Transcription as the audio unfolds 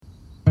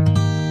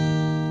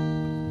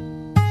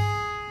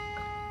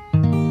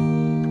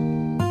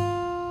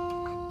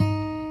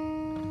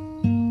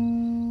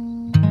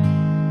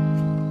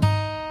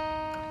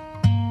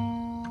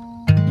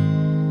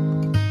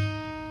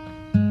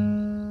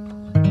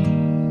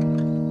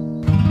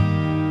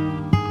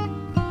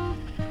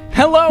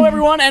Hello,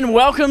 everyone, and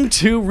welcome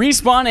to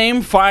Respawn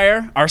Aim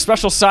Fire, our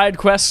special side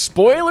quest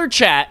spoiler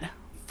chat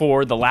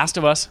for The Last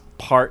of Us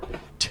Part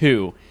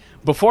 2.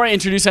 Before I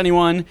introduce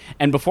anyone,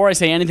 and before I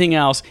say anything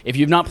else, if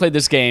you've not played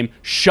this game,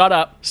 shut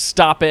up,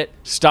 stop it,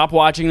 stop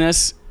watching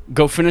this,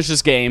 go finish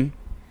this game.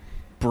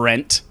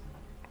 Brent,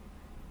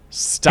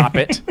 stop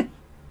it.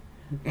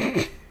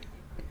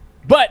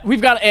 But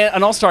we've got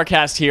an all-star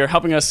cast here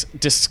helping us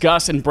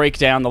discuss and break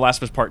down The Last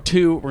of Us Part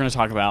 2. We're going to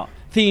talk about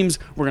themes,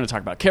 we're going to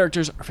talk about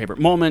characters, our favorite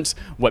moments,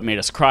 what made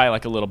us cry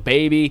like a little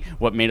baby,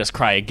 what made us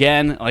cry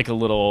again like a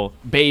little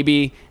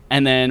baby,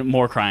 and then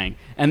more crying.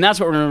 And that's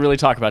what we're going to really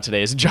talk about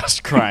today, is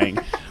just crying.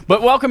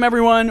 But welcome,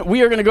 everyone.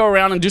 We are going to go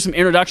around and do some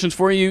introductions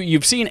for you.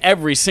 You've seen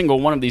every single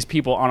one of these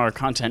people on our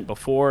content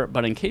before,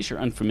 but in case you're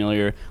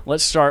unfamiliar,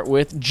 let's start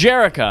with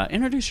Jerica.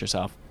 Introduce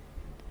yourself.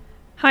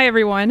 Hi,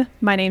 everyone.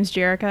 My name's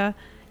Jerica,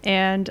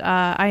 and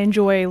I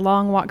enjoy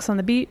long walks on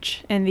the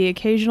beach and the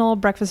occasional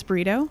breakfast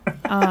burrito.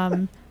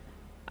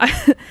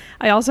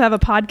 I also have a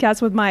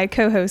podcast with my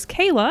co-host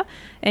Kayla,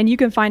 and you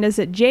can find us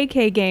at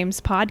JK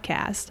Games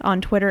Podcast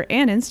on Twitter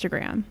and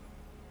Instagram.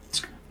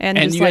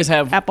 And you guys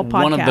have Apple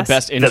one of the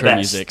best intro best.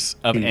 musics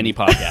of any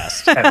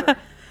podcast. Ever.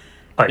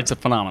 It's a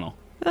phenomenal.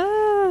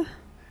 Then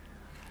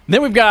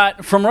we've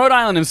got, from Rhode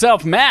Island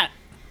himself, Matt.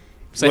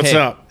 Say What's hey.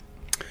 up?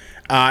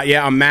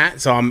 Yeah, I'm Matt.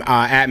 So I'm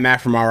at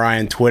Matt from RI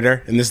on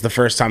Twitter, and this is the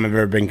first time I've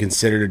ever been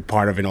considered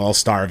part of an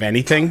all-star of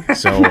anything.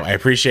 So I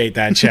appreciate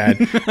that, Chad.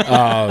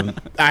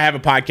 I have a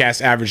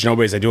podcast, Average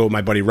Nobodies. I do it with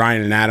my buddy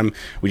Ryan and Adam.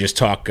 We just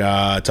talk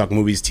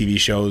movies, TV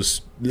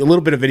shows, a little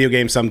bit of video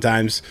games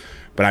sometimes,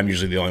 but I'm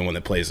usually the only one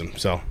that plays them.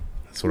 So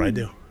that's what I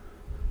do.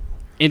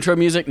 Intro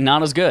music,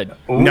 not as good.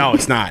 Ooh. No,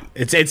 it's not.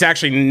 It's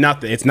actually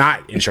nothing. It's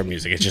not intro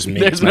music. It's just me.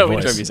 There's It's my no voice.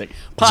 intro music.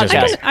 It's just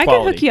Podcast me. I can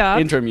quality. hook you up.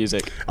 Intro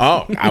music.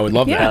 Oh, I would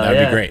love that. Yeah. That'd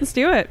Yeah. be great. Let's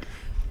do it.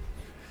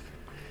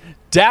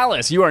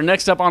 Dallas, you are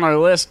next up on our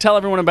list. Tell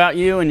everyone about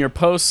you and your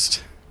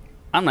post.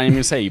 I'm not even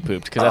going to say you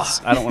pooped, because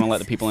I don't want to let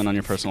the people in on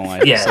your personal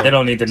life. Yeah, So they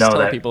don't need to just know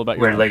tell that people about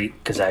your we're life.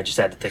 late because I just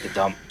had to take a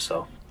dump.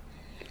 So,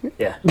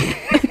 yeah.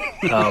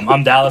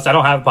 I'm Dallas. I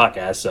don't have a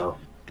podcast, so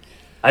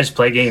I just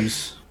play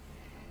games,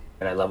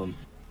 and I love them.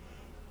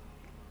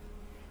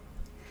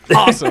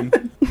 Awesome.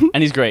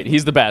 And he's great.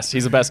 He's the best.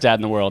 He's the best dad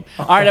in the world.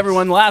 All right,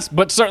 everyone. Last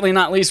but certainly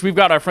not least, we've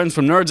got our friends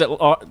from Nerds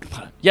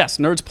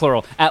Nerds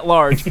plural, at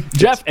large.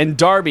 Jeff and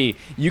Darby.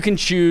 You can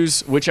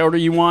choose which order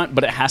you want,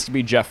 but it has to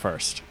be Jeff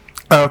first.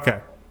 Okay.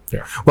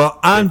 Well,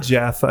 I'm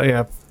Jeff.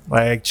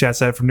 Like Chad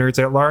said, from Nerds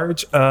at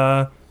Large.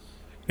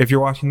 If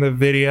you're watching the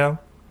video,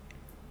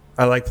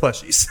 I like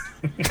plushies.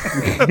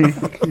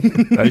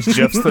 That's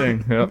Jeff's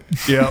thing.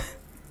 Yep.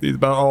 He's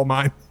about all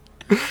mine.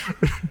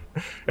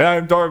 And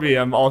I'm Darby.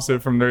 I'm also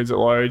from Nerds at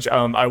Large.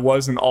 I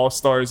was an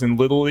All-Stars in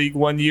Little League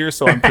one year,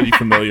 so I'm pretty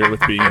familiar with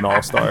being an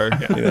All-Star.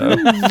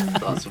 Yeah.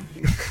 Awesome.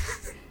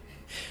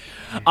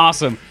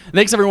 Awesome.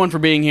 Thanks, everyone, for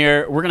being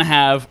here. We're going to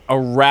have a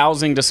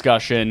rousing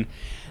discussion.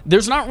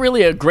 There's not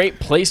really a great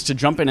place to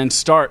jump in and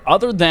start,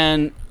 other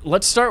than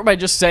let's start by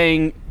just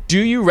saying, do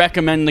you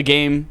recommend the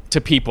game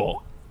to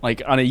people?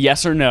 Like, on a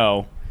yes or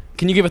no.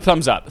 Can you give a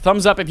thumbs up?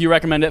 Thumbs up if you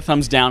recommend it,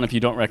 thumbs down if you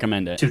don't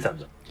recommend it. 2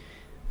 thumbs up.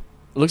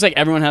 It looks like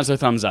everyone has their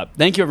thumbs up.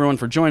 Thank you, everyone,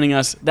 for joining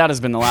us. That has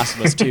been The Last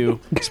of Us 2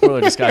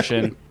 spoiler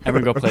discussion.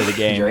 Everyone go play the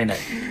game. Enjoying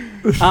it.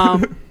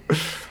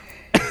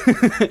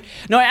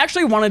 No, I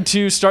actually wanted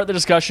to start the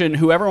discussion,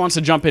 whoever wants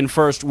to jump in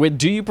first, with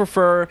do you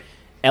prefer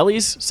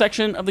Ellie's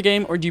section of the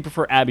game or do you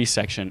prefer Abby's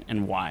section,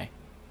 and why?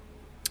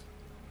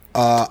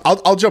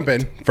 I'll jump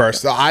in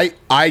first.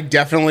 I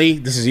definitely,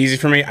 this is easy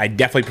for me, I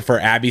definitely prefer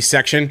Abby's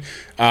section.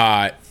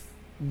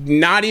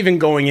 Not even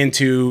going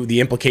into the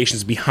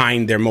implications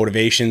behind their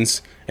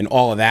motivations and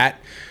all of that.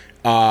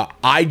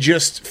 I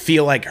just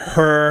feel like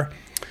her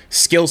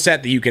skill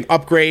set that you can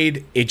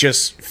upgrade, it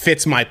just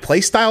fits my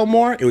playstyle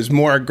more. It was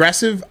more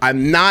aggressive.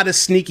 I'm not a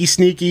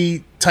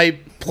sneaky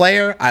type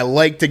player. I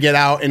like to get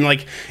out, and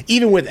like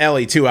even with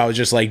Ellie too, I was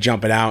just like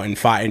jumping out and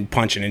fighting and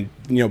punching,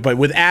 and but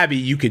with Abby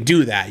you could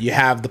do that. You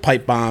have the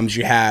pipe bombs,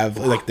 you have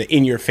like the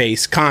in your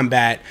face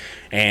combat,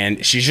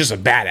 and she's just a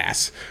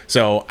badass.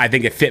 So I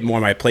think it fit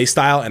more my play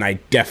style, and I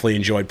definitely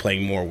enjoyed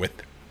playing more with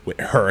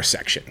her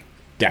section.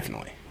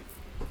 Definitely.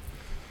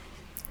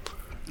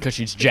 Because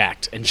she's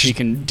jacked and she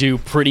can do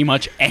pretty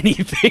much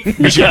anything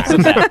because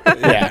of that.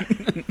 Yeah.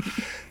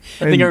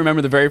 I think I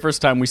remember the very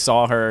first time we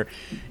saw her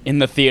in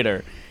the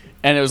theater,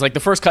 and it was like the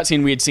first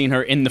cutscene we had seen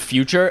her in the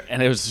future,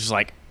 and it was just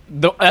like,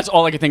 that's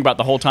all I could think about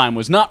the whole time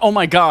was not, oh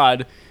my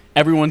God,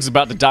 everyone's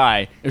about to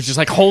die. It was just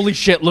like, holy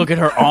shit, look at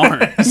her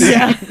arms.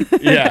 Yeah.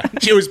 Yeah.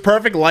 It was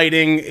perfect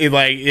lighting.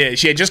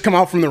 She had just come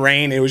out from the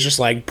rain. It was just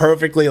like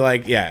perfectly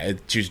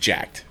she was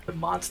jacked. The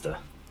monster.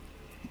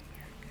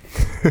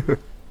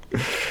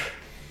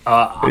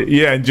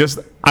 Yeah, and just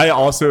I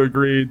also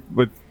agreed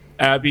with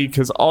Abby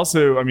because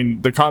also, I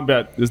mean, the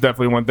combat is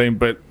definitely one thing,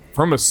 but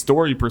from a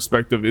story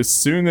perspective, as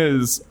soon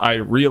as I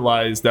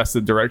realized that's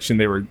the direction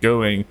they were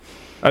going,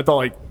 I thought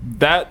like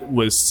that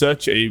was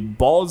such a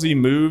ballsy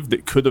move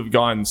that could have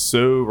gone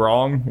so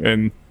wrong,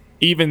 and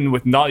even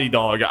with Naughty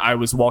Dog, I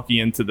was walking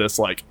into this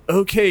like,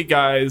 okay,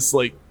 guys,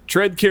 like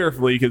tread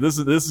carefully because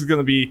this is going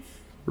to be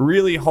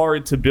really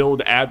hard to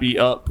build Abby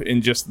up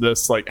in just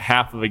this like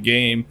half of a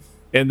game.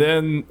 And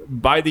then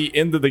by the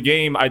end of the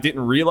game, I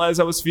didn't realize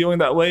I was feeling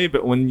that way.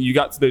 But when you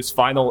got to those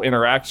final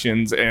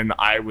interactions and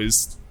I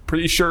was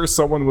pretty sure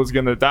someone was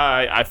going to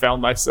die, I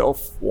found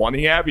myself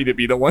wanting Abby to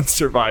be the one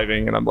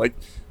surviving. And I'm like,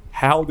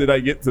 how did I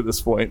get to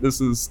this point?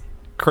 This is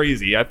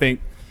crazy. I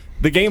think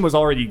the game was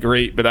already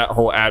great, but that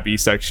whole Abby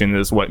section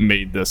is what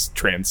made this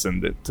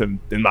transcendent,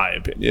 in my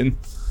opinion.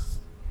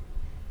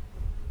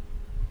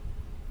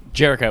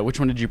 Jerica, which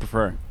one did you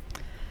prefer?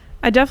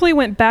 I definitely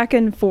went back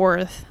and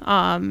forth.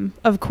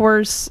 Of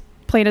course,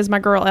 playing as my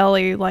girl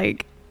Ellie,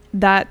 like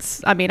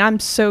I'm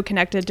so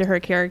connected to her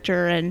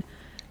character and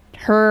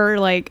her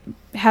like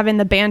having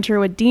the banter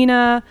with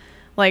Dina.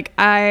 Like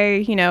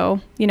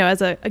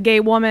as a gay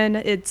woman,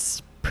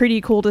 it's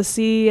pretty cool to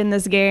see in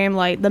this game,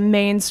 like the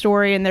main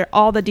story and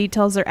all the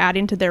details they're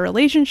adding to their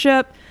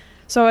relationship.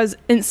 So I was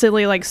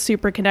instantly like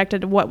super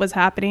connected to what was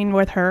happening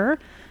with her.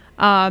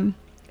 And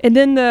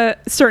then the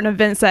certain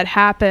events that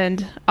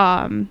happened,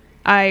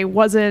 I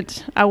was a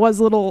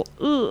little,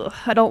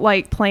 I don't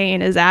like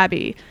playing as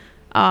Abby.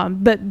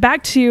 But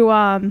back to,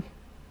 I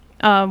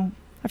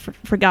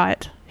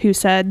forgot who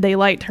said they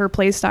liked her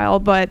play style,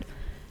 but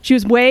she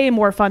was way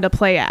more fun to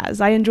play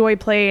as. I enjoy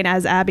playing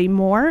as Abby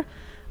more.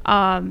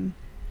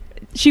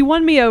 She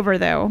won me over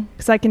though,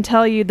 because I can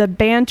tell you the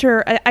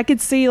banter, I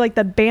could see like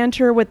the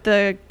banter with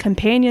the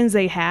companions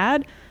they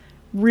had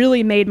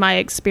really made my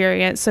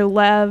experience. So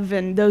Lev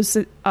and those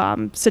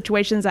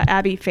situations that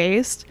Abby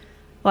faced,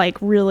 like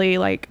really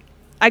like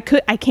I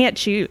can't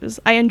choose.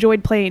 I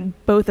enjoyed playing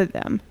both of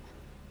them.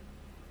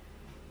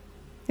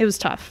 It was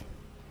tough.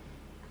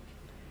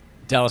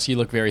 Dallas, you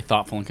look very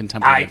thoughtful and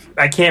contemplative.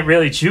 I can't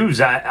really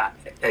choose.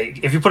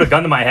 If you put a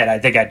gun to my head, I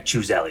think I'd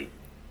choose Ellie.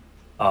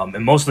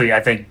 And mostly, I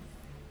think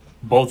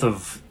both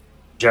of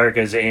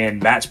Jerica's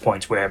and Matt's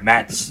points, where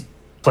Matt's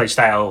play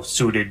style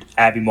suited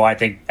Abby more. I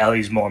think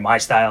Ellie's more my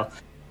style.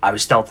 I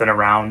was stealthing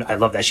around. I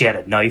love that she had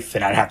a knife,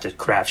 and I'd have to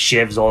craft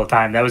shivs all the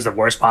time. That was the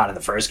worst part of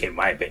the first game, in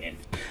my opinion.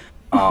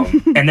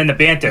 And then the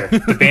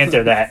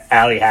banter that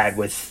Allie had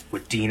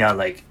with Dina,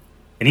 like,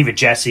 and even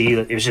Jesse,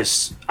 it was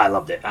just, I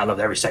loved it. I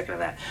loved every second of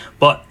that.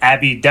 But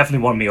Abby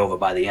definitely won me over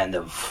by the end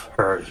of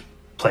her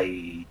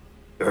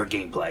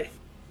gameplay.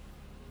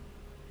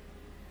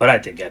 But I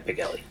think I'd pick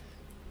Ellie.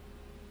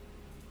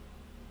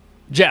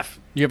 Jeff,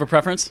 you have a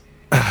preference?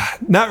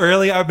 Not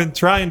really. I've been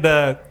trying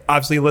to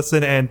obviously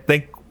listen and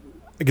think,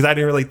 because I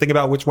didn't really think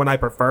about which one I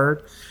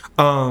preferred.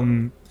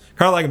 Kind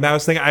of like a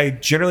mouse thing, I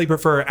generally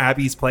prefer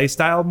Abby's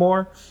playstyle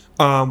more.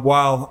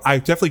 While I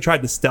definitely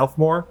tried to stealth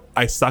more,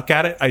 I suck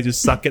at it. I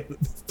just suck at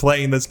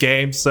playing this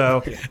game.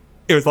 So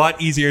it was a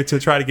lot easier to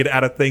try to get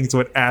out of things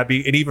with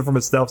Abby. And even from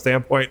a stealth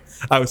standpoint,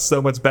 I was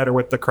so much better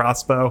with the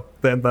crossbow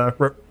than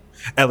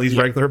Ellie's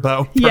regular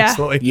bow,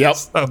 personally. Yep,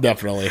 so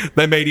definitely.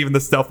 That made even the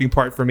stealthing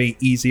part for me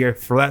easier.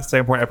 From that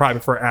standpoint, I probably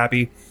prefer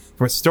Abby.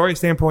 From a story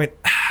standpoint,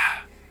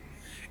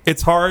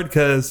 it's hard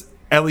because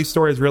Ellie's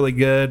story is really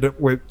good,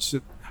 which,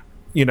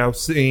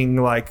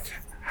 seeing like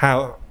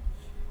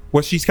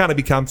what she's kind of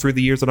become through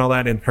the years and all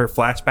that, and her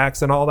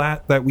flashbacks and all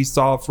that we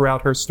saw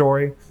throughout her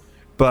story.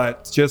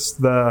 But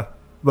just the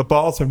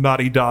balls of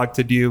Naughty Dog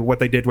to do what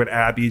they did with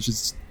Abby is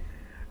just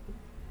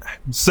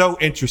so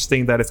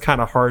interesting that it's kind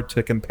of hard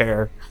to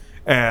compare.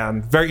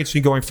 And very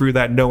interesting going through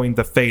that, knowing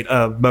the fate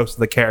of most of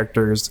the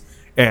characters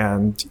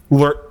and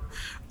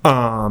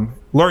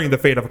learning the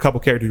fate of a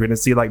couple characters. We didn't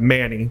see, like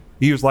Manny.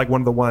 He was like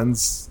one of the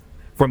ones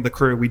from the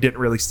crew we didn't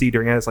really see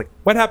during it. It's like,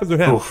 what happens with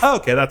him? Oh,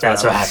 okay, that's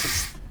what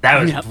happens.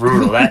 That was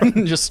brutal. That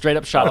just straight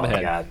up shot in the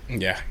head. God.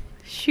 Yeah.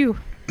 Phew.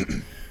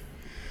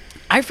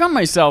 I found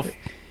myself,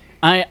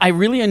 I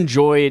really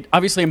enjoyed,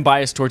 obviously I'm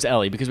biased towards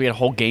Ellie because we had a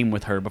whole game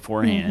with her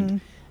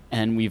beforehand,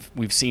 and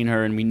we've seen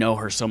her and we know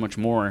her so much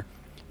more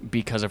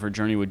because of her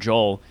journey with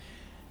Joel.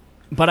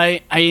 But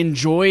I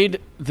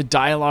enjoyed the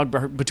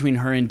dialogue between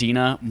her and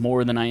Dina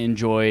more than I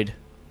enjoyed.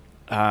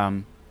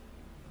 I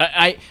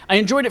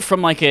enjoyed it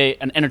from like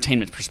an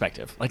entertainment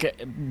perspective, like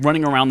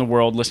running around the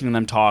world, listening to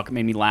them talk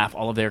made me laugh.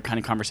 All of their kind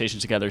of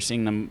conversations together,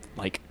 seeing them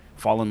like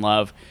fall in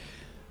love,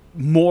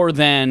 more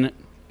than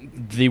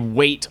the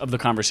weight of the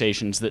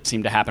conversations that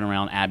seemed to happen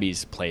around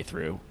Abby's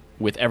playthrough,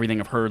 with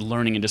everything of her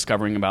learning and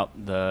discovering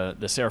about the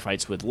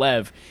Seraphites with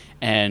Lev,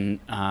 and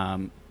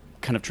kind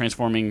of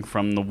transforming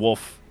from the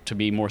wolf to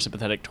be more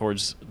sympathetic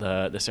towards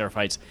the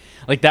Seraphites.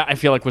 Like that, I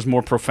feel like was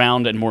more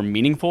profound and more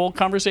meaningful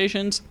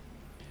conversations.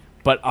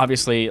 But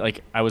obviously,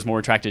 like I was more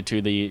attracted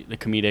to the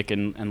comedic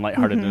and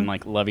lighthearted and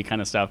like lovey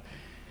kind of stuff.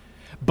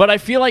 But I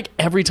feel like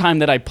every time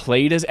that I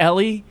played as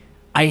Ellie,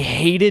 I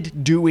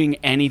hated doing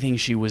anything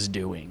she was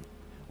doing.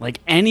 Like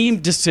any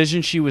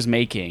decision she was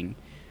making,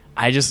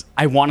 I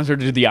wanted her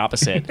to do the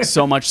opposite.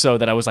 So much so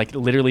that I was like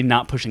literally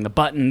not pushing the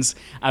buttons.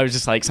 I was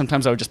just like,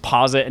 sometimes I would just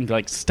pause it and be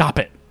like, stop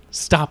it.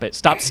 Stop it.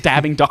 Stop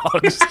stabbing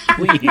dogs,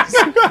 please.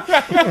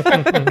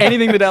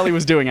 Anything that Ellie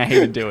was doing, I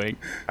hated doing.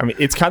 I mean,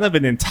 it's kind of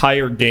an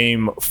entire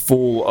game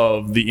full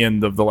of the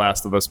end of The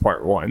Last of Us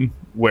Part 1,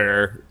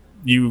 where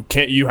you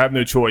have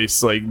no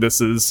choice. Like,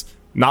 this is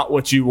not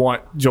what you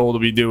want Joel to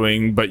be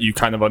doing, but you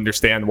kind of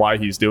understand why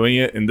he's doing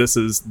it. And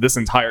this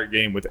entire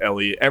game with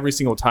Ellie, every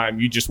single time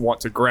you just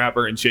want to grab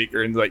her and shake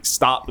her and like,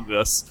 stop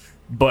this,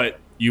 but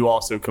you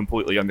also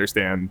completely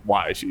understand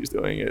why she's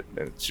doing it.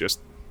 And it's just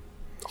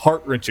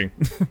heart-wrenching.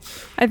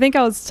 I think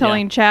I was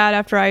telling Chad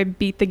after I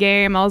beat the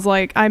game, I was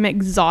like, I'm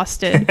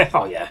exhausted.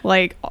 Oh yeah.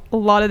 Like a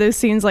lot of those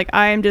scenes, like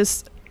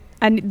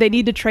they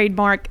need to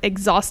trademark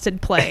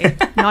exhausted play.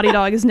 Naughty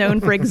Dog is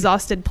known for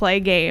exhausted play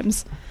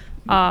games.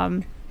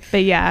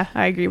 But yeah,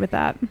 I agree with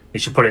that. They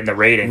should put it in the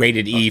rating.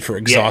 Rated E for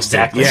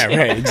exhausted. Yeah,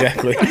 Yeah,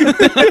 exactly. right,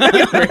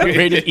 exactly.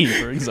 Rated E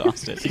for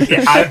exhausted.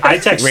 Yeah, I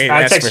text Rated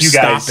S for you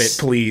guys stop it,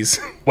 please.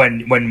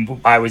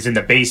 when I was in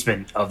the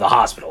basement of the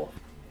hospital.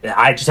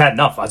 I just had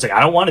enough. I was like, I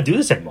don't want to do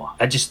this anymore.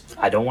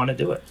 I don't want to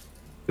do it.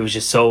 It was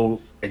just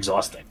so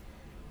exhausting.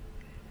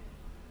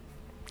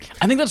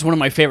 I think that's one of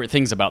my favorite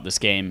things about this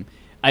game.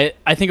 I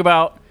think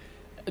about,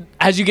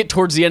 as you get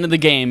towards the end of the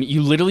game,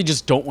 you literally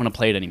just don't want to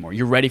play it anymore.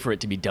 You're ready for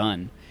it to be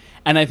done.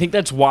 And I think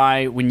that's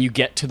why when you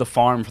get to the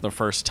farm for the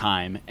first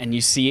time and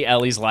you see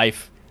Ellie's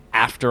life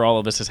after all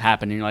of this has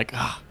happened, and you're like,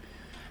 oh,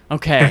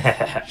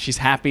 okay, she's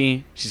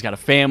happy, she's got a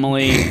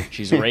family,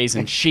 she's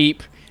raising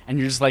sheep, and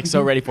you're just like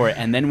so ready for it.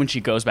 And then when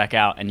she goes back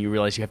out and you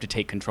realize you have to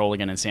take control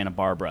again in Santa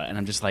Barbara, and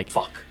I'm just like,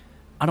 Fuck.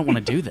 I don't want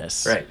to do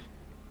this. Right.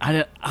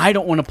 I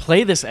don't want to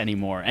play this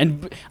anymore.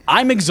 And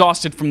I'm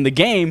exhausted from the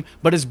game,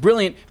 but it's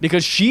brilliant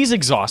because she's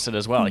exhausted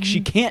as well. Like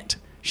she can't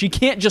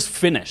just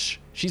finish.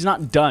 She's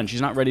not done. She's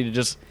not ready to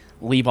just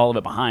leave all of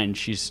it behind.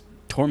 She's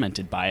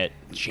tormented by it.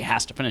 She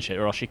has to finish it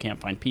or else she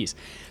can't find peace.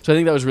 So I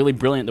think that was really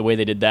brilliant the way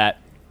they did that.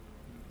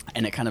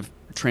 And it kind of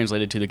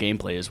translated to the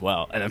gameplay as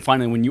well. And then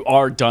finally when you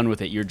are done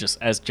with it, you're just,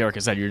 as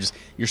Jerica said,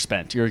 you're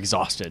spent. You're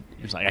exhausted.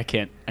 You're just like, I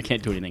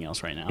can't do anything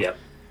else right now. Yep.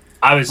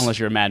 Unless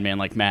you're a madman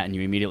like Matt and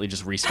you immediately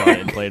just restarted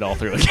and played all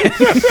through again.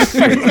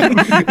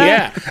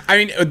 Yeah, I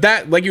mean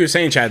that, like you were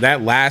saying, Chad.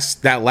 That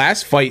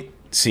last fight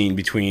scene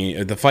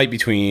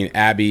between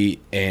Abby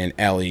and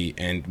Ellie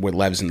and with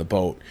Lev's in the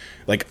boat.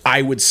 Like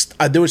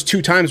there was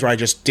 2 times where I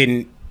just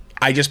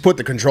put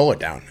the controller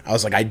down. I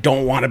was like, I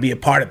don't want to be a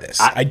part of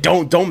this.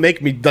 Don't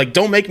make me do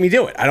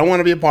it. I don't want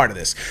to be a part of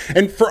this.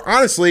 And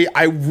honestly,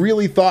 I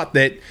really thought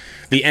that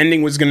the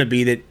ending was going to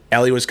be that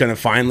Ellie was going to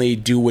finally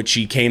do what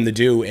she came to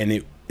do,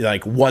 and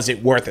was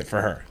it worth it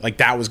for her? Like,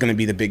 that was going to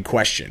be the big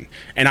question.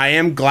 And I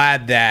am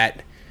glad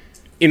that,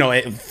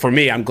 for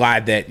me, I'm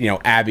glad that,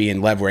 Abby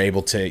and Lev were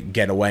able to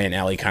get away and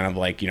Ellie kind of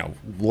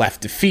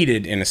left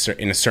defeated in a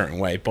certain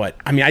way. But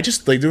I mean,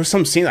 there was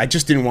some scene I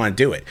just didn't want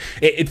to do it.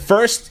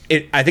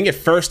 I think it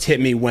first hit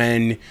me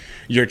when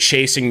you're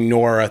chasing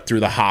Nora through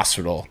the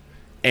hospital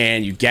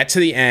and you get to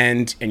the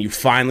end and you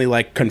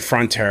finally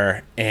confront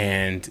her,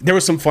 and there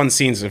were some fun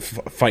scenes of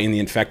fighting the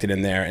infected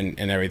in there and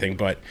everything,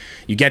 but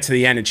you get to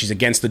the end and she's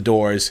against the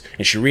doors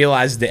and she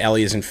realizes that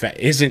Ellie isn't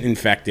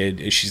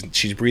infected.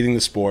 She's breathing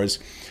the spores.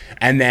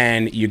 And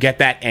then you get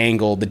that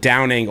angle, the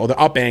down angle, the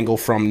up angle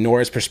from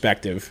Nora's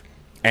perspective,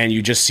 and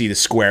you just see the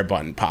square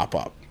button pop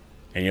up.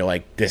 And you're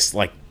like,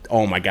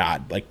 oh my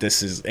God,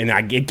 this is, and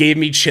it gave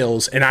me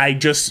chills. And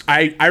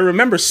I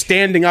remember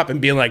standing up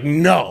and being like,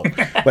 no,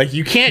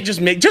 you can't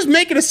just make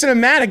it a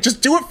cinematic.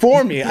 Just do it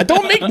for me.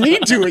 Don't make me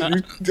do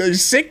it. You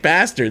sick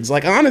bastards.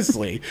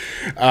 Honestly.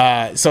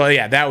 So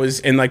yeah, that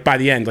was, and by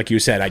the end, like you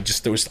said, I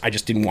just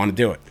didn't want to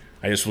do it.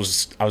 I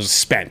was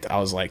spent. I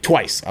was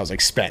twice. I was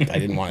spent. I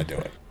didn't want to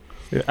do it.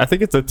 I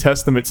think it's a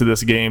testament to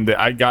this game that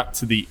I got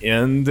to the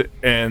end,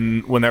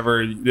 and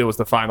whenever it was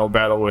the final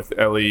battle with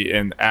Ellie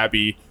and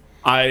Abby,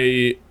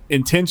 I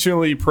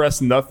intentionally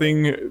pressed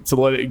nothing to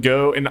let it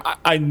go, and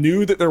I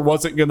knew that there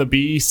wasn't going to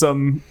be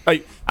some...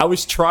 I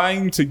was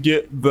trying to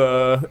get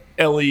the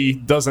Ellie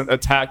doesn't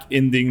attack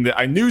ending that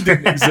I knew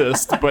didn't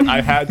exist, but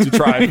I had to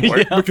try for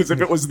it, because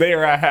if it was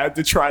there, I had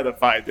to try to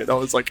find it. I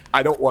was like,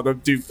 I don't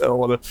want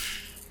to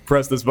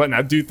press this button.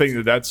 I do think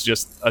that that's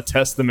just a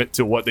testament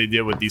to what they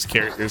did with these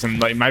characters, and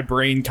my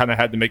brain kind of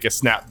had to make a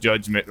snap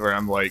judgment where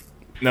I'm like,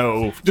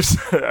 no, just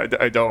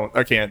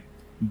I can't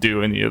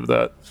do any of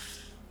that.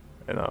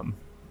 And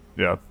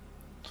yeah,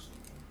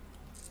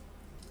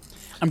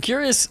 I'm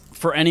curious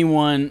for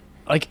anyone,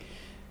 it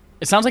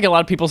sounds like a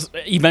lot of people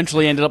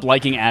eventually ended up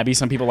liking Abby.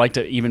 Some people liked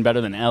it even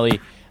better than Ellie.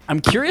 I'm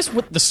curious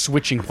what the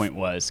switching point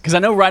was, because I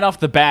know right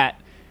off the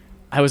bat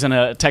I was in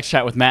a text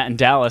chat with Matt and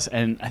Dallas,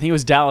 and I think it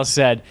was Dallas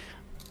said,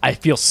 I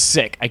feel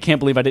sick. I can't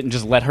believe I didn't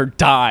just let her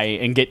die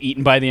and get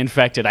eaten by the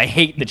infected. I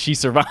hate that she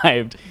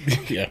survived.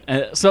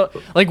 Yeah. So,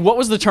 what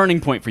was the turning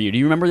point for you? Do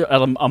you remember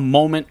a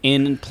moment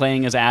in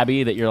playing as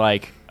Abby that you're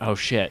like, oh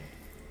shit,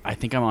 I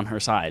think I'm on her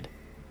side?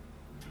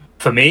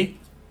 For me?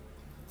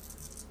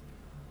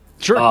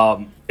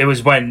 Sure. It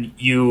was when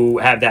you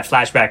have that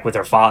flashback with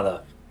her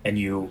father and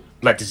you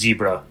let the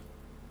zebra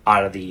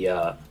out of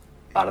the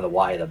of the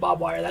wire, the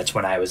barbed wire. That's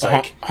when I was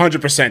like,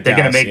 100%. they're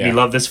gonna make me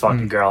love this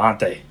fucking girl, aren't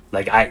they?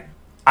 Like I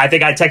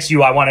think I texted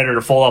you. I wanted her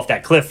to fall off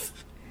that cliff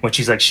when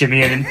she's like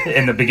shimmying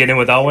in the beginning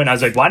with Owen. I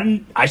was like,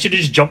 I should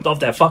have just jumped off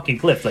that fucking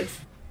cliff. Like,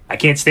 I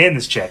can't stand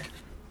this chick.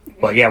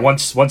 But yeah,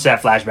 once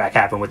that flashback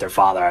happened with their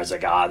father, I was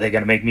like, they're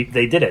gonna make me.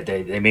 They did it.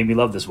 They made me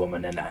love this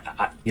woman, and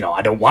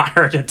I don't want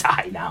her to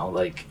die now.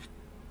 Like,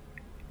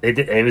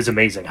 it was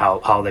amazing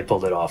how they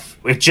pulled it off.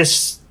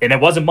 And it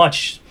wasn't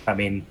much. I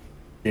mean,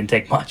 didn't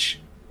take much.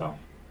 So.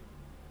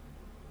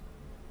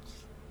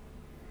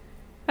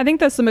 I think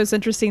that's the most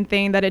interesting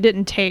thing, that it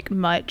didn't take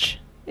much,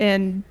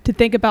 and to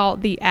think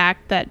about the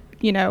act that,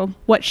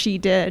 what she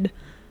did.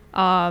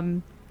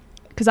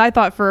 Because I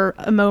thought for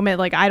a moment,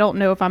 like, I don't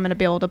know if I'm going to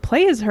be able to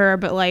play as her,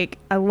 but like,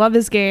 I love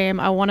this game.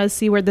 I want to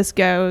see where this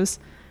goes.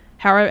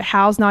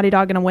 How's Naughty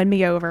Dog going to win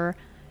me over?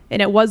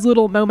 And it was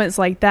little moments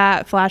like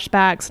that,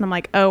 flashbacks, and I'm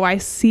like, oh, I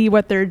see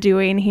what they're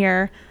doing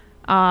here.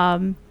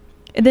 And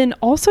then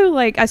also,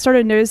 like, I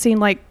started noticing,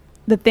 like,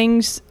 the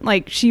things,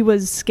 like, she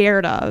was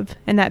scared of,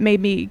 and that made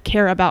me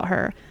care about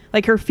her.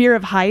 Like, her fear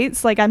of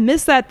heights. Like, I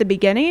missed that at the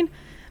beginning,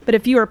 but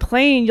if you are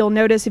playing, you'll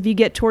notice if you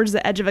get towards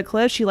the edge of a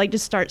cliff, she, like,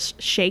 just starts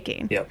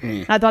shaking. Yep.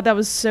 I thought that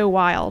was so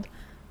wild.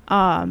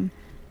 But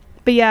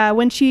yeah,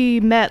 when she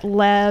met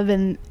Lev,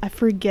 and I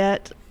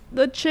forget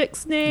the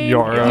chick's name.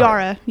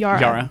 Yara.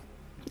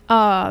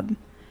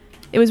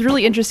 It was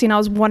really interesting. I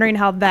was wondering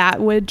how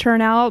that would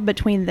turn out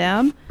between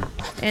them,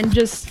 and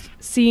just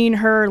seeing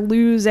her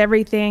lose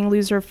everything,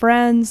 lose her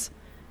friends,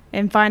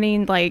 and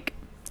finding like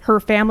her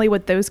family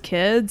with those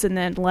kids, and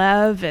then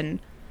Lev and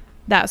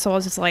that. So I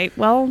was just like,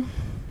 well,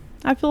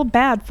 I feel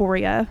bad for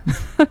you.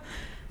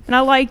 And I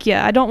like you.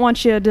 I don't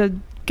want you to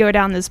go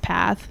down this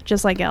path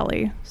just like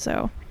Ellie.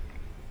 So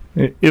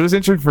it was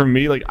interesting for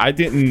me. Like, I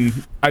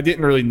didn't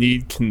really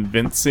need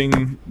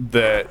convincing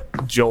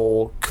that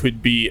Joel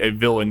could be a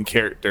villain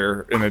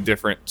character in a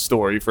different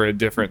story for a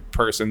different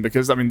person,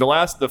 because I mean,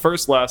 the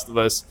first Last of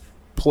Us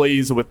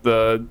plays with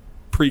the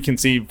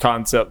preconceived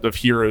concept of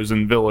heroes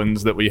and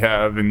villains that we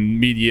have in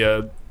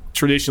media,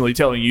 traditionally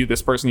telling you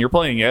this person you're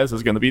playing as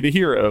is going to be the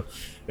hero,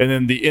 and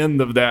then the end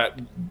of that,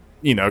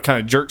 kind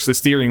of jerks the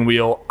steering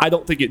wheel. I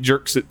don't think it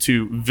jerks it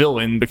to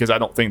villain, because I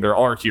don't think there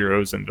are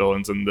heroes and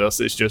villains in this.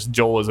 It's just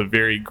Joel is a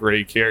very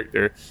gray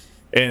character,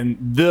 and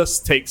this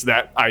takes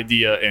that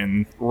idea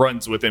and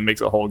runs with it,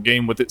 makes a whole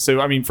game with it.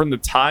 So I mean, from the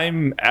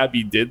time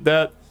Abby did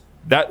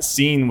that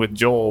scene with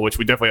Joel, which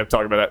we definitely have to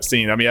talk about that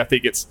scene. I mean, I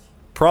think it's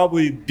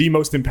probably the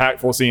most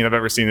impactful scene I've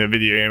ever seen in a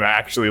video game. I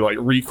actually like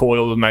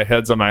recoiled with my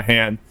hands on my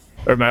head,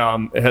 but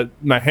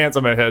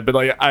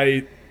like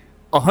I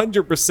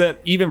 100%,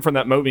 even from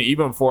that moment,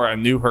 even before I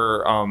knew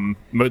her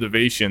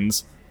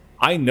motivations,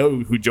 I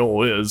know who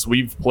Joel is.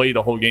 We've played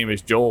a whole game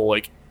as Joel.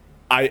 Like,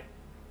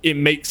 it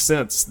makes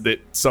sense that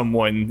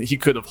he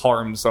could have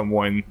harmed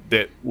someone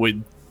that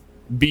would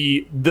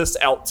be this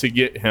out to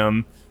get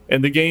him.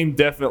 And the game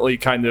definitely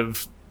kind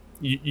of,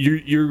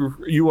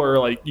 you are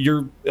like,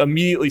 you're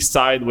immediately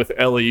side with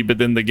Ellie, but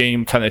then the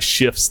game kind of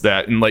shifts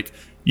that, and like,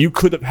 you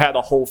could have had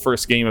a whole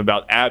first game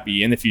about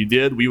Abby, and if you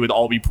did, we would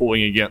all be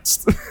pulling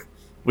against.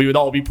 We would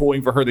all be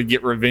pulling for her to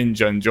get revenge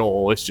on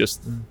Joel. It's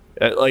just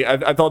like,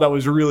 I thought that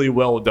was really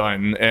well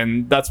done,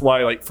 and that's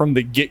why, like, from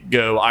the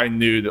get-go, I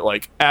knew that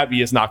like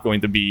Abby is not going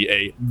to be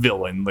a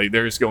villain. Like,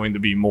 there's going to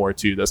be more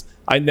to this.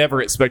 I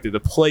never expected to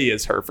play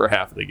as her for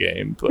half of the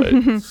game, but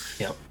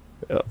yeah.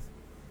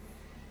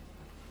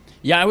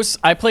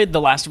 I played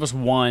The Last of Us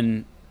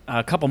 1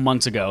 a couple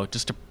months ago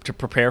just to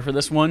prepare for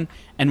this one,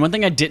 and one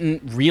thing I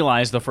didn't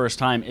realize the first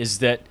time is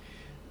that,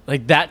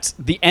 like, that's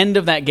the end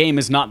of that game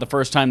is not the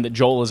first time that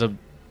Joel is a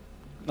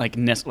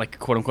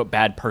quote unquote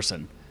bad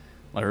person,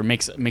 or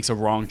makes a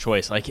wrong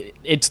choice. Like,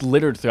 it's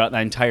littered throughout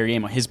that entire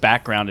game. His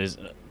background is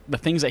the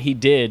things that he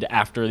did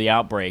after the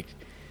outbreak.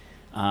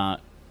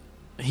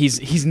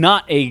 He's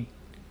not a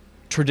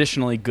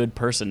traditionally good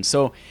person.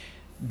 So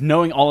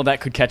knowing all of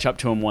that could catch up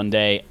to him one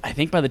day, I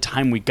think by the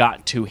time we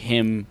got to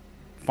him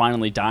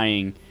finally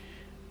dying,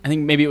 I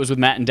think maybe it was with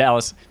Matt and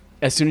Dallas,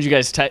 as soon as you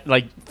guys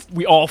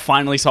we all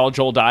finally saw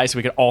Joel die, so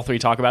we could all three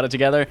talk about it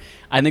together.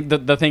 I think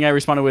the thing I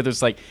responded with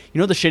was like, the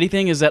shitty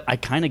thing is that I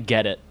kind of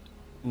get it.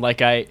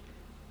 Like, I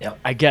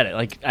get it.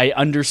 Like, I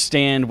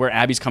understand where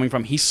Abby's coming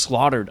from. He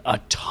slaughtered a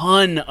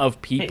ton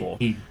of people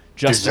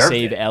just to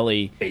save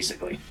Ellie,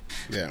 basically.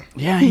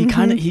 Yeah, he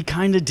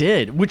kind of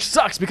did, which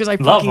sucks because I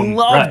fucking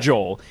love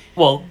Joel.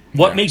 Well,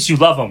 what makes you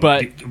love him?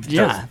 But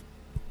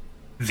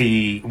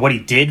what he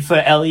did for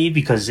Ellie,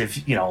 because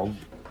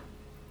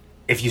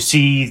if you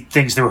see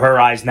things through her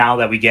eyes now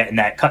that we get in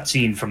that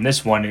cutscene from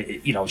this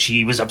one,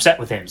 she was upset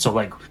with him. So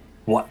like,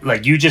 what?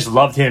 Like, you just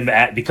loved him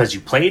because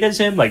you played as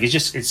him? Like,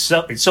 it's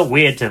so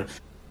weird to.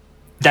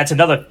 That's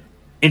another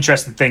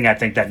interesting thing I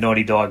think that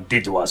Naughty Dog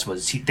did to us,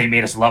 was they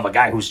made us love a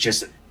guy who's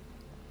just,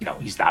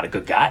 he's not a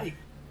good guy,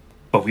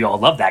 but we all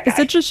love that guy.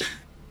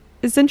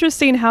 It's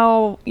interesting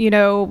how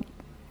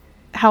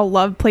how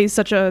love plays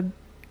such a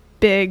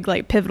big,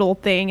 like, pivotal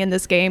thing in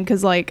this game,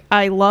 because like,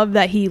 I love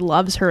that he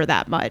loves her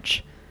that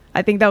much.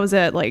 I think that was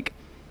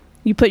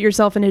you put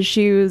yourself in his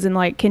shoes and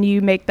like, can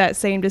you make that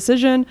same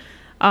decision?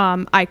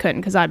 I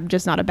couldn't because I'm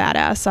just not a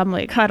badass. I'm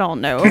like, I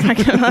don't know.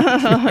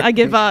 I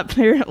give up.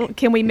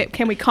 Can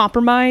we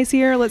compromise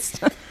here? Let's.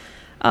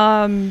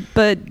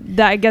 But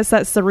I guess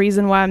that's the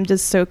reason why I'm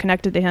just so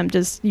connected to him.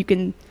 Just you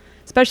can,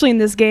 especially in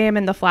this game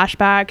and the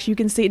flashbacks, you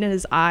can see it in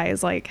his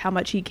eyes, like how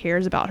much he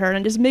cares about her,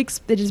 and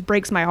it just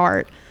breaks my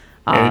heart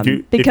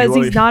because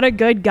he's not a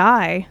good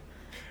guy.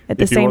 At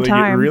the same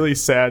time, get really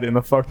sad in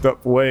a fucked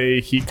up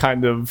way. He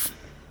kind of,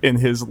 in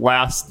his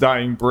last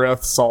dying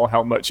breath, saw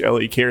how much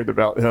Ellie cared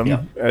about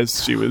him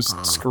as she was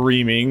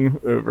screaming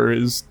over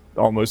his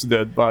almost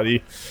dead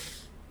body.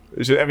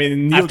 I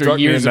mean, Neil after Druckmann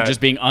years of just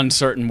being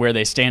uncertain where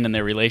they stand in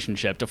their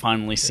relationship, to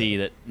finally see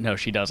that no,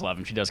 she does love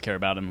him, she does care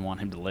about him, and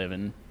want him to live.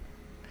 And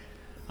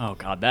oh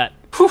god, that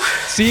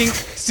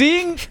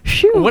seeing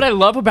what I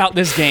love about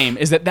this game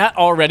is that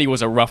already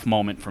was a rough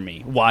moment for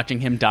me,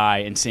 watching him die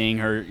and seeing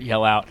her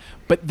yell out.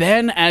 But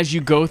then as you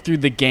go through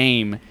the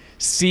game,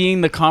 seeing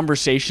the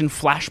conversation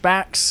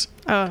flashbacks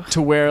to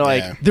where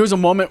there was a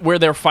moment where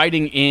they're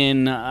fighting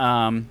in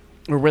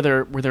or where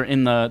they're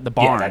in the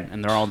barn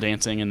and they're all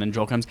dancing, and then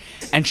Joel comes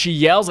and she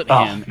yells at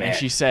him and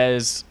she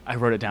says, I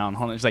wrote it down,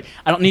 hold on, she's like,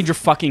 I don't need your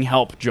fucking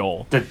help,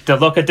 Joel. The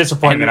look of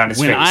disappointment on his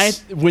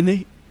face.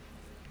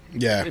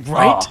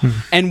 Right?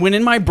 And when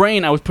in my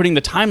brain I was putting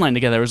the timeline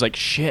together, I was like,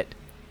 shit,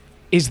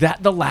 is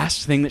that the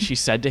last thing that she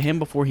said to him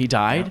before he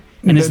died?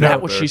 And is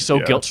that what she's so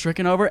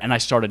guilt-stricken over? And I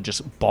started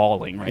just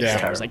bawling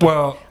there. I was like,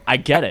 well, I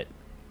get it.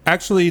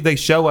 Actually, they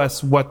show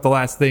us what the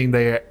last thing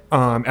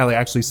Ellie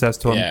actually says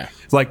to him. Yeah.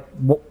 It's like,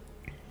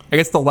 I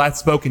guess the last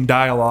spoken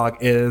dialogue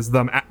is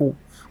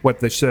what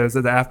the show is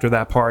after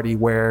that party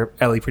where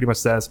Ellie pretty much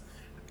says,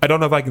 I don't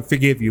know if I can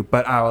forgive you,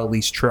 but I'll at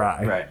least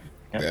try. Right.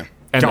 Yeah.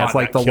 And that's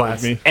like the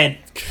last. Me. And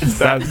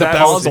that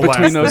falls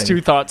between those two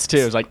thoughts too.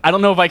 It's like, I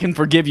don't know if I can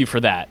forgive you for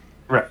that.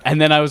 Right.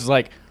 And then I was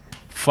like,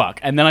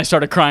 fuck. And then I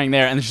started crying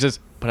there, and then she says,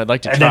 but I'd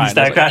like to try. And then you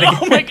start crying.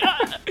 Oh my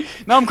god.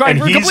 Now I'm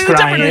crying and for a completely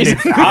different reason.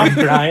 And I'm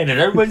crying, and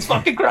everybody's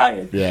fucking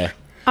crying. Yeah.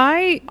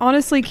 I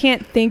honestly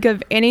can't think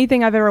of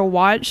anything I've ever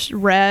watched,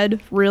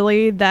 read,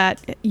 really,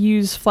 that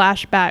used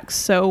flashbacks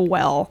so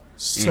well.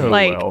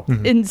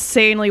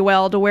 Insanely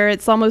well, to where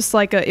it's almost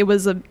like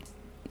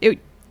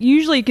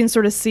usually you can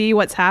sort of see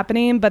what's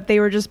happening, but they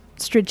were just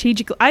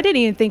strategically. I didn't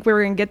even think we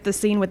were going to get the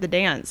scene with the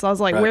dance. I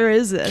was like, where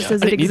is this?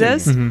 Does it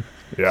exist?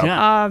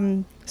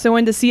 So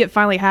when to see it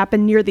finally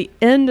happen near the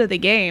end of the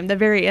game, the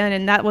very end,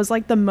 and that was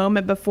like the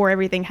moment before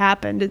everything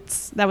happened.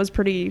 That was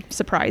pretty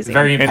surprising.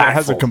 Very impactful. And it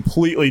has a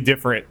completely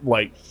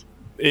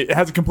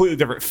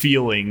different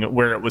feeling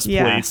where it was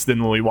placed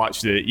than when we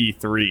watched it at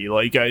E3.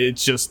 Like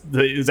it's just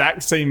the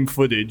exact same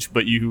footage,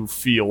 but you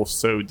feel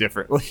so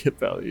differently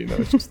about it.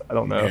 It's just, I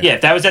don't know. Yeah,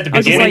 if that was at the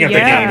beginning of the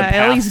game,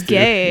 Ellie's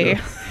gay.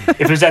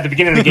 If it was at the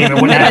beginning of the game, it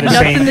wouldn't have the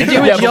same. Nothing to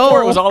do with Joel.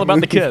 Before it was all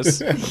about the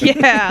kiss.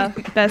 Yeah,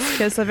 best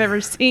kiss I've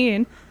ever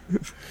seen.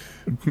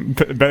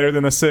 Better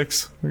than a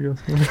 6, I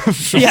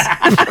guess.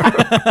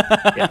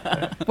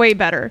 Yeah. Way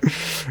better.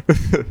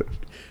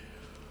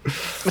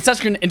 It's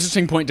such an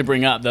interesting point to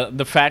bring up.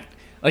 The fact,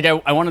 like,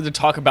 I wanted to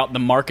talk about the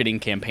marketing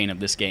campaign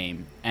of this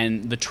game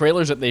and the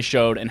trailers that they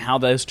showed and how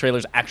those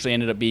trailers actually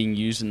ended up being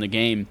used in the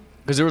game.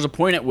 Because there was a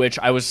point at which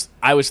I was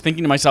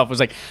thinking to myself, I was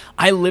like,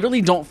 I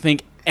literally don't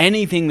think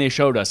anything they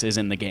showed us is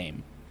in the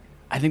game.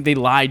 I think they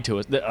lied to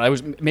us. I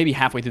was maybe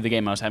halfway through the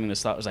game, I was having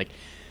this thought. I was like,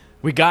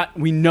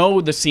 we know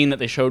the scene that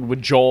they showed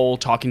with Joel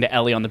talking to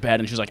Ellie on the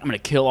bed, and she's like, I'm going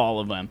to kill all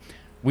of them.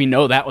 We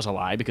know that was a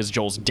lie because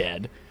Joel's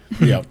dead.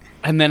 Yep.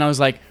 And then I was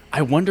like,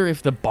 I wonder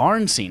if the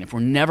barn scene, if we're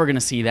never going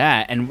to see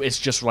that, and it's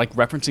just like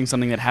referencing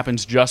something that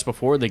happens just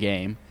before the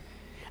game.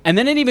 And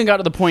then it even got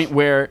to the point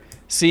where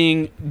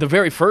seeing the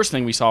very first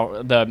thing we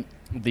saw,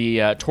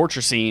 the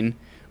torture scene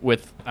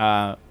with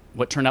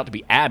what turned out to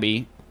be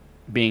Abby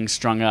being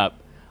strung up.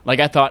 Like,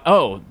 I thought,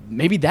 oh,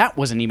 maybe that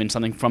wasn't even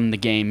something from the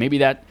game. Maybe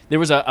that there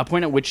was a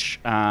point at which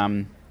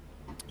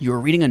you were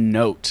reading a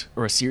note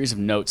or a series of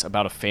notes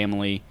about a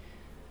family.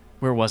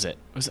 Where was it?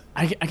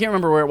 I can't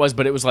remember where it was,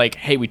 but it was like,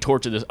 hey, we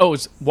tortured this. Oh, it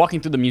was walking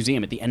through the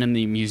museum, at the end of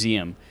the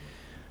museum,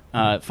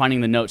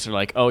 finding the notes. They're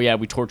like, oh, yeah,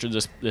 we tortured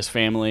this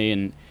family.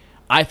 And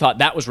I thought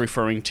that was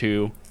referring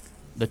to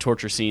the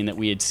torture scene that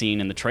we had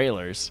seen in the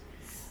trailers.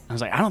 I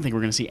was like, I don't think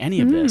we're going to see any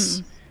of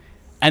this.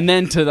 And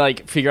then to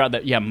like figure out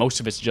that, yeah, most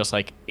of it's just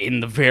like in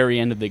the very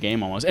end of the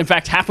game almost. In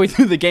fact, halfway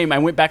through the game, I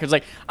went back and was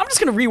like, I'm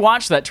just going to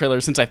rewatch that trailer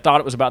since I thought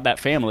it was about that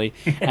family.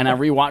 And I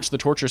rewatched the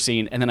torture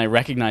scene, and then I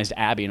recognized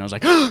Abby, and I was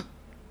like,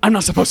 I'm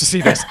not supposed to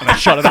see this. And I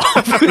shut it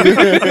off.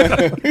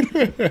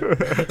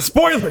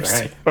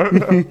 Spoilers!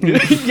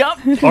 Yup.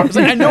 I was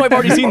like, I know I've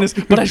already seen this,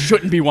 but I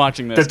shouldn't be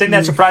watching this. The thing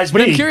that surprised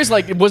me... But I'm curious,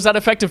 like, was that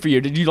effective for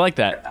you? Did you like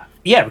that?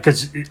 Yeah,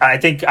 because I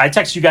think I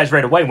texted you guys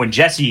right away when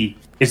Jesse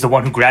is the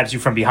one who grabs you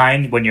from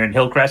behind when you're in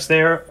Hillcrest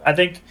there, I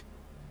think.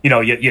 You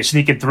know, you're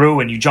sneaking through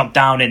and you jump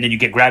down and then you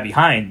get grabbed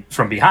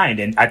from behind.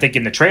 And I think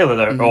in the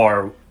trailer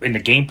or in the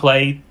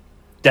gameplay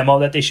demo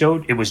that they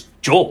showed, it was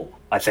Joel,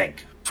 I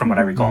think, from what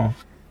I recall.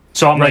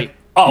 So I'm like,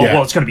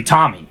 well, it's going to be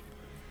Tommy.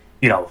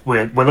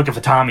 we're looking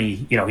for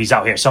Tommy. He's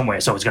out here somewhere,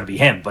 so it's gonna be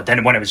him. But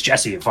then when it was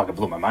Jesse, it fucking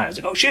blew my mind. I was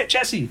like, oh shit,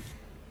 Jesse.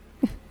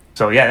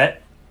 So yeah,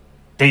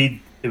 it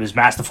was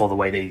masterful the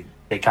way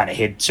they kind of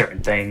hid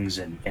certain things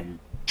and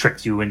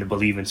tricked you into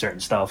believing certain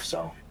stuff.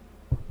 So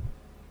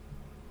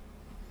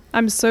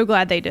I'm so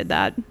glad they did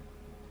that.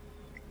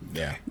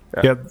 Yeah.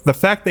 Yeah, the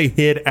fact they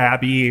hid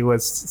Abby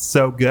was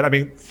so good. I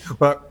mean,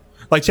 well,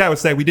 like Chad was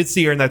saying, we did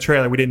see her in that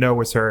trailer. We didn't know it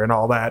was her and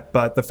all that.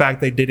 But the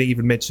fact they didn't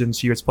even mention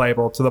she was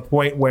playable, to the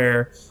point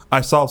where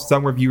I saw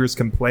some reviewers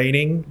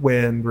complaining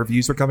when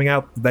reviews were coming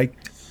out.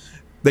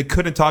 They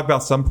couldn't talk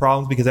about some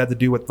problems because it had to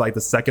do with like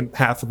the second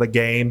half of the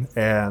game,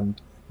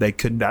 and they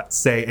could not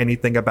say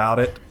anything about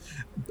it.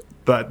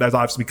 But that's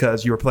obviously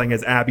because you were playing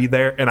as Abby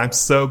there, and I'm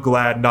so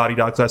glad Naughty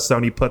Dog /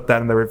 Sony put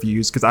that in the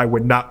reviews, because I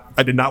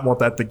did not want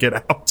that to get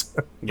out.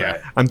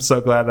 Yeah. I'm so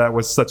glad that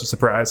was such a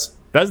surprise.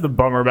 That's the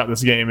bummer about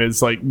this game,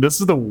 is like,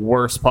 this is the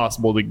worst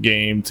possible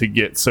game to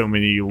get so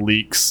many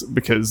leaks,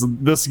 because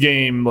this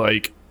game,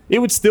 like, it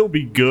would still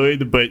be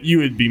good, but you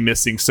would be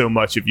missing so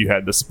much if you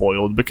had this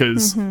spoiled,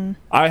 because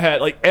I had,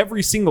 like,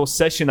 every single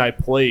session I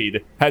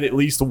played had at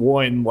least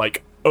one,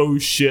 like, oh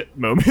shit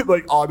moment,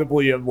 like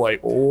audibly, of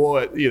like,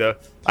 what,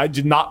 I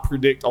did not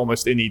predict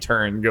almost any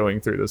turn going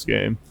through this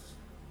game,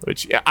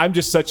 which I'm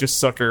just such a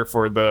sucker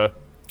for the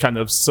kind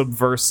of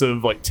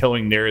subversive, like,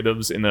 telling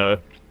narratives in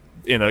a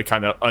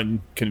kind of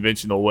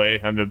unconventional way.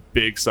 I'm a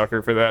big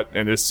sucker for that.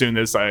 And as soon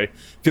as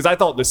because I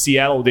thought the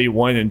Seattle Day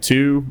 1 and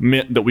 2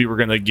 meant that we were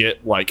going to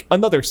get like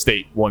another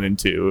state 1 and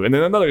 2 and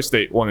then another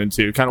state 1 and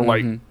 2, kind of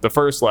like the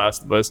first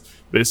Last of Us.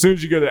 But as soon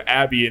as you go to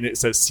Abby and it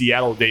says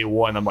Seattle Day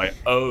 1, I'm like,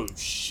 oh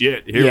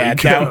shit, here we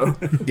go.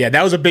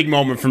 That was a big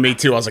moment for me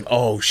too. I was like,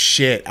 oh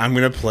shit, I'm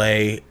going to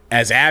play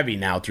as Abby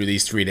now through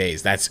these 3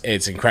 days.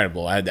 It's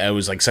incredible. It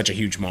was like such a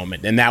huge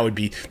moment. And that would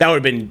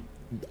have been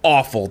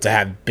awful to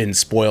have been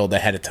spoiled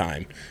ahead of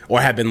time, or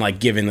have been like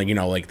given, like,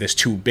 like there's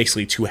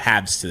basically two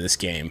halves to this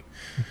game,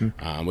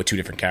 with two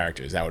different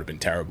characters. That would have been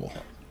terrible.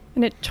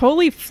 And it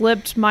totally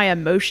flipped my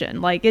emotion.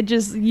 Like,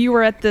 you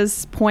were at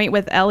this point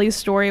with Ellie's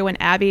story when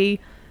Abby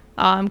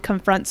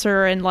confronts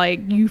her, and like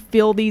you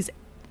feel these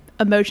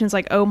emotions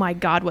like, oh my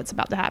god, what's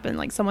about to happen?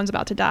 Like, someone's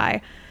about to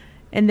die.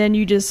 And then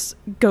you just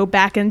go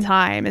back in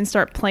time and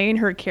start playing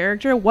her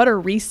character. What a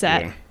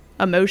reset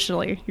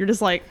emotionally. You're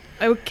just like,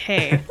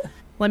 okay.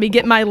 Let me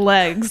get my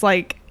legs.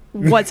 Like,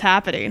 what's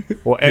happening?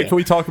 Well, and can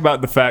we talk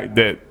about the fact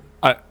that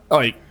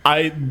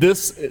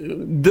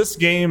this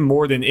game,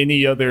 more than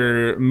any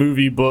other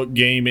movie, book,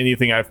 game,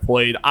 anything I've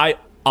played, I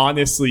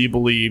honestly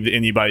believed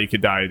anybody could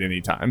die at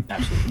any time.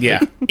 Absolutely. Yeah.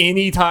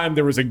 Anytime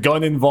there was a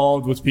gun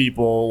involved with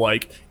people,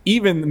 like,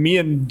 even me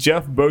and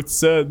Jeff both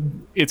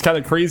said, it's kind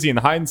of crazy in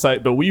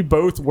hindsight, but we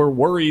both were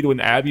worried when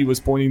Abby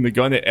was pointing the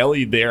gun at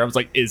Ellie there. I was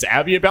like, is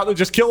Abby about to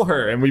just kill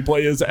her? And we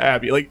play as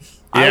Abby. Like,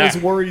 I was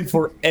worried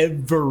for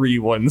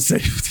everyone's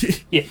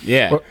safety.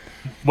 Yeah.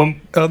 And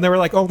there were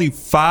like only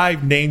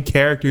 5 named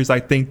characters, I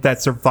think,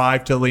 that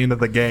survived till the end of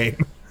the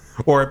game.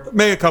 Or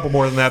maybe a couple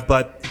more than that,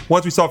 but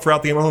once we saw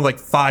throughout the game, only like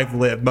 5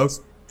 lived.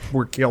 Most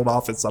were killed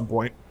off at some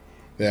point.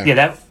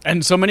 Yeah,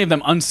 and so many of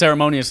them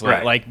unceremoniously,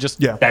 like just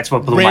that's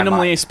what blew randomly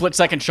my mind. Split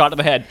second shot to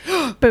the head.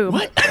 Boom.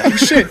 What? Oh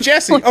shit,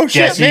 Jesse. Oh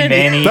shit, Jesse,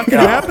 Manny. That could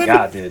happen?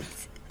 God, dude,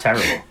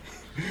 terrible.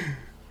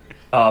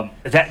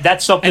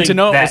 That's something. And to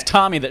know it was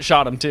Tommy that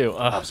shot him too.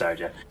 I'm sorry,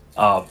 Jeff.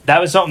 That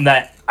was something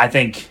that I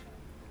think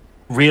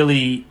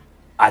really,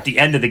 at the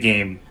end of the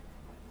game,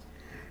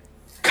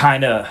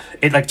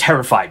 it like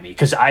terrified me,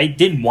 because I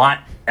didn't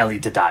want Ellie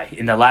to die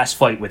in the last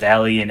fight with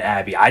Ellie and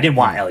Abby. I didn't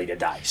want Ellie to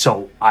die,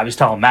 so I was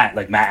telling Matt.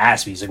 Like, Matt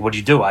asked me, he's like, "What'd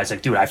you do?" I was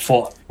like, "Dude, I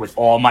fought with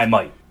all my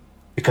might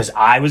because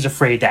I was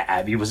afraid that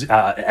Ellie was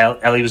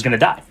going to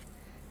die."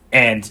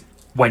 And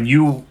when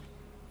you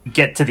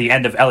get to the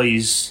end of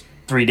Ellie's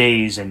 3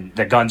 days and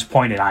the gun's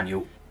pointed on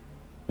you,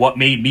 what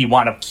made me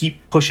want to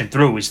keep pushing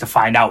through is to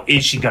find out,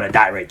 is she going to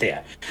die right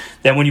there?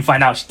 Then when you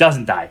find out she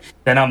doesn't die,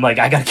 then I'm like,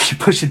 I got to keep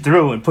pushing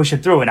through.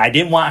 And I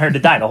didn't want her to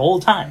die the whole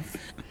time.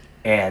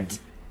 And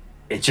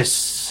it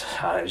was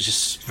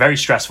just very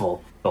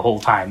stressful the whole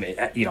time.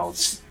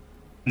 It's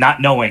not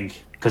knowing,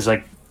 because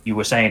like you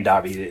were saying,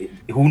 Darby,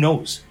 who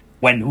knows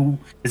who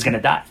is going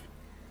to die?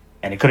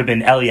 And it could have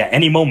been Ellie at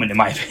any moment, in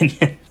my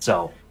opinion.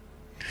 So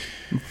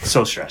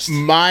stressed.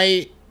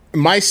 My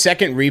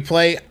second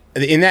replay,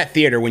 in that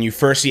theater, when you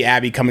first see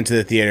Abby come into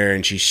the theater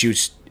and she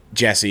shoots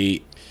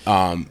Jesse,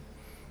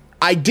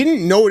 I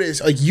didn't notice,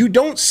 like, you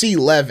don't see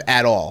Lev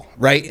at all,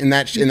 right? In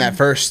that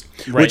first,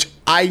 which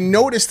I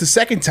noticed the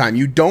second time.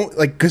 You don't,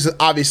 like, because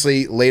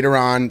obviously later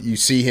on you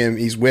see him,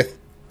 he's with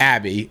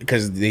Abby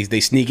because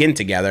they sneak in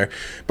together,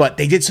 but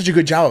they did such a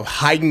good job of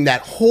hiding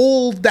that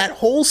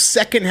whole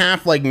second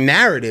half, like,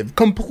 narrative,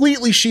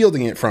 completely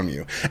shielding it from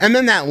you. And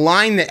then that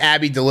line that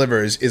Abby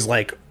delivers is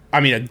like, I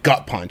mean, a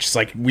gut punch. It's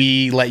like,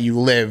 we let you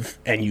live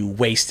and you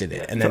wasted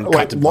it, and then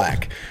cut to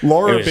black.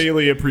 Laura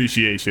Bailey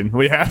appreciation.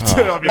 We have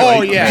to.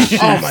 Yeah.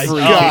 Oh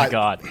my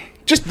god.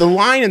 just the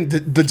line and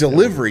the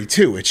delivery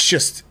too.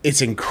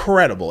 It's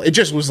incredible. It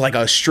just was like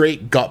a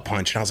straight gut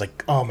punch, and I was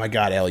like, oh my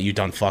god, Ellie, you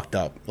done fucked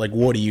up. Like,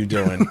 what are you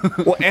doing?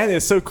 Well, and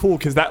it's so cool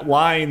because that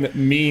line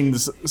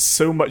means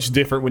so much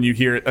different when you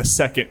hear it a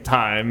second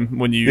time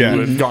when you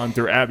have gone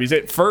through Abby's.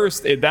 At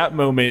first, at that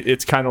moment,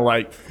 it's kind of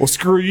like, well,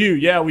 screw you.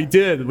 Yeah, we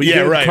did. We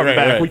did come back.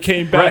 Right. We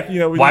came back.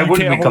 Right. Why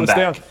wouldn't we come back?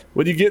 Down.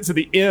 When you get to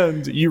the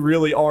end, you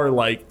really are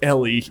like,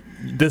 Ellie,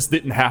 this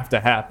didn't have to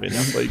happen.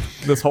 Like,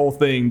 this whole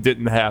thing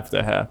didn't have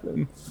to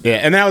happen. Yeah,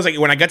 and then I was like,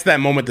 when I got to that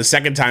moment the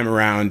second time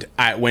around,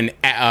 when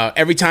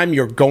every time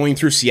you're going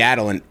through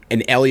Seattle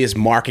and Ellie is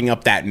marking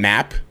up that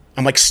map,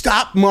 I'm like,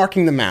 stop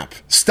marking the map.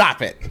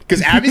 Stop it.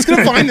 Because Abby's going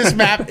to find this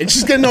map, and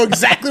she's going to know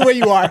exactly where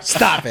you are.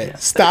 Stop it.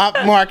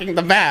 Stop marking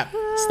the map.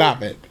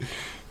 Stop it.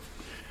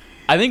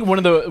 I think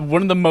one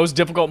of the most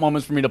difficult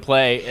moments for me to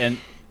play, and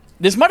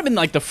this might have been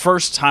like the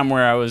first time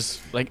where I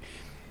was like,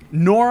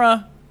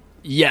 Nora,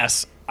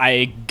 yes,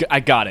 I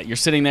got it. You're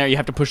sitting there, you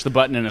have to push the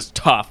button, and it's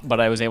tough, but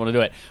I was able to do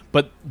it.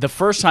 But the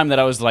first time that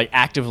I was like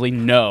actively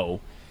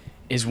no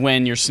is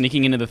when you're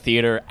sneaking into the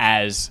theater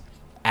as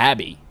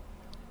Abby,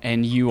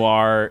 and you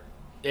are,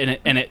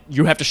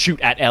 you have to shoot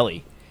at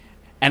Ellie.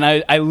 And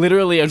I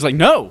literally, I was like,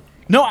 no,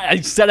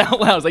 I said out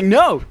loud, I was like,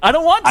 no, I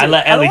don't want to. I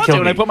let Ellie kill me.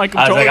 And I put my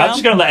controller I'm down.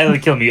 just going to let Ellie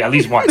kill me at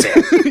least once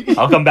here.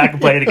 I'll come back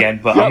and play it again,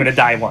 but I'm going to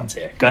die once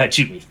here. Go ahead,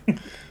 shoot me.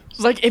 It's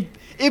like,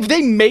 if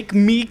they make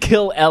me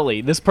kill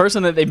Ellie, this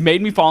person that they've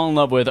made me fall in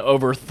love with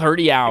over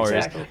 30 hours,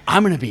 exactly.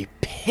 I'm going to be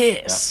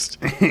pissed.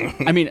 Yeah.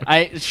 I mean,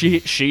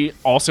 she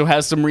also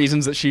has some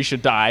reasons that she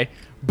should die,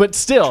 but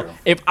still,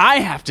 if I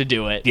have to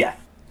do it, yeah,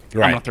 I'm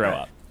going to throw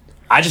up.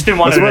 I just didn't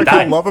want her to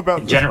die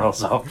in general,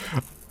 so...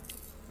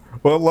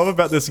 What I love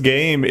about this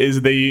game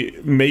is they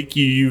make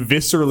you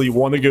viscerally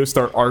want to go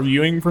start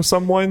arguing for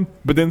someone,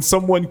 but then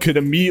someone could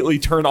immediately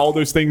turn all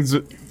those things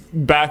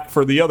back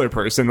for the other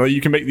person. Like,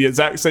 you can make the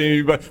exact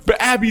same, but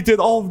Abby did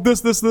all of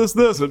this.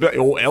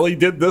 Oh, Ellie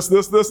did this.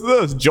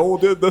 Joel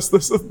did this,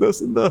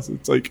 and this.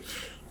 It's like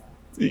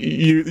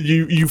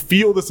you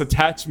feel this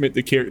attachment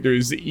to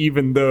characters,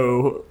 even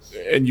though,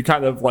 and you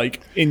kind of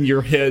like in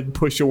your head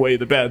push away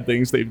the bad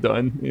things they've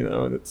done.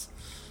 And it's.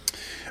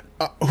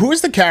 Who is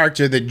the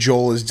character that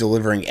Joel is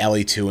delivering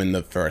Ellie to in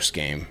the first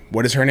game?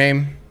 What is her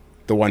name?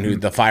 The one who,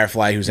 the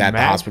Firefly who's at the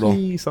hospital?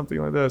 Something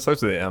like that.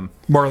 Starts with an M.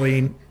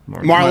 Marlene.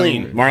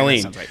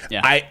 Marlene. Right.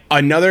 Yeah.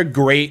 Another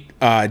great,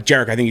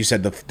 Jarek, I think you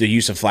said the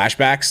use of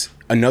flashbacks.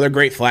 Another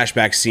great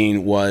flashback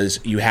scene was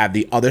you have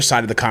the other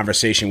side of the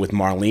conversation with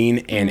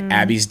Marlene and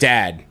Abby's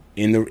dad.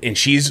 And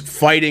she's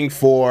fighting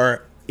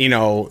for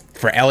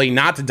Ellie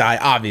not to die,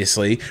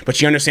 obviously, but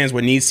she understands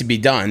what needs to be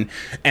done.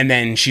 And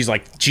then she's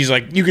like,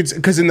 you could,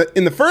 because in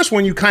the first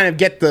one, you kind of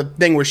get the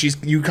thing where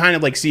you kind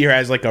of like see her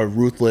as like a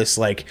ruthless,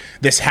 like,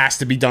 this has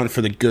to be done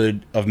for the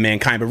good of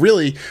mankind. But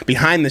really,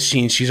 behind the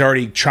scenes, she's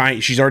already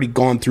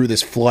gone through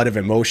this flood of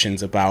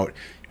emotions about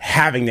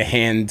having to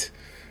hand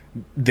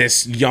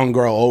this young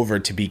girl over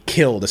to be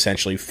killed,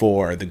 essentially,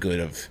 for the good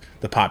of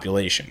the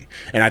population.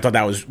 And I thought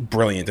that was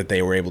brilliant that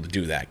they were able to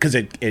do that, because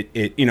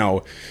it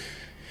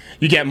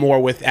you get more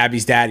with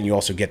Abby's dad, and you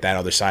also get that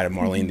other side of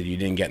Marlene that you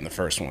didn't get in the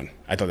first one.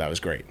 I thought that was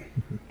great.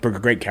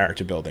 Great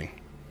character building.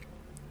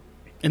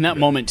 In that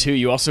moment, too,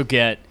 you also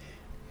get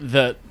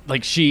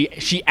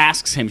she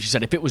asks him, she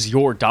said, if it was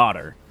your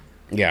daughter,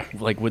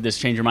 would this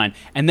change your mind?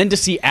 And then to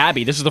see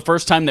Abby, this is the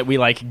first time that we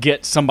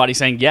get somebody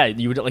saying, yeah,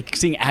 you would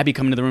seeing Abby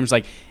come into the room is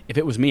like, if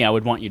it was me, I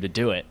would want you to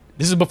do it.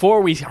 This is before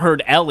we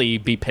heard Ellie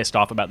be pissed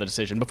off about the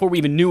decision, before we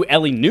even knew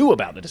Ellie knew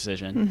about the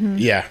decision. Mm-hmm.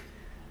 Yeah.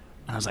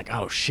 And I was like,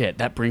 oh, shit,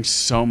 that brings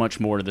so much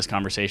more to this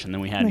conversation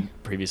than we had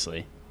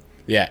previously.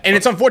 Yeah, and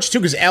it's unfortunate, too,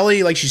 because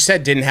Ellie, like she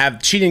said, didn't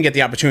get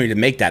the opportunity to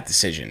make that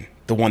decision.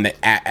 The one that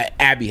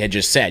Abby had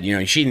just said.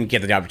 She didn't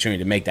get the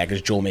opportunity to make that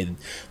because Joel made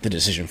the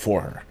decision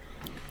for her.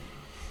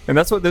 And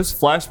that's what those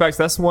flashbacks,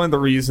 that's one of the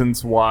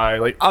reasons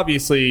why,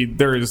 obviously,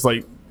 there's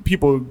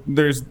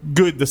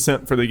good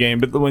dissent for the game,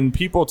 but when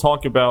people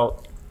talk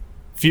about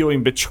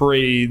feeling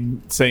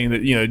betrayed, saying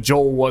that,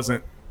 Joel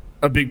wasn't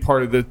a big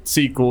part of the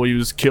sequel, he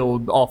was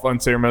killed off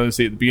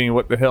unceremoniously at the beginning,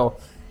 what the hell?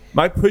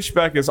 My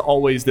pushback is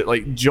always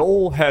that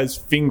Joel has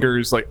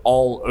fingers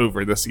all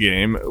over this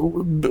game,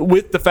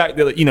 with the fact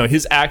that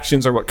his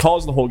actions are what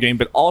caused the whole game,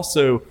 but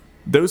also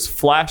those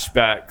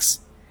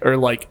flashbacks are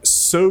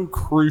so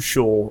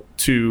crucial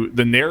to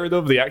the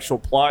narrative, the actual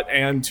plot,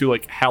 and to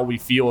how we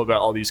feel about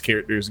all these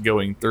characters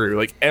going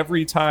through.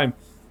 Every time,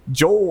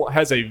 Joel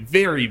has a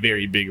very,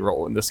 very big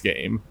role in this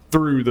game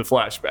through the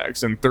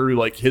flashbacks and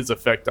through his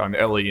effect on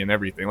Ellie and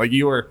everything.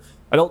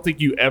 I don't think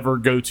you ever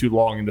go too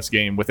long in this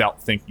game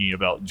without thinking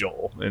about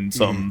Joel and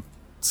some,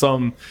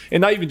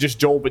 and not even just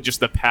Joel, but just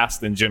the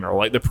past in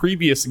general. The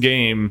previous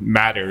game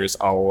matters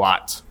a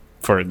lot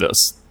for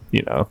this,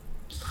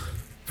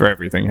 for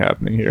everything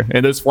happening here.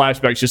 And those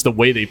flashbacks, just the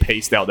way they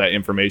paced out that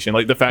information,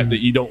 the fact that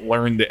you don't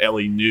learn that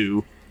Ellie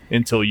knew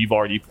until you've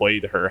already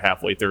played her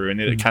halfway through, and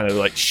it kind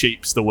of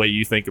shapes the way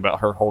you think about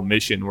her whole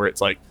mission, where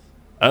it's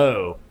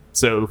oh,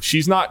 so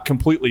she's not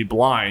completely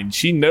blind.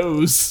 She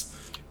knows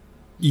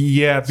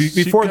Yeah,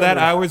 before that,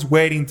 kinda- I was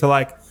waiting to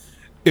like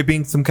it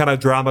being some kind of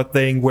drama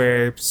thing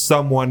where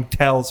someone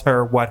tells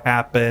her what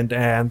happened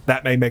and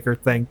that may make her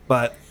think.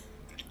 But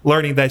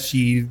learning that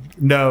she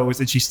knows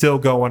and she's still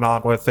going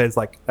on with it is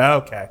like,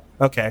 okay.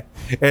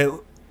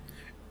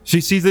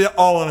 She sees it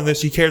all in this.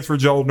 She cares for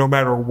Joel no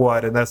matter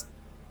what, and that's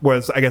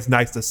was I guess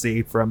nice to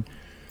see from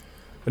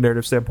a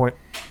narrative standpoint.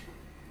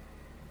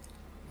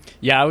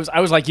 Yeah, I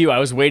was like you. I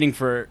was waiting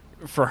for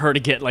her to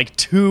get like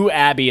to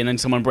Abby, and then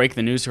someone break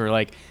the news to her,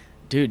 like,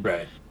 dude,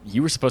 Right.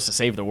 you were supposed to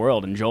save the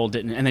world, and Joel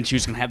didn't. And then she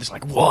was gonna have this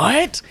like,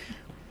 what?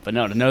 But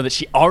no, to know that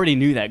she already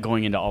knew that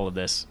going into all of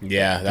this.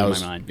 Yeah, that blew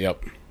was. my mind.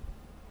 Yep.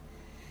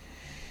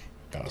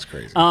 That was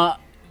crazy. I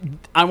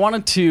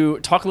wanted to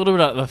talk a little bit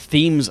about the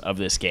themes of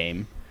this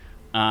game,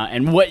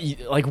 and what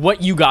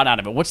you got out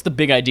of it. What's the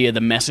big idea,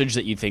 the message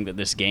that you think that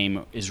this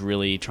game is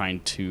really trying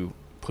to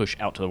push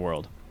out to the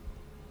world?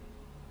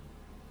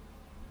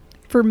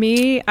 For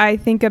me, I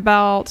think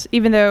about,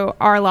 even though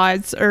our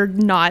lives are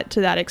not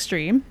to that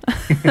extreme,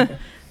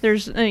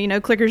 there's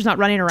clickers not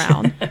running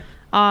around.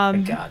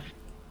 Thank God.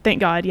 Thank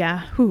God,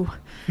 yeah. Whew.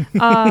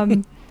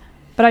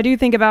 But I do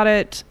think about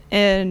it,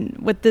 and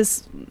with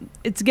this,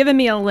 it's given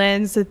me a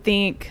lens to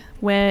think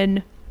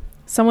when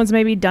someone's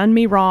maybe done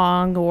me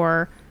wrong,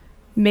 or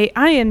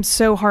I am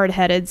so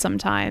hard-headed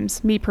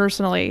sometimes, me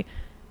personally,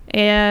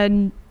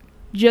 and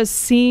just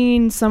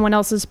seeing someone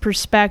else's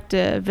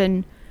perspective.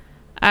 And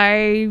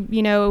have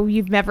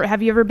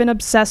you ever been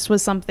obsessed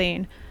with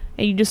something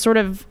and you just sort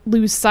of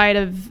lose sight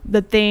of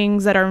the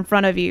things that are in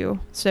front of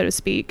you, so to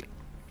speak?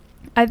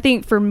 I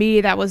think for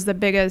me, that was the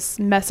biggest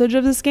message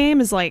of this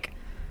game, is like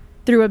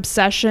through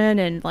obsession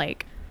and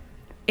like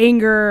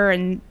anger,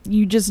 and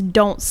you just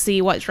don't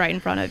see what's right in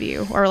front of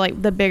you, or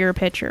like the bigger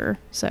picture.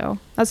 So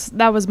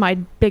that was my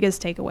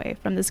biggest takeaway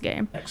from this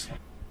game. Excellent.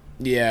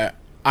 Yeah,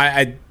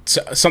 I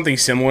something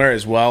similar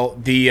as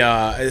well.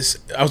 I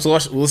was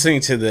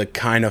listening to the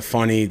Kind of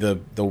Funny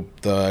the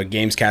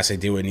Gamescast I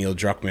do with Neil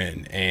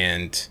Druckmann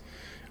and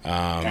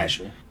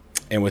Ashley.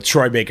 and with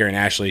Troy Baker and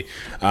Ashley,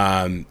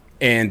 and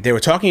they were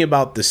talking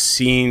about the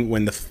scene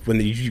when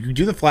you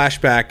do the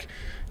flashback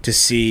to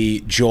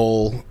see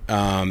Joel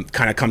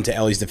kind of come to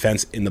Ellie's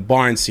defense in the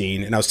barn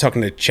scene. And I was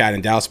talking to Chad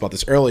and Dallas about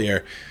this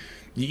earlier.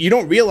 You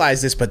don't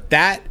realize this, but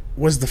that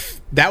was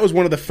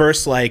one of the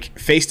first like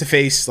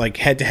face-to-face, like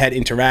head-to-head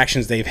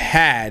interactions they've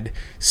had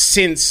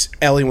since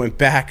Ellie went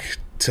back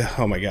to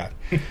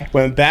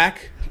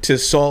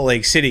Salt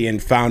Lake City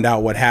and found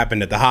out what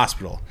happened at the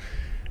hospital.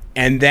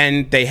 And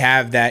then they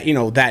have that,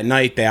 that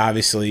night they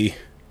obviously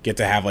get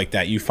to have like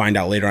that. You find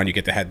out later on they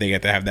get to have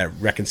that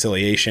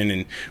reconciliation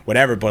and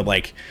whatever. But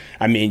like,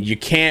 I mean, you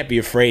can't be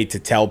afraid to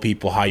tell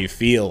people how you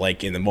feel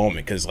like in the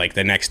moment, because like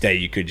the next day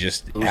you could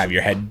just have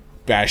your head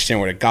bashed in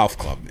with a golf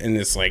club, and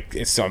it's like,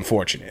 it's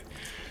unfortunate.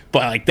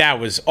 But like, that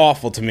was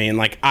awful to me, and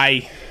like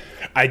I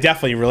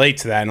definitely relate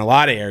to that in a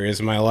lot of areas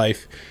of my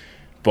life.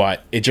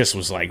 But it just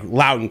was like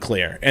loud and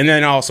clear. And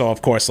then also,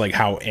 of course, like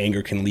how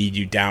anger can lead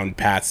you down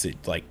paths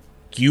that like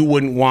you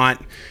wouldn't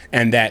want,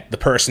 and that the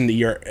person that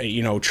you're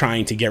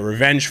trying to get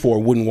revenge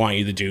for wouldn't want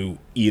you to do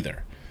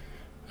either.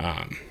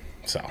 And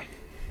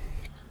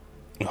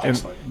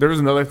there was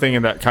another thing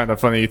in that Kind of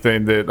Funny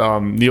thing that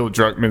Neil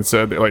Druckmann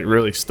said that like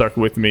really stuck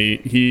with me.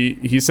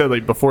 He said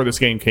like before this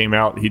game came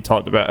out, he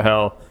talked about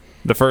how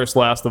the first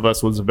Last of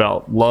Us was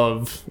about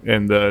love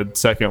and the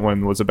second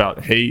one was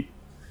about hate.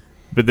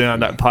 But then on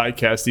that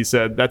podcast, he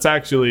said that's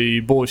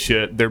actually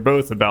bullshit. They're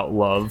both about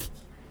love.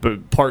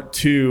 But part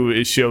 2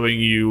 is showing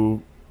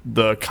you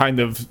the kind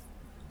of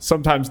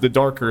sometimes the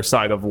darker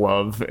side of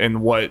love,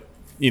 and what,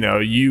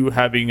 you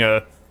having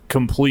a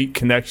complete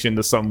connection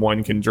to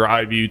someone can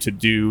drive you to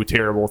do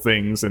terrible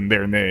things in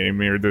their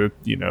name, or to,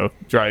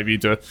 drive you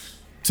to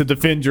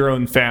defend your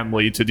own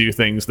family, to do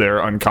things that are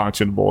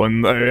unconscionable.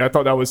 And I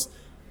thought that was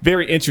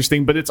very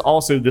interesting, but it's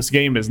also, this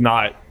game is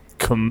not,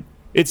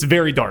 it's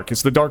very dark.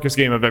 It's the darkest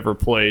game I've ever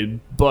played,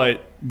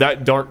 but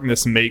that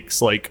darkness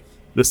makes like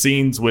the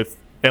scenes with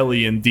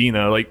Ellie and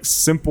Dina, like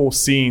simple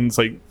scenes,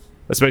 like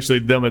especially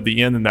them at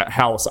the end in that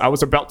house. I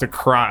was about to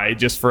cry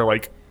just for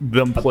like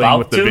them playing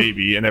with the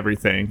baby and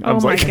everything. I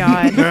was my like,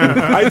 God.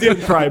 I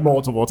did cry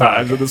multiple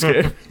times in this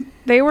game.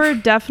 They were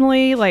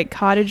definitely like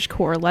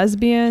cottagecore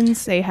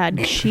lesbians. They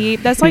had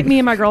sheep. That's like me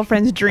and my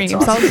girlfriend's dreams.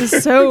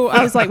 Awesome.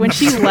 I was like, when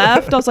she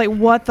left, I was like,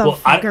 what the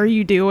fuck are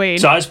you doing?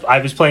 So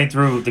I was playing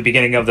through the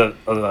beginning of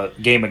the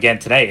game again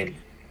today, and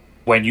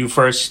when you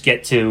first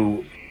get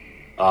to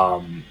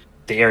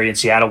the area in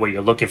Seattle where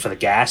you're looking for the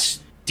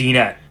gas,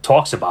 Dina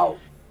talks about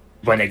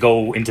when they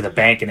go into the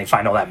bank and they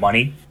find all that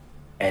money,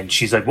 and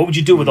she's like, what would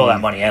you do with all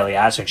that money? Ellie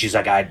asks her, and she's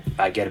like,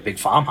 I'd get a big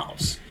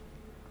farmhouse.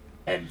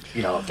 And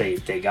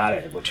they got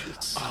it, which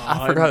was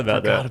I forgot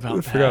about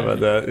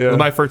that. Yeah.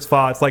 My first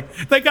thoughts,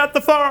 like, they got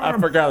the farm. I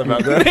forgot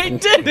about that. They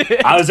did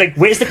it. I was like,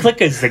 where's the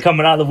clickers? They're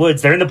coming out of the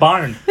woods. They're in the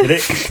barn.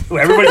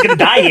 Everybody's gonna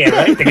die here,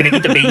 right? They're gonna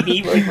eat the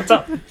baby. Like, what's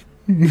up?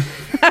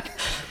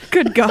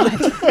 Good God.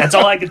 That's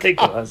all I could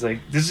think of. I was like,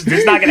 this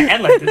is not gonna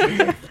end like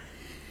this.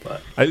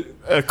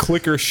 A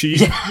clicker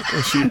sheep.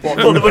 A sheep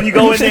walking Well, when you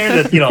go in there,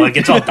 it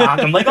gets all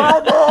dark. I'm like,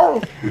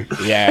 oh no!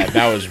 Yeah,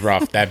 that was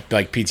rough. That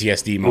like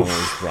PTSD moment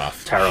was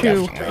rough.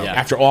 Terrible. Phew. Yeah.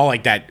 After all,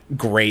 like that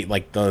great,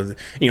 like the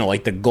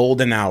like the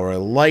golden hour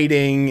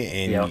lighting,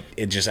 and Yep.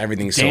 it just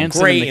everything's Dancing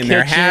so great, in and the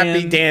they're happy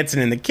kitchen.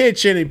 dancing in the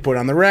kitchen. He put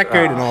on the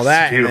record and all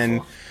that, and then.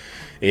 beautiful.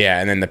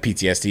 Yeah, and then the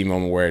PTSD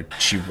moment where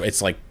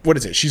it's like, what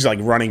is it? She's like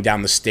running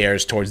down the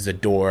stairs towards the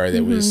door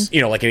that was,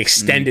 like an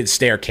extended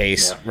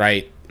staircase,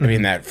 right? I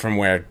mean, that from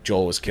where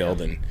Joel was killed,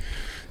 and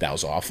that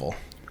was awful.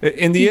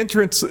 in the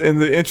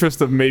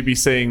interest of maybe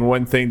saying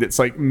one thing that's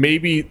like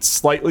maybe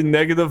slightly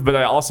negative, but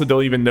I also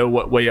don't even know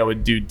what way I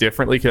would do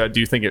differently because I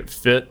do think it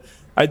fit.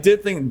 I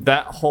did think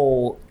that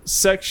whole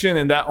section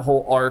and that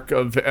whole arc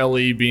of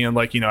Ellie being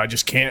like, I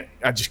just can't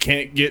I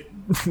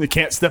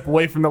can't step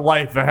away from the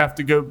life. I have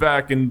to go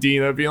back, and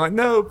Dina being like,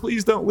 no,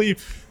 please don't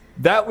leave.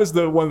 That was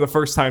one of the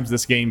first times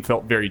this game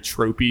felt very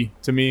tropey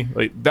to me.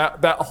 Like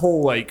that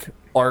whole like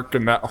arc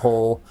and that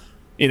whole,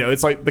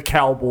 it's like the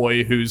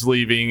cowboy who's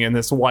leaving and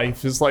his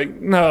wife is like,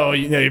 no,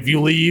 if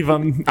you leave,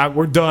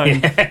 we're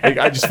done. Like,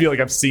 I just feel like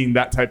I've seen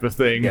that type of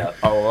thing a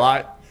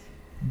lot.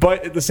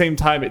 But at the same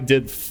time, it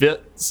did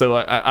fit. So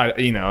I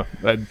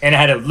And it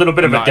had a little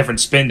bit of a Not-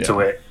 different spin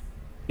to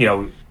yeah.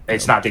 it.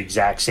 It's not the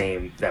exact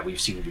same that we've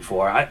seen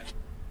before.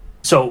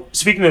 So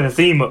speaking of the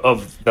theme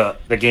of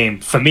the game,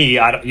 for me,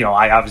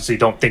 I obviously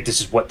don't think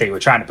this is what they were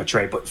trying to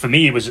portray, but for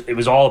me, it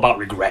was all about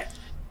regret.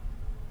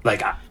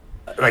 Like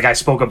I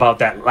spoke about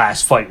that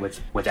last fight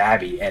with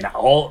Abby, and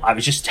I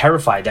was just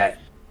terrified that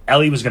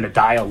Ellie was going to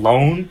die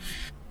alone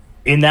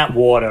in that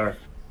water,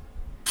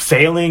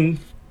 failing.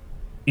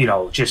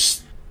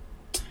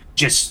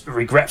 Just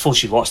regretful.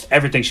 She lost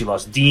everything. She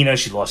lost Dina.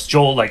 She lost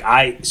Joel.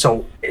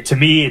 So to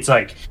me, it's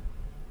like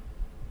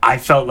I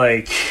felt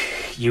like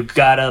you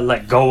gotta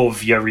let go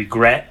of your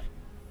regret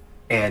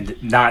and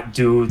not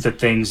do the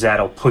things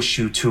that'll push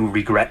you to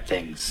regret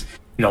things.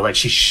 Like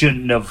she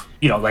shouldn't have.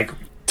 Like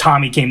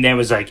Tommy came there and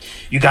was like,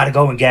 you gotta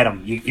go and get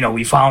him.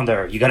 We found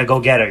her. You gotta go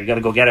get her. You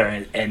gotta go get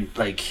her. And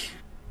like,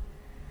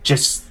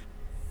 just.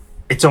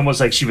 It's almost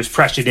like she was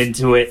pressured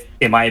into it,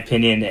 in my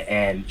opinion,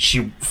 and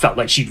she felt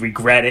like she'd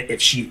regret it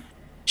if she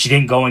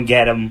didn't go and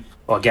get him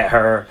or get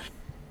her.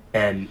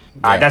 And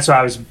that's what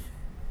I was,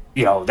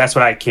 that's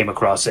what I came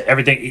across.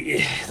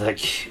 Everything,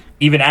 like,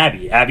 even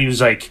Abby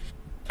was like,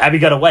 Abby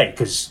got away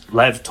because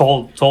Lev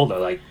told her,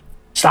 like,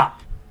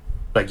 stop.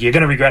 Like, you're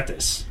going to regret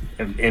this,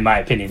 in my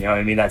opinion. You know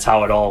what I mean? That's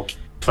how it all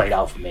played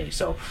out for me.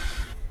 So,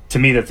 to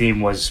me, the theme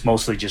was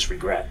mostly just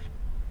regret.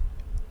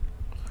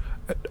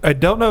 I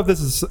don't know if this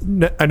is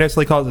I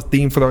necessarily call it a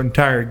theme for the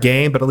entire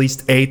game, but at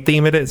least a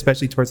theme in it,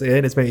 especially towards the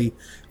end, is maybe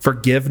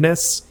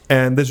forgiveness.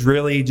 And this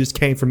really just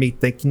came from me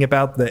thinking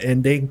about the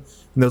ending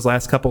in those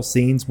last couple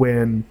scenes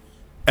when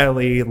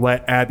Ellie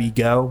let Abby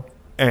go.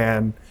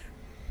 And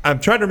I'm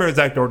trying to remember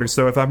the exact order,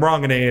 so if I'm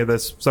wrong in any of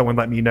this, someone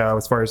let me know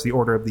as far as the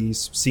order of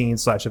these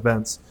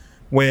scenes/events.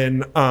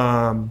 When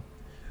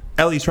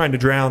Ellie's trying to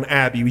drown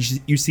Abby,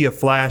 you see a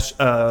flash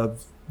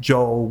of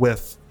Joel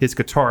with his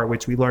guitar,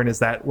 which we learn is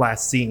that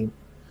last scene,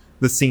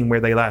 the scene where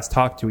they last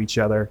talked to each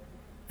other.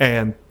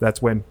 And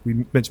that's when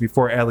we mentioned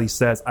before, Ellie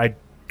says, I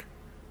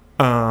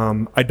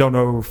don't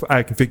know if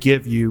I can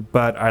forgive you,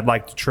 but I'd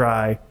like to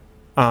try.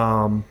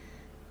 And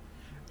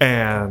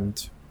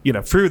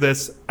through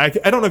this, I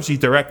don't know if she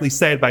directly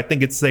said, but I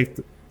think it's safe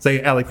to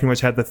say Ellie pretty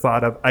much had the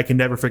thought of, I can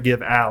never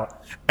forgive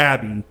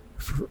Abby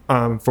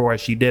for what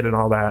she did and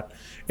all that.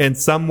 In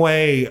some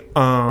way,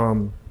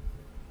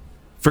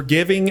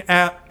 forgiving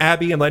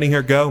Abby and letting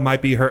her go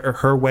might be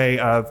her way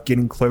of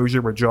getting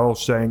closure with Joel,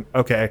 saying,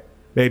 okay,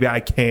 maybe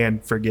I can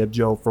forgive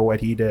Joel for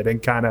what he did,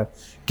 and kind of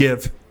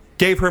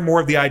gave her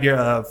more of the idea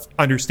of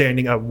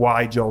understanding of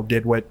why Joel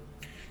did what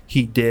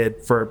he did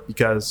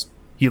because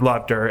he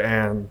loved her.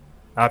 And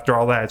after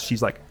all that,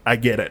 she's like, I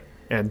get it.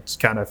 And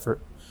kind of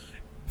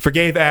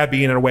forgave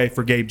Abby and in a way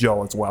forgave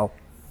Joel as well.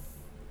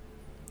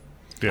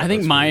 I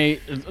think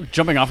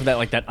jumping off of that,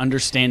 like that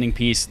understanding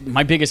piece,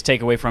 my biggest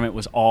takeaway from it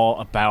was all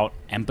about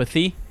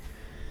empathy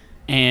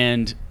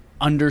and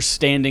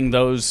understanding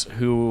those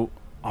who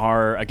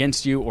are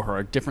against you or who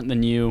are different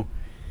than you.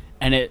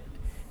 And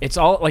it's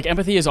all like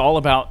empathy is all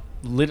about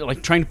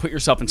like trying to put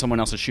yourself in someone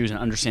else's shoes and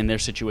understand their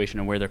situation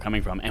and where they're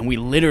coming from. And we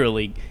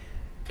literally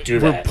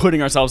we're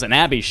putting ourselves in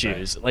Abby's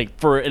shoes, like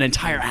for an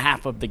entire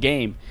half of the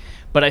game.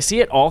 But I see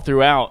it all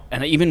throughout,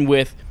 and even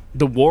with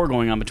the war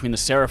going on between the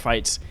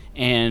Seraphites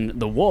and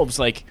the wolves,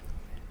 like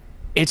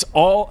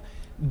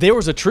there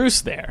was a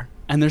truce there,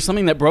 and there's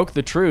something that broke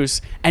the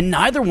truce, and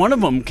neither one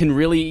of them can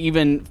really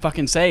even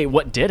fucking say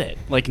what did it.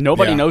 Like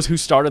nobody knows who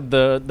started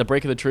the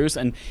break of the truce.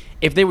 And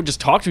if they would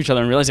just talk to each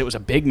other and realize it was a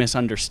big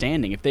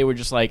misunderstanding, if they would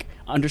just like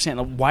understand,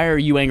 like, why are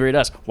you angry at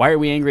us, why are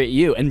we angry at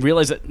you, and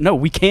realize that no,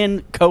 we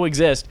can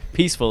coexist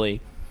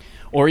peacefully.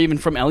 Or even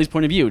from Ellie's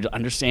point of view,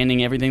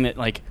 understanding everything that,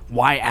 like,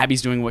 why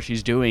Abby's doing what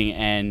she's doing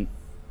and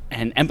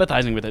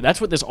empathizing with it.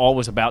 That's what this all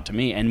was about to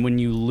me. And when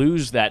you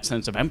lose that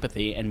sense of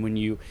empathy, and when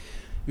you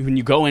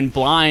go in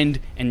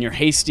blind and you're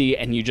hasty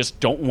and you just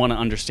don't want to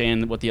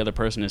understand what the other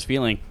person is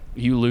feeling,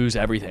 you lose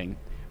everything.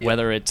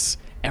 Whether it's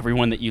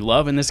everyone that you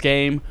love in this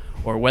game,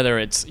 or whether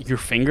it's your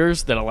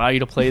fingers that allow you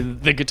to play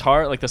the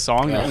guitar, like the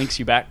song that links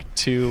you back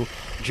to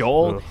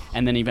Joel,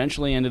 and then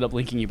eventually ended up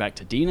linking you back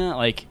to Dina.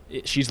 Like,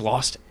 she's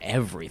lost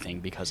everything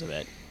because of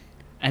it.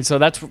 And so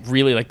that's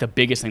really like the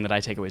biggest thing that I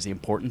take away is the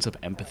importance of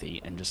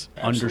empathy and just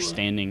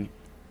understanding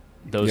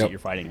those that you're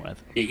fighting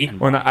with.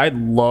 When I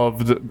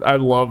loved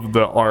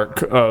the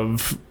arc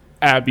of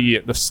Abby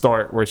at the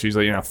start, where she's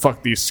like,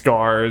 fuck these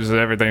scars and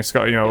everything,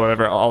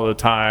 whatever, all the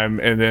time,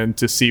 and then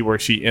to see where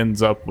she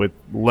ends up with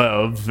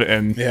Lev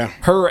and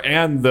her,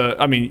 and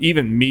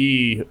even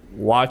me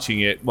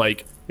watching it,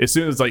 like, as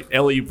soon as like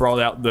Ellie brought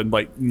out the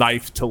like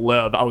knife to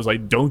Lev, I was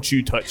like, "Don't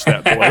you touch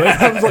that boy!"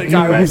 I was like,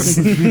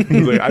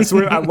 I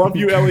swear, I love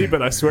you, Ellie,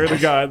 but I swear to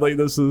God, like,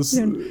 this is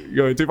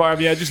going too far. I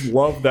mean, I just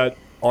love that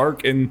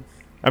arc, and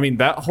I mean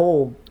that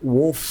whole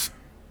wolf,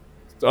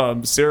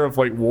 Seraph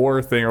like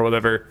war thing or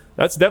whatever.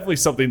 That's definitely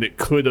something that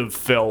could have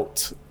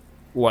felt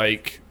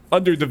like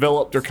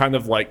underdeveloped, or kind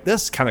of like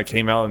this kind of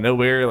came out of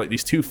nowhere, like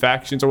these two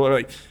factions or whatever.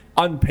 Like,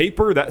 on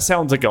paper, that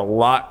sounds like a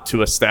lot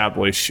to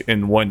establish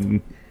in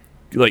one.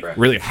 Like,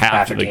 really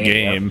half of the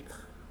game.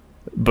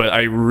 But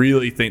I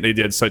really think they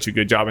did such a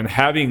good job. And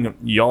having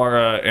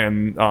Yara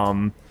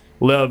and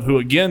Lev, who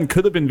again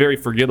could have been very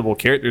forgettable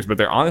characters, but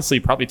they're honestly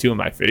probably two of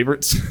my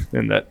favorites.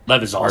 And that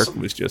Lev is arc awesome.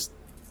 was just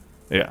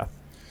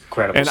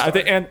Incredible. And story. I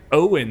think, and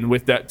Owen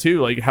with that too,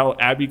 like how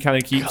Abby kind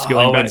of keeps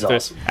going Owen's back to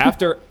awesome.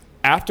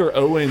 after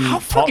Owen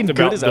fucking talked good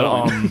about is the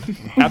Owen?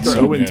 after So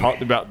Owen good.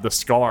 talked about the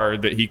scar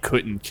that he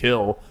couldn't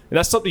kill, and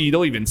that's something you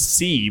don't even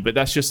see, but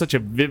that's just such a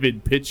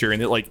vivid picture,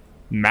 and it like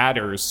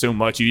matters so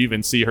much. You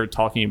even see her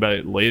talking about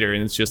it later,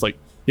 and it's just like,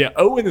 yeah,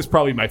 Owen is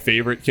probably my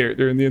favorite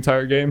character in the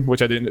entire game,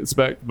 which I didn't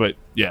expect, but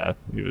yeah,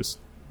 he was.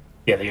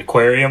 Yeah, the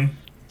aquarium,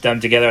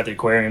 them together at the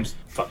aquarium's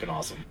fucking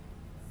awesome.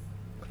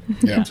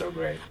 Yeah. So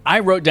great. I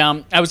wrote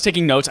down, I was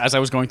taking notes as I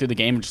was going through the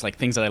game, just like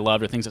things that I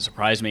loved or things that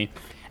surprised me.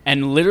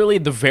 And literally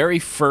the very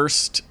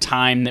first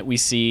time that we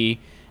see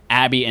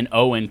Abby and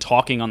Owen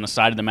talking on the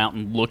side of the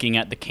mountain, looking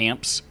at the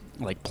camps,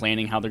 like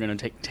planning how they're going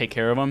to take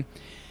care of them,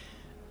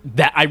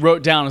 that I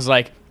wrote down is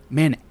like,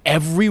 man,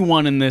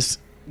 everyone in this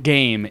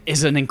game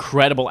is an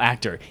incredible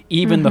actor.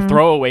 Even the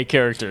throwaway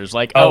characters,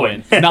 like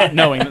Owen, not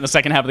knowing that in the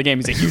second half of the game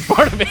he's a huge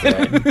part of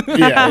it.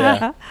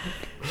 Yeah.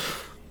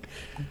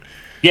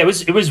 Yeah, it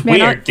was Man,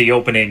 weird, the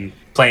opening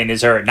playing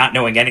as her, not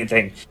knowing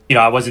anything.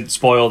 I wasn't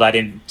spoiled. I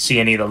didn't see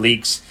any of the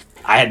leaks.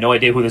 I had no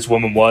idea who this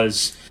woman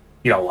was.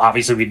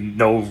 Obviously we had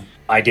no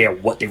idea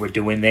what they were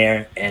doing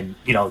there. And,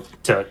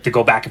 to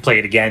go back and play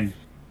it again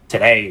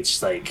today,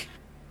 it's like,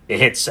 it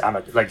hits on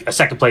a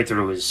second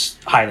playthrough is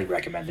highly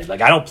recommended.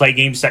 Like, I don't play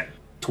games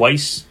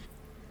twice.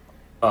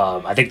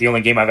 I think the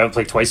only game I've ever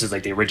played twice is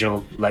like the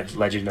original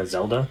Legend of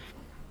Zelda.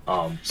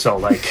 So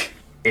like,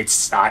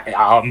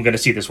 I'm gonna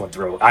see this one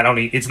through.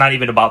 It's not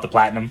even about the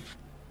platinum.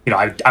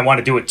 I want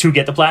to do it to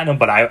get the platinum,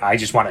 but I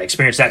just want to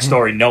experience that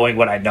story, knowing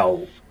what I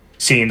know,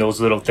 seeing those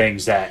little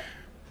things that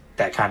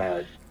kind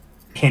of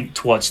hint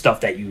towards stuff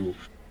that you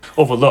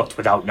overlooked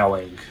without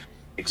knowing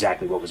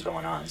exactly what was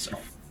going on. So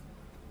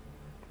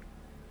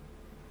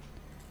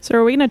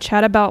are we going to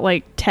chat about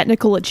like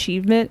technical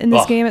achievement in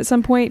this Oh. game at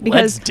some point?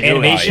 Let's Because do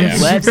Animation.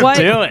 it. Let's What-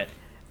 do it.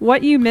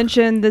 what you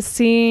mentioned, the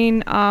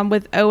scene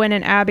with Owen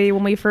and Abby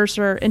when we first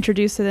are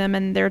introduced to them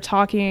and they're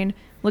talking,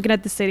 looking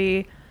at the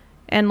city,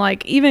 and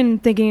like even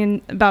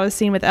thinking about a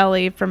scene with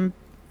Ellie from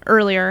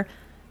earlier,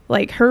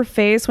 like her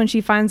face when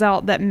she finds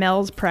out that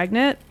Mel's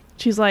pregnant,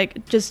 she's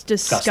like just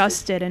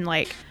disgusted and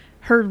like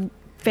her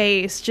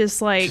face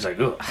just like, She's like,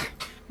 ugh.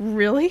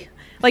 really?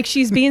 Like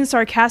she's being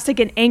sarcastic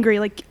and angry.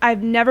 Like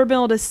I've never been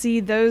able to see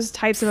those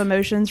types of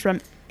emotions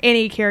from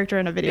any character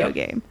in a video Yep.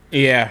 game.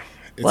 Yeah.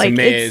 It's Like,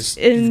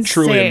 amazing. it's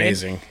Truly insane.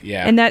 amazing.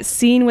 Yeah. And that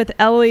scene with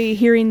Ellie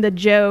hearing the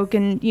joke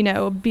and,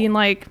 being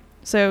like,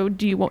 so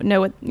do you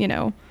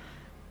know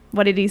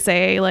what did he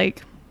say?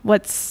 Like,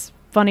 what's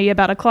funny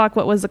about a clock?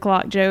 What was the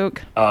clock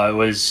joke? It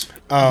was.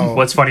 Oh.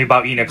 What's funny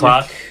about eating a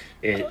clock?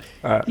 Yeah,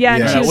 and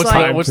Yeah. she was What's,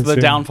 like, the, what's the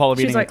Consuming. downfall of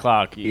She's eating like- a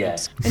clock? Yeah.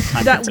 It's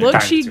that time-consuming. look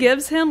time she to-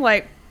 gives him,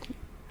 like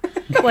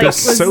There's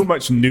was- so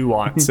much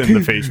nuance in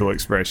the facial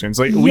expressions.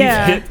 Like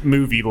Yeah. we've hit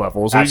movie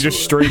levels. We just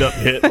Absolutely. straight up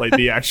hit like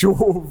the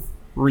actual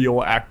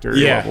real actor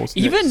Yeah. levels.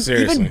 even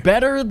Seriously.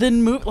 better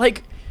than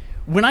like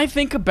when I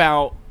think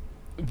about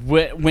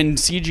when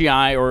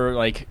CGI or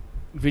like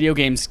video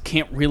games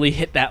can't really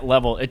hit that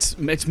level, it's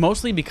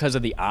mostly because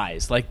of the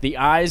eyes. Like the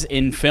eyes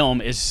in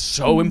film is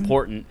so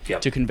important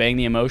Yep. to conveying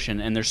the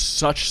emotion, and there's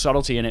such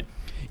subtlety in it,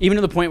 even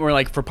to the point where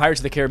like for Pirates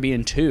of the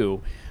Caribbean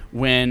 2,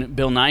 when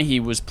Bill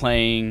Nighy was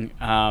playing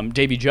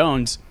Davy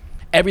Jones,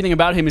 everything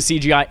about him is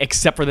CGI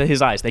except for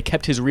his eyes. They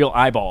kept his real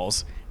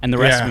eyeballs, and the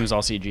rest of Yeah. him was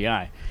all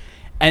CGI.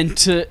 And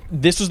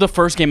this was the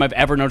first game I've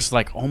ever noticed,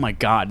 like, oh my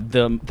god,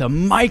 the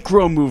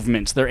micro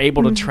movements they're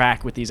able to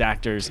track with these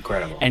actors,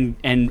 Incredible.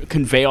 and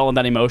convey all of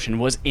that emotion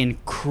was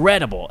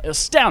incredible,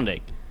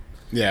 astounding.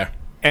 Yeah.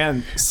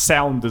 And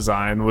sound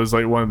design was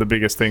like one of the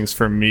biggest things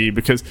for me,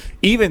 because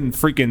even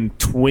freaking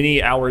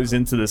 20 hours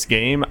into this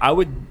game, I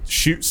would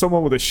shoot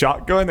someone with a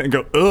shotgun and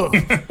go,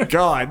 ugh,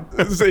 God.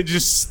 It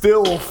just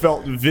still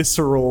felt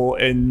visceral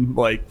and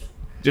like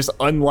just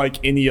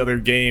unlike any other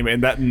game,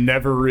 and that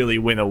never really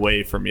went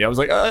away from me. I was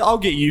like, I'll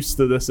get used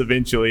to this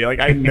eventually. Like,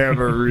 I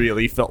never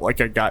really felt like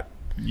I got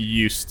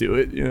used to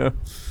it, you know?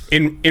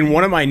 In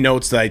one of my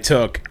notes that I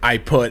took, I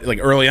put, like,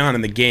 early on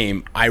in the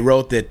game, I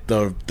wrote that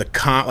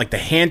the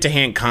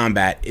hand-to-hand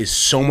combat is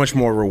so much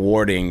more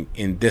rewarding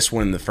in this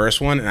one than the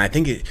first one, and I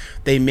think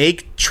they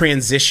make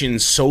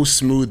transitions so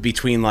smooth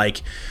between,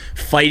 like,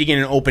 fighting in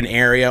an open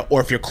area,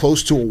 or if you're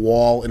close to a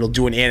wall, it'll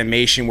do an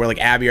animation where, like,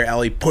 Abby or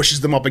Ellie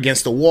pushes them up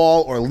against the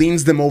wall or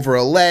leans them over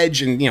a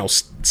ledge, and you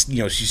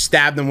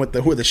stab them with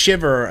the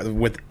shiver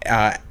with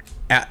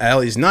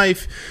Ellie's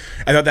knife.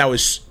 I thought that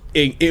was.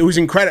 It was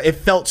incredible. It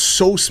felt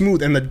so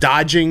smooth, and the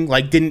dodging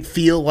like didn't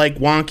feel like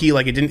wonky.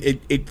 Like it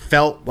didn't. It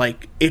felt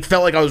like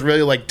I was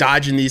really like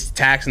dodging these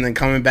attacks and then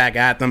coming back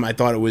at them. I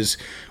thought it was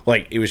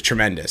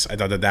tremendous. I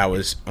thought that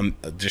was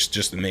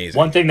just amazing.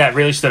 One thing that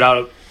really stood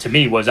out to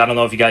me was, I don't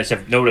know if you guys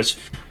have noticed,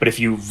 but if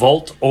you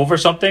vault over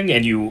something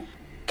and you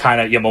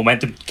kind of your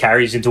momentum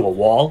carries into a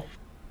wall,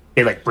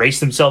 they like brace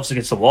themselves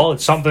against the wall.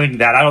 It's something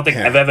that I don't think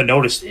I've ever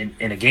noticed in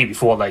a game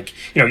before. Like,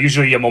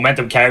 usually your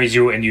momentum carries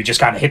you and you just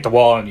kind of hit the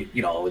wall, and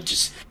you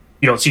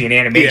don't see an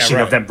animation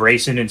of them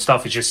bracing and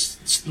stuff. It's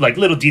just like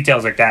little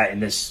details like that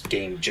in this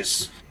game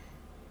just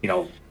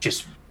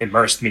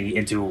immersed me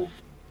into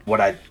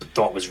what I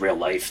thought was real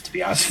life, to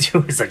be honest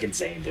with you. It's like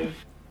insane, dude.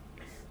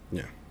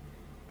 Yeah.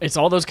 It's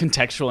all those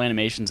contextual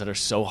animations that are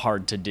so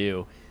hard to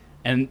do.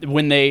 And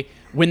when they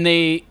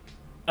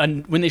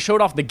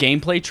showed off the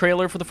gameplay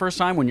trailer for the first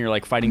time, when you're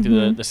like fighting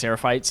through the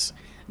Seraphites,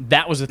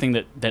 that was the thing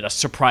that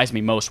surprised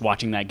me most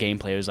watching that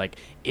gameplay. It was like,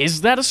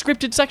 is that a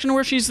scripted section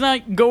where she's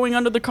like going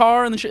under the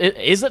car, and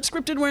is that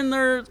scripted when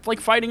they're like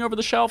fighting over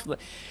the shelf?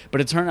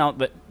 But it turned out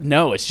that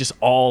no, it's just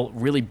all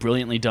really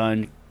brilliantly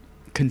done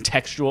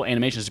contextual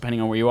animations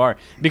depending on where you are,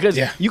 because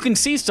you can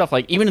see stuff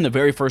like even in the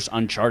very first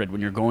Uncharted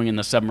when you're going in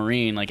the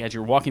submarine, like as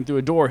you're walking through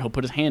a door, he'll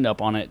put his hand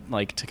up on it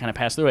like to kind of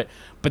pass through it,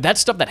 but that's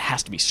stuff that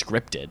has to be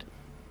scripted.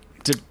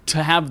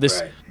 To have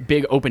this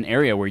big open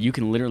area where you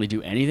can literally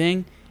do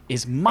anything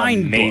is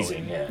mind-blowing.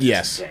 Amazing, yeah.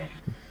 Yes.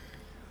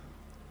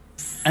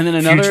 And then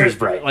another Future's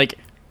bright.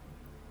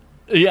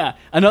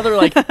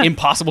 another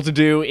impossible to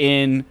do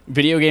in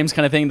video games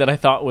kind of thing that I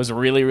thought was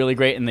really, really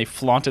great, and they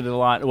flaunted it a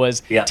lot,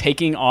 was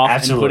taking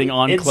off and putting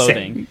on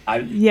clothing.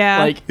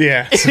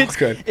 It's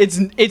good.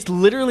 It's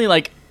literally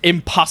like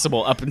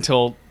impossible up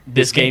until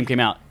this game came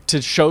out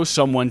to show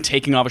someone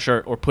taking off a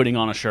shirt or putting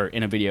on a shirt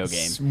in a video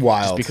game. It's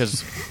wild. Just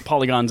because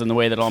polygons and the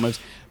way that it all moves.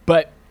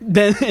 But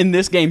then in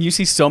this game, you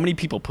see so many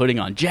people putting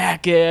on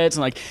jackets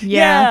and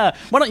why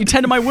don't you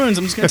tend to my wounds?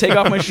 I'm just going to take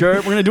off my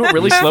shirt. We're going to do it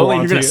really slowly,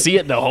 and you're going to see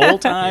it the whole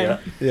time.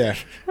 Yeah.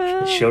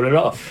 Showed it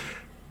off.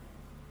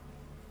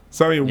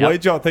 So, I mean, what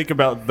did y'all think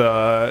about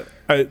the...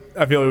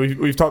 I feel like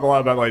we've talked a lot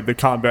about like the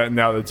combat and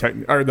now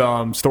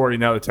the story,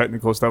 now the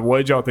technical stuff. What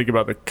did y'all think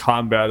about the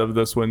combat of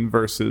this one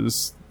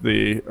versus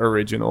the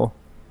original?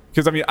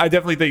 Because, I mean, I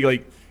definitely think,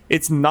 like,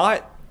 it's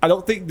not... I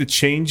don't think the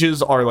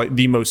changes are, like,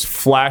 the most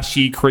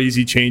flashy,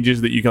 crazy changes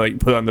that you can, like,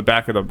 put on the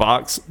back of the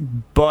box.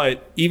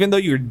 But even though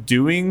you're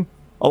doing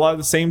a lot of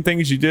the same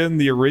things you did in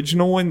the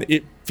original one,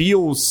 it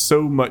feels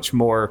so much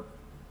more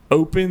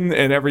open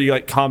in every,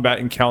 like, combat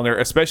encounter,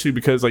 especially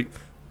because, like,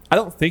 I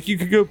don't think you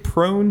could go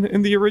prone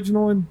in the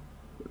original one.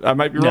 I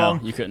might be wrong.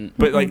 No, you couldn't.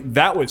 But, like,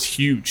 that was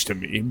huge to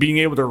me. Being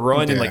able to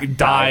run and, like,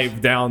 dive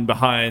down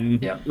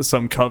behind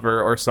some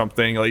cover or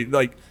something.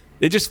 Like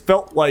it just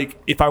felt like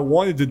if I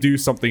wanted to do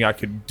something, I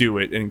could do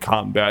it in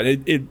combat.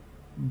 It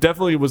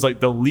definitely was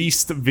like the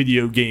least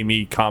video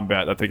gamey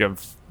combat I think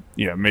I've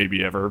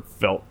maybe ever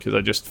felt, because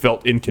I just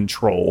felt in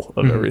control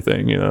of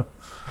everything. I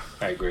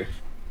agree.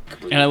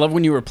 And I love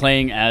when you were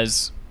playing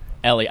as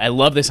Ellie. I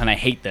love this and I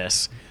hate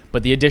this,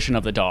 but the addition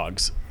of the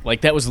dogs,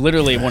 like that was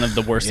literally one of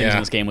the worst things in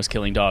this game, was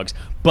killing dogs.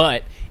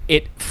 But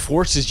it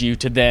forces you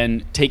to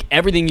then take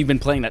everything you've been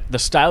playing, the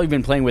style you've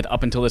been playing with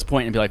up until this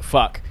point, and be like,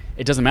 fuck.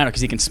 It doesn't matter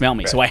because he can smell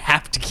me, so I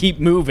have to keep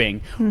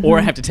moving, or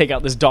I have to take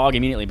out this dog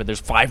immediately. But there's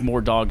 5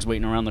 more dogs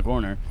waiting around the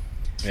corner,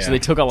 so they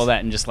took all of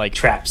that and just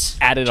like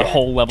added a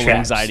whole level of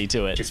anxiety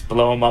to it. Just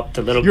blow them up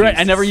to little. You're right.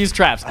 I never used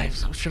traps. I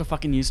should have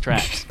fucking used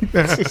traps.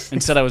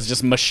 Instead, I was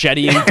just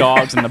macheteing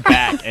dogs in the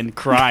back and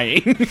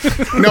crying.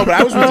 No, but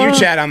I was with you,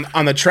 Chad,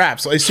 on the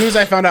traps. As soon as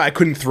I found out I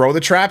couldn't throw the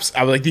traps,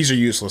 I was like, these are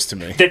useless to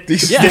me. They're not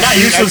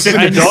useless in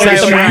the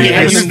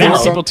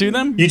dog. People to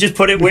them. You just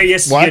put it where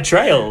you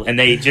trail, and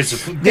they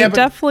just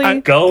definitely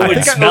go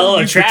and smell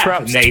a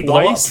trap, and they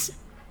blow up.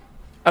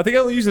 I think I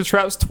only used the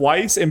traps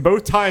twice, and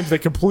both times they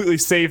completely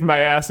saved my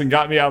ass and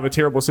got me out of a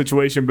terrible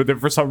situation. But then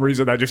for some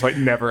reason, I just like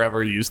never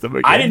ever used them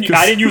again. I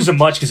didn't use them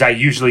much because I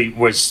usually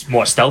was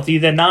more stealthy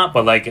than not.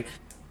 But like,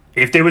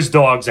 if there was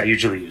dogs, I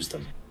usually used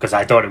them because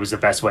I thought it was the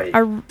best way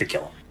to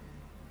kill them.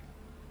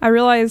 I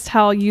realized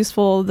how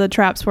useful the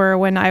traps were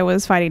when I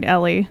was fighting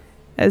Ellie.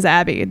 as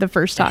Abby the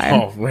first time.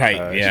 Oh, right.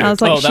 And I Yeah.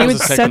 was like, Oh, that she was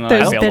would the set second one.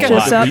 those I felt a lot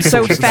bitches of up so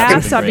resources.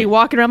 fast. I'd be Great.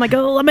 walking around like,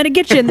 oh, I'm gonna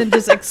get you, and then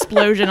just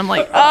explosion. I'm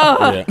like,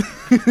 oh. Yeah.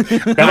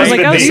 I was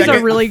like, oh, these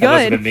are really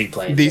good.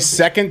 The The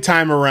second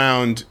time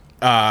around,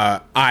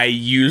 I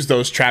used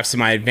those traps to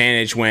my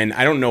advantage when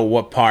I don't know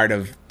what part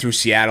of through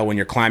Seattle when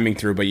you're climbing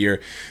through, but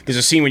there's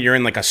a scene when you're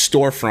in like a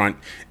storefront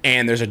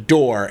and there's a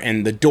door,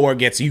 and the door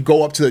you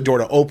go up to the door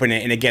to open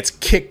it, and it gets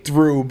kicked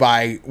through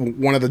by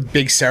one of the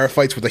big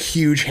Seraphites with a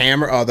huge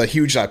hammer, the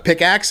huge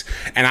pickaxe,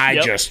 and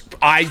I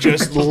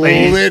just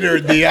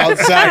littered the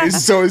outside.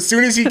 So as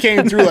soon as he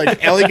came through,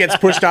 like Ellie gets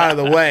pushed out of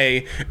the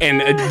way,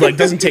 and it like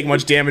doesn't take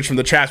much damage from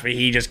the traps, but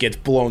he just gets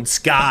blown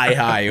sky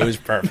high. It was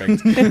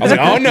perfect. I was like,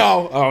 oh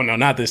no,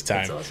 not this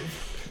time. That's awesome.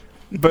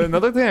 But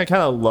another thing I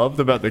kind of loved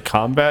about the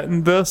combat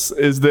in this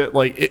is that,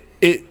 like,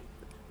 it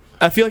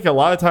I feel like a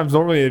lot of times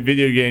normally in a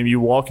video game you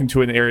walk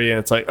into an area and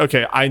it's like,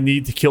 okay, I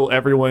need to kill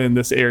everyone in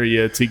this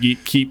area to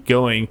keep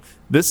going.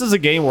 This is a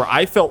game where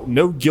I felt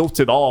no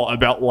guilt at all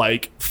about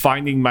like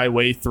finding my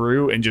way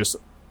through and just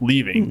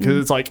leaving, because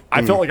it's like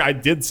I felt like I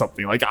did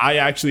something, like I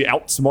actually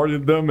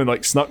outsmarted them and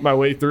like snuck my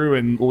way through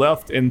and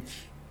left. And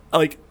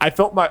like I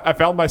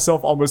found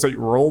myself almost like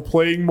role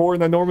playing more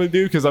than I normally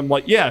do, because I'm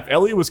like, yeah, if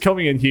Ellie was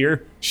coming in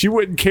here, she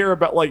wouldn't care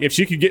about, like, if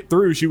she could get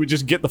through, she would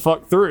just get the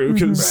fuck through,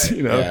 because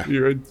you know,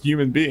 you're a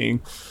human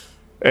being.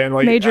 And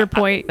like Major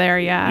point there,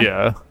 yeah.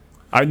 yeah,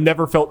 I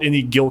never felt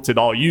any guilt at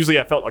all. Usually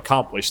I felt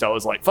accomplished. I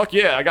was like, fuck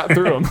yeah, I got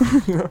through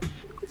them.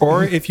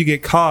 Or if you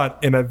get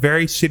caught in a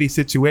very shitty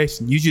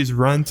situation, you just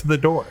run to the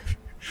door.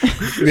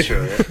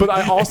 Sure. But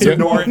I also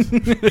know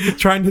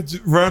Trying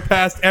to run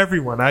past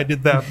everyone. I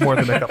did that more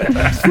than a couple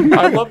times.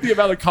 I love the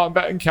amount of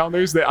combat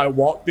encounters that I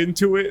walked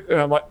into it and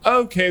I'm like,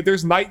 okay,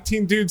 there's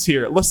 19 dudes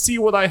here. Let's see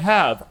what I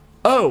have.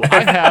 Oh, I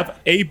have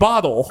a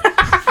bottle.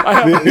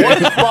 I have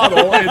one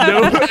bottle and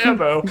no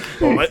ammo.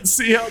 Well, let's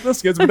see how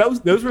this goes.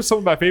 But those were some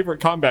of my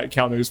favorite combat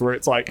encounters where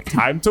it's like,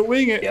 time to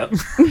wing it. Yep.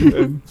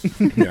 And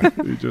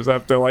you just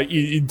have to, like,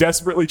 you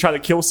desperately try to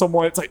kill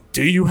someone. It's like,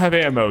 do you have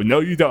ammo?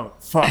 No, you don't.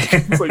 Fuck.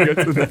 It's like, go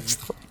to the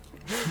next one.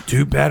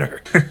 Do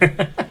better.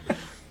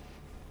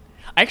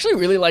 I actually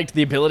really liked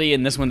the ability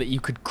in this one that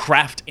you could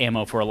craft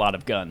ammo for a lot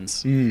of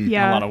guns, and a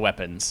Yeah. lot of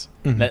weapons.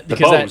 bows.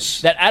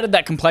 Because that added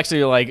that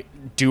complexity. Like,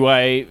 do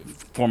I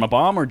form a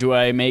bomb or do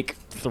I make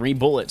 3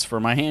 bullets for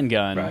my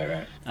handgun?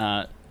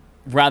 Right.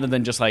 Rather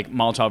than just like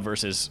Molotov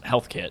versus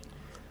health kit.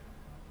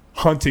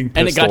 Hunting pistol.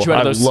 And it got you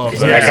out of those- I love Yeah,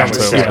 that that gun was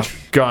so sick.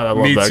 much. God, I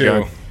love Me that too.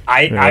 gun.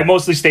 I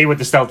mostly stayed with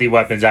the stealthy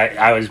weapons.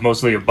 I was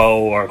mostly a bow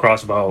or a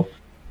crossbow,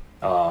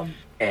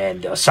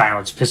 and a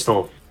silenced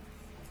pistol.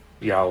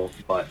 You know,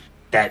 but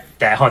that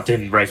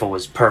hunting rifle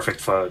was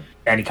perfect for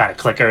any kind of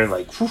clicker.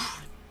 Like, whew,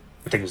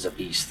 I think it was a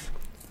beast.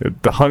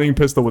 The hunting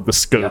pistol with the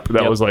scope. Yep,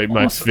 That yep. was like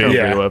my Awesome. favorite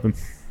Yeah. weapon.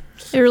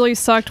 It really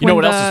sucked You know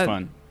when what else is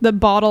fun? the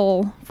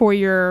bottle for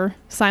your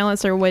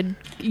silencer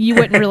you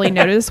wouldn't really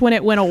notice when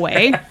it went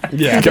away.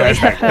 Yeah.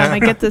 I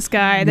get this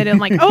guy. They didn't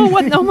like, oh,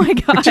 what? Oh my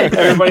God.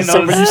 Everybody So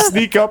when you knows.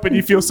 sneak up and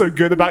you feel so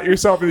good about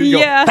yourself, and you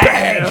Yeah. go,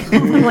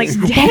 bam! I'm like,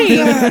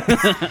 dang.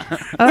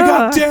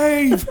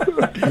 Dave!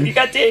 You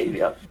got Dave.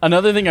 Yep.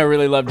 Another thing I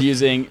really loved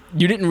using,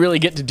 you didn't really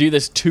get to do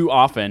this too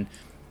often,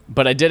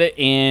 but I did it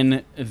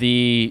in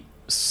the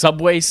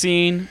subway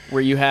scene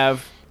where you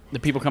have the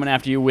people coming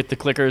after you with the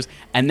clickers,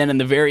 and then in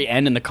the very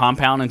end in the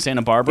compound in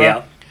Santa Barbara,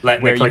 Yeah.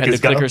 Letting where the you had the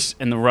clickers go. clickers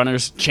and the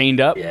runners chained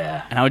up.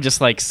 Yeah. And I would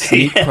just like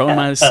throw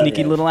my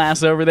sneaky Yeah. little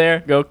ass over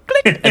there, go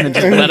click, and then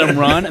just let them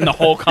run, and the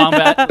whole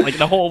compound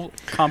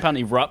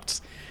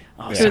erupts.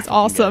 Oh, It was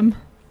awesome.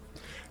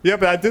 Yeah,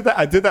 but I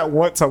did that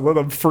once. I let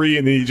him free,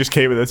 and then he just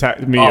came and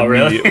attacked me Oh,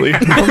 really? immediately.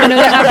 I know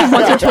that happened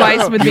once or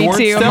twice with You me weren't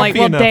too. I'm like, stealthy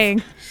well, enough.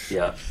 dang.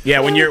 Yeah. Yeah,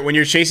 when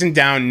you're chasing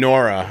down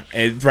Nora,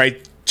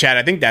 right, Chad?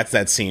 I think that's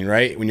that scene,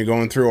 right? When you're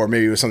going through, or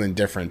maybe it was something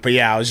different. But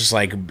yeah, I was just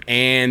like,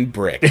 and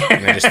brick,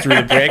 and I just threw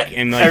the brick,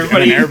 and like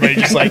everybody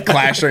just like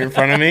clashed right in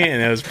front of me,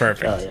 and it was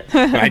perfect. Oh,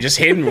 And I just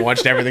hid and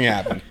watched everything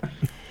happen.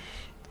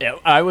 Yeah,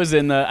 I was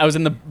in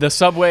the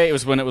subway. It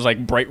was when it was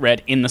like bright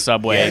red in the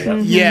subway. Yeah.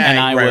 Yeah, And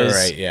I right, was-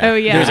 right, yeah. Oh,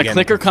 yeah. There was a Again,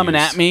 clicker coming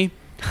confused. at me,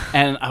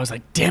 and I was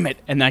like, damn it.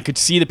 And I could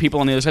see the people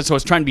on the other side, so I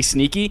was trying to be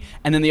sneaky,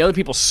 and then the other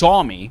people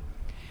saw me,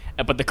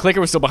 but the clicker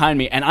was still behind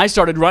me, and I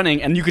started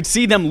running, and you could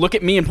see them look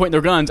at me and point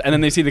their guns, and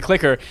then they see the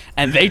clicker,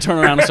 and they turn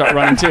around and start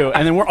running too.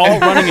 And then we're all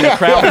running in a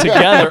crowd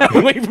together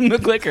away from the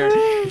clicker.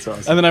 awesome.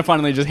 And then I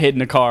finally just hid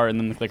in a car, and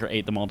then the clicker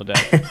ate them all to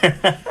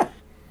death.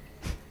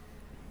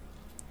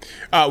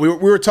 We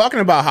were talking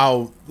about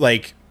how,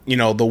 like, you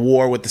know, the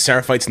war with the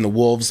Seraphites and the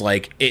wolves,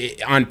 like,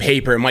 on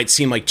paper, it might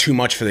seem like too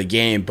much for the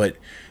game, but,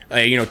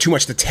 you know, too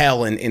much to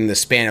tell in the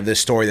span of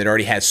this story that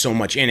already has so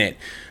much in it.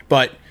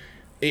 But,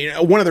 you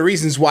know, one of the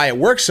reasons why it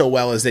works so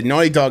well is that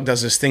Naughty Dog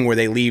does this thing where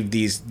they leave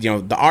these, you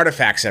know, the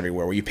artifacts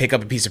everywhere, where you pick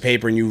up a piece of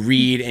paper and you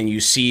read and you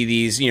see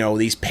these, you know,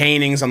 these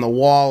paintings on the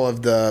wall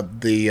of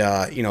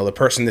the you know, the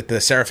person that the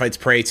Seraphites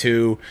pray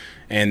to,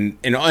 and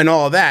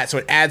all of that. So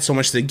it adds so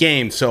much to the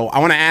game. So I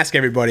want to ask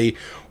everybody,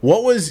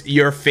 what was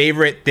your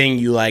favorite thing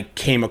you like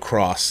came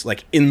across,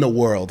 like, in the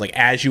world, like,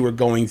 as you were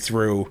going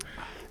through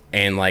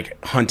and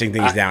like hunting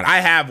things down. I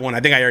have one. I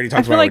think I already I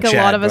talked feel about like it with a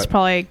lot Chad, of us but-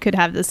 probably could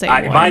have the same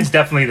one. Mine's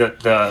definitely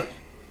the.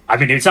 I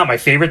mean, it's not my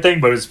favorite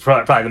thing, but it's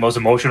probably the most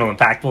emotional,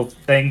 impactful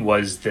thing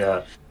was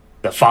the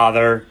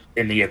father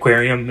in the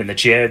aquarium in the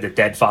chair, the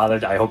dead father.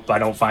 I hope I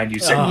don't find you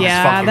sitting in this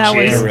Yeah, fucking that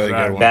chair. was- a really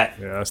good one. That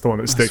Yeah, that's the one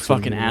that Those sticks. with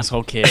fucking me.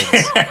 asshole kids.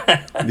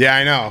 Yeah,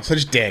 I know.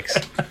 Such dicks.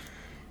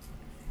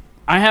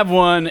 I have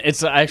one.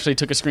 I actually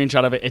took a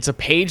screenshot of it. It's a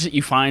page that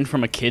you find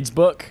from a kid's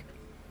book,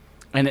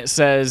 and it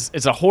says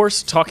it's a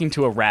horse talking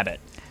to a rabbit.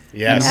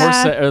 Yes.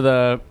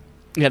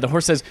 The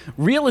horse says,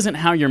 "Real isn't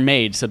how you're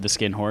made," said the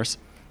skin horse.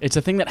 "It's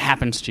a thing that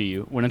happens to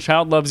you. When a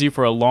child loves you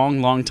for a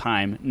long, long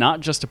time, not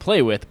just to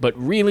play with, but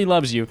really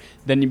loves you,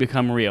 then you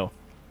become real."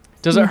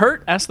 "Does it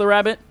hurt?" asked the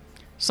rabbit.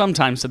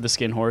 "Sometimes," said the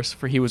skin horse,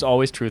 for he was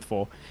always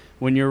truthful.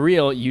 "When you're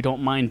real, you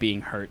don't mind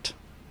being hurt."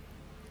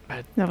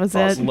 That was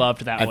I it.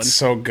 loved that one. That's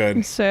so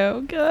good.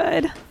 So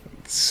good.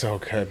 So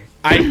good.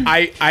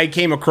 I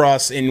came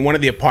across in one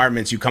of the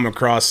apartments. You come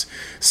across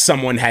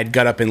someone had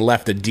got up and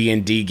left a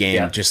D&D game,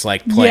 Yeah. just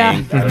like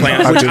playing,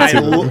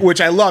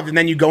 which I loved. And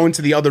then you go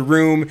into the other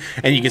room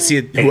and you can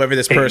see whoever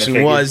this Painting the person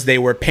figures. was. They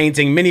were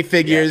painting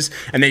minifigures,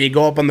 and then you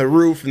go up on the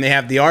roof and they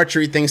have the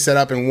archery thing set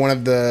up. And one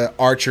of the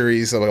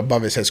archeries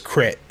above it says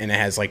crit, and it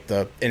has like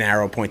an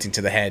arrow pointing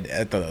to the head.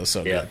 I thought that was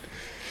so Yeah, good.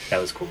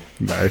 that was cool.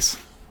 Nice.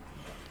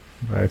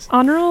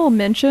 Honorable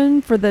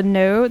mention for the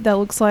note that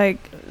looks like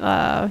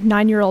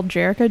 9-year-old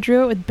Jerica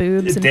drew it with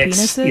boobs and Dicks.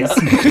 penises.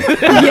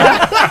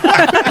 Yeah.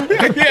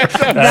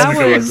 That That's a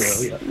good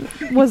was one,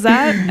 too, was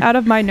that out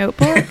of my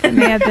notebook? It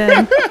may have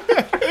been.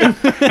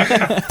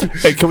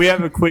 Hey, can we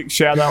have a quick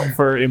shout out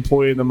for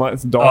Employee of the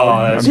Month, Dog?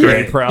 Oh, that's I'm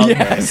very great. proud.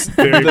 Yes.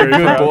 Very, The very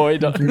good proud. boy.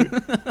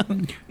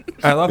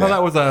 I love how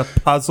that was a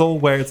puzzle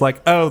where it's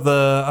like, oh,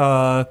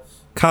 the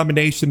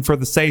combination for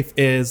the safe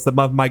is the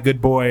my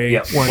good boy.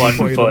 Yeah, one one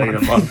employee of the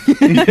employee month. of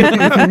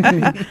the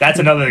month. That's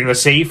another thing. The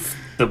safe,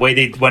 the way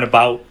they went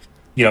about,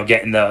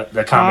 getting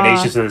the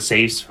combinations of the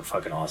safes are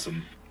fucking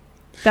awesome.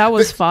 That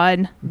was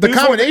fun. The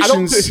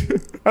combinations.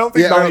 I don't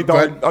think Yeah, Naughty go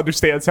Dog ahead.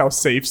 understands how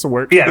safes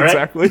work. Yeah, right?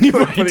 Exactly.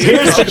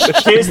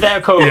 Here's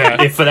that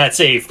code for that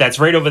safe. That's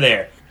right over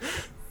there.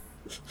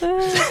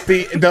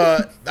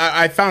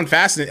 I found it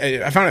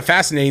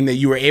fascinating that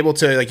you were able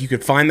to, like, you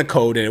could find the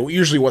code, and it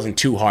usually wasn't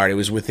too hard. It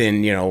was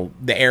within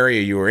the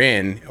area you were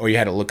in, or you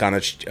had to look on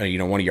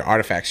one of your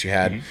artifacts you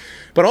had.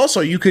 But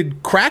also you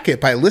could crack it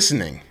by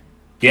listening.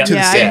 Yeah,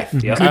 the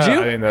safe. Yeah. Could you?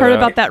 I didn't know Heard that.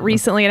 about that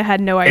recently and I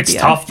had no idea. It's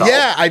tough though.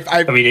 Yeah,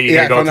 I mean, you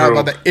yeah, gotta go I found out through-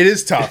 about that. It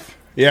is tough.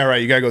 Yeah,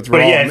 right. You gotta go through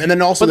But all yeah, of them, and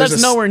then also But there's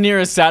that's nowhere near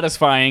as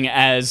satisfying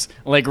as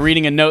like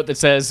reading a note that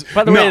says,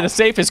 "By the way, No. the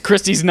safe is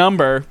Christy's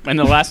number," and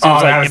the last two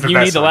is that like, was "If the you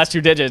need best the one. last two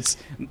digits,"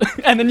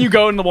 and then you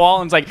go in the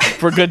wall and it's like,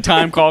 "For a good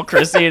time, call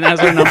Christy," and it has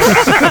her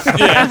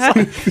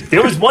number.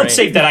 There was one Great.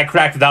 safe that I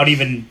cracked without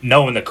even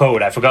knowing the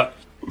code. I forgot.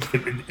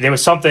 There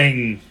was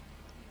something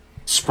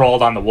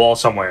sprawled on the wall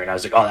somewhere, and I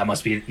was like, "Oh, that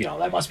must be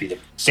the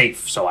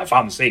safe." So I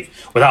found the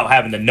safe without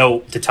having the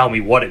note to tell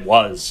me what it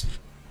was.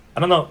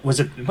 I don't know.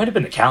 It might have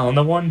been the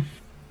calendar one.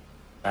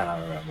 I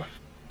don't remember.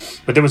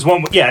 But there was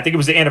one. Yeah, I think it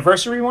was the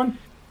anniversary one.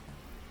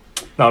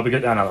 No,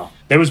 because I don't know.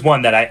 There was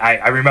one that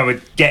I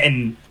remember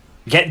getting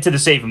to the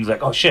safe and was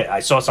like, "Oh shit, I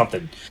saw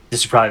something.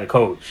 This is probably the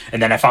code."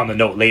 And then I found the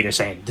note later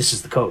saying, "This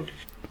is the code."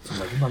 I'm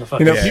like,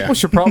 "Motherfucker." Yeah. People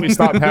should probably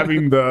stop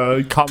having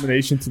the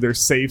combination to their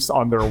safes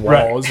on their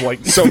walls,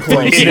 like So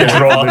close. In the on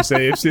drawer. their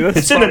safes. See, that's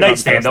It's in the probably not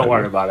nightstand. best Don't worry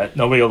idea. about it.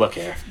 Nobody will look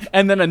here.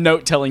 And then a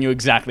note telling you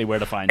exactly where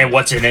to find And it.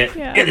 what's in it?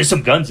 Yeah. Yeah, there's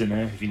some guns in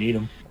there if you need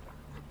them.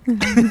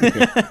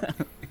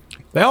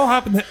 They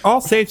all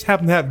safes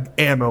happen to have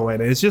ammo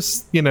in it. It's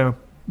just nature.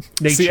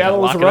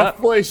 Seattle was a Lock it rough up.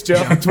 place,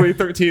 Jeff, in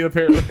 2013,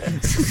 apparently.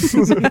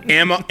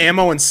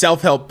 ammo and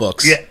self-help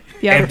books. Yeah.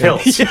 Yeah. And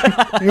pills.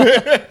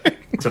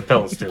 Some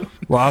pills too.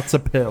 Lots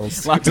of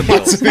pills. Lots of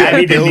pills.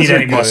 Abby didn't Pills need are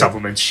any more good.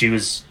 supplements. She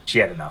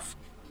had enough.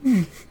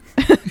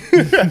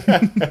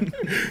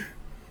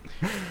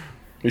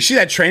 You see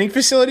that training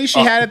facility she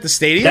had at the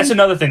stadium? That's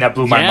another thing that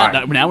blew my Yeah,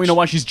 mind. now we know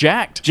why she's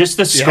jacked. Just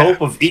the scope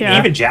of Yeah.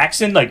 even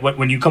Jackson. Like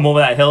when you come over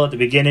that hill at the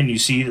beginning, you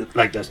see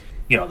like the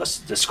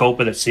scope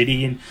of the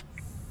city, and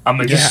I'm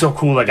like, this is Yeah. so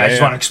cool. Like I just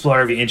Yeah. want to explore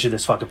every inch of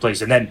this fucking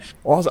place. And then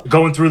Also-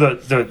 going through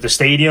the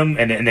stadium,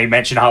 and they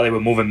mentioned how they were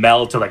moving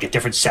Mel to like a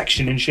different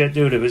section and shit,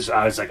 dude. I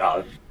was like,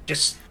 oh,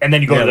 just. And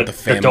then you go Yeah, to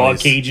with the the dog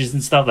families. cages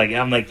and stuff. Like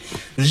I'm like,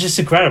 this is just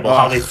incredible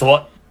how Ugh. they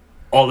thought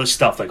all this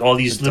stuff, like all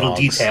these The little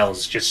dogs.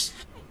 details, just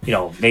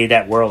made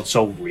that world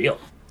so real.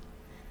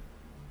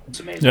 It's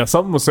amazing. Yeah,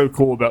 something was so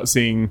cool about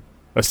seeing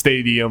a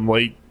stadium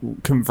like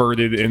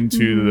converted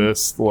into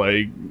this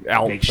like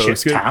outpost.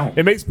 Makeshift town.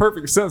 It makes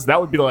perfect sense.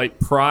 That would be like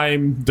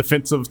prime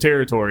defensive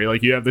territory.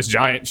 Like you have this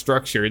giant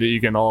structure that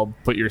you can all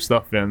put your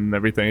stuff in and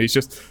everything. It's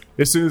just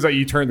as soon as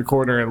you turn the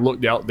corner and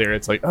looked out there,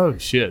 it's like, oh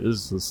shit,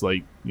 this is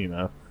like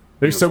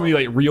There's so many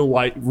like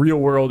real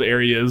world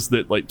areas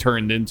that like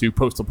turned into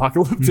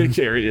post-apocalyptic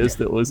areas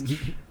that was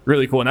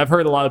really cool. And I've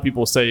heard a lot of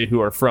people say who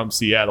are from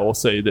Seattle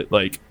say that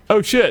like,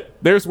 oh shit,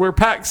 there's where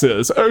PAX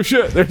is. Oh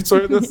shit, there's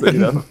where this.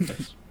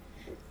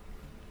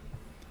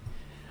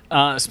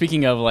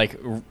 speaking of like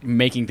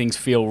making things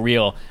feel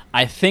real,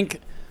 I think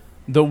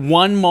the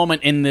one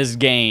moment in this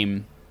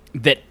game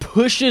that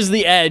pushes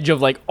the edge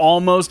of like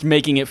almost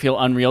making it feel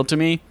unreal to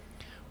me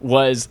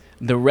was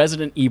the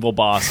Resident Evil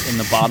boss in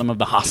the bottom of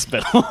the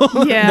hospital.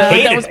 Yeah.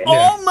 that was Yeah.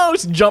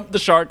 almost jumped the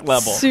shark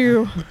level.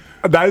 Sue.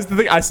 That is the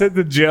thing. I said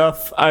to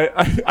Jeff,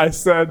 I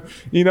said,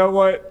 you know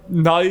what?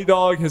 Naughty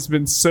Dog has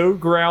been so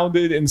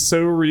grounded and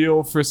so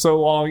real for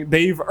so long.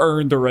 They've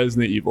earned a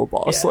Resident Evil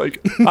boss. Yeah.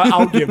 Like,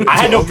 I'll give it. I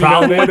to had no them.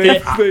 problem with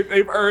it.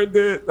 They've earned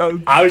it.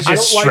 I was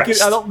just don't like it.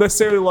 stressed. I don't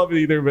necessarily love it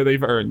either, but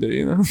they've earned it.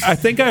 You know. I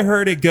think I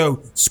heard it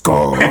go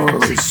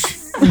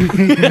scars.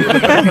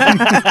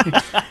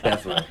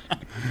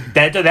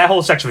 Definitely. That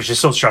whole section was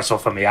just so stressful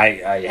for me.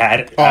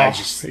 I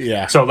just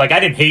yeah. So like I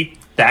didn't hate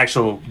the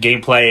actual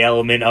gameplay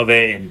element of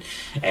it,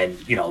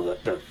 and you know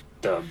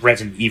the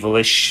Resident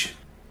Evil-ish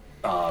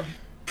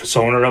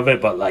persona of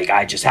it, but like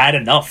I just had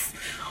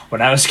enough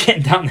when I was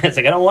getting down there. It's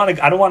like I don't want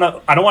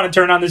to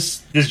turn on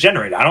this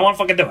generator. I don't want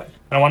to fucking do it.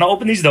 I don't want to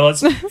open these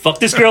doors. Fuck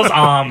this girl's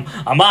arm.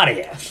 I'm out of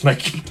here.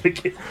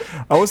 Like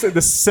I will say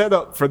the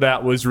setup for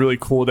that was really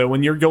cool though.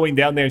 When you're going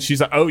down there and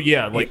she's like, "Oh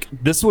yeah, like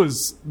this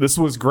was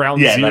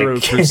ground Yeah, zero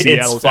like, for it's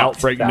Seattle's fucked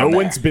outbreak. down No there."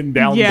 one's been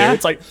down Yeah. there."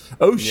 It's like,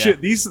 "Oh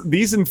shit,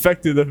 these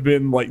infected have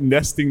been like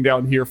nesting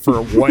down here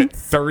for what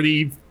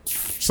 30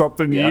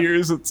 something Yeah.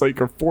 years." It's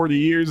like or 40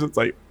 years. It's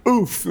like,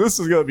 "Oof, this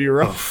is gonna be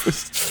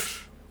rough."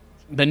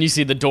 Then you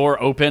see the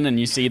door open and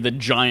you see the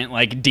giant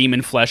like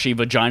demon fleshy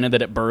vagina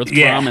that it birthed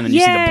Yeah. from, and then you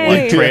see the Yay.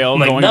 blood trail I'm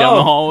like, going no, down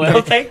the hallway. no,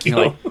 thank you.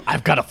 You're like,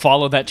 I've got to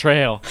follow that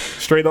trail.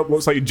 Straight up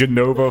looks like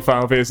Genova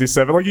Final Fantasy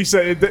VII. Like you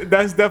said,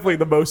 that's definitely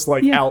the most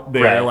like Yeah. out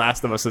there Right.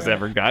 Last of Us has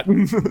ever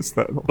gotten.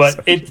 So- but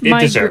it My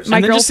deserves. My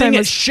And then just seeing girlfriend it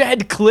was-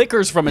 shed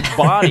clickers from its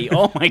body.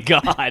 Oh my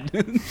god!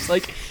 It's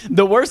like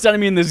the worst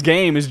enemy in this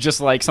game is just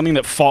like something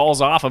that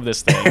falls off of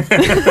this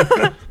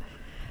thing.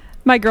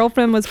 My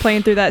girlfriend was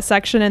playing through that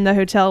section in the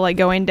hotel, like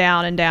going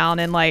down and down,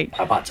 and like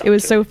about to, it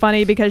was too. so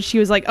funny because she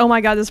was like, "Oh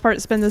my god, this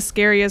part's been the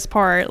scariest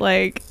part!"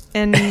 Like,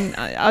 and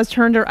I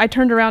turned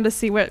around to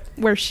see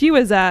where she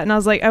was at, and I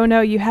was like, "Oh no,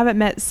 you haven't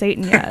met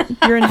Satan yet.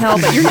 You're in hell,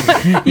 but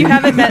you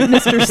haven't met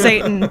Mr.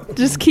 Satan.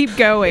 Just keep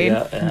going."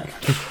 Yeah.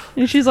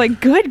 And she's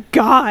like, "Good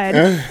God!"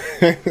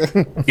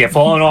 Yeah,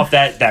 falling off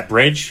that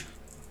bridge.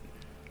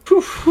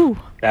 Whew.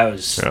 That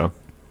was Yeah.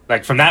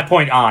 like from that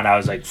point on, I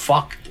was like,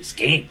 "Fuck this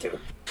game, dude."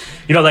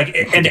 You know, like,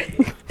 and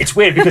it's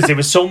weird because there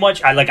was so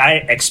much. I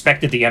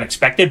expected the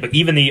unexpected, but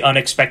even the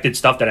unexpected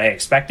stuff that I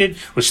expected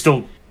was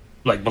still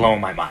like blowing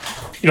my mind.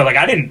 You know, like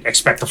I didn't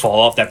expect to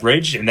fall off that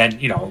bridge, and then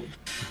you know,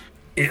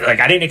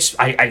 like I didn't.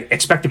 I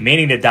expected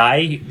Manning to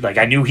die. Like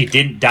I knew he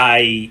didn't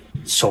die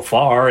so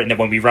far, and then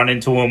when we run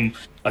into him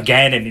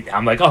again, and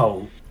I'm like,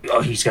 oh,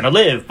 he's gonna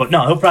live, but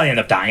no, he'll probably end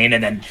up dying.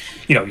 And then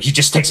you know, he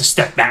just takes a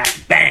step back,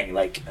 bang.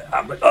 Like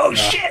I'm like, oh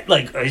shit!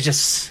 Like it's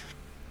just.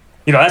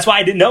 You know, that's why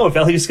I didn't know if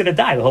Ellie was going to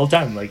die the whole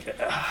time. Like,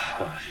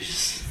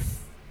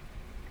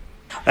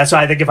 that's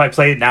why I think if I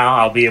play it now,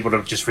 I'll be able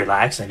to just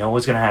relax. I know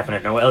what's going to happen. I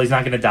know Ellie's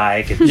not going to die.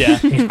 I can, Yeah.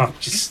 you know,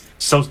 just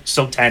so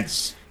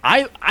tense.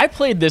 I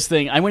played this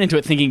thing. I went into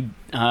it thinking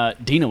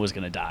Dina was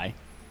gonna die.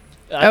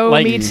 Oh,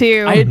 me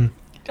too. I had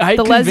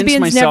The convinced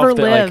lesbians myself never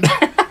that, live.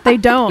 like, They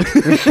don't.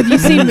 Have you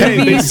seen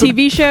movies,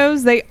 TV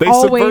shows? They They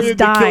always subverted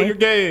to kill your die.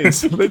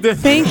 gays. They did.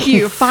 Thank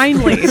you.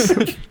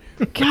 Finally.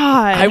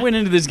 God. I went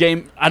into this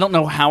game. I don't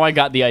know how I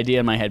got the idea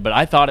in my head, but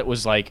I thought it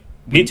was like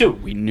Me too.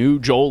 we knew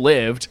Joel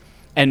lived,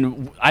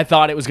 and I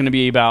thought it was going to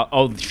be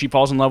about she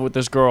falls in love with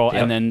this girl,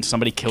 Yep. and then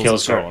somebody kills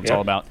Kills this girl. her, It's yep.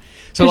 all about.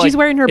 So 'Cause she's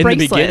wearing her in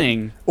bracelet. the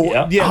beginning.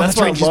 Yeah. Yeah, Oh, that's that's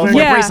what right, I she's love. wearing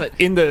her Yeah.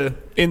 bracelet.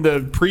 In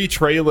the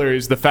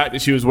pre-trailers, the fact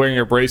that she was wearing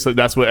her bracelet,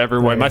 that's what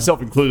everyone,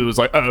 myself included, was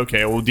like, oh,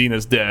 okay, well,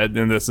 Dina's dead,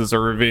 and this is a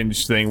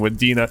revenge thing with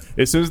Dina.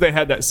 As soon as they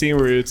had that scene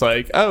where it's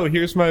like, oh,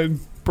 here's my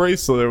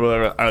bracelet or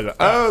whatever, I was like,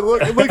 oh,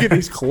 look at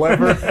these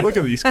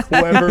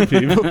clever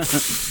people.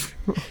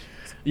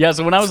 Yeah,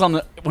 so when I was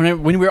on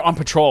when we were on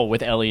patrol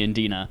with Ellie and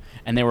Dina,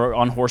 and they were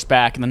on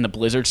horseback, and then the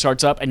blizzard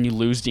starts up, and you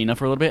lose Dina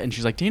for a little bit, and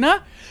she's like,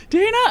 Dina,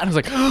 and I was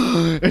like,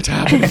 oh, it's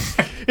happening,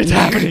 it's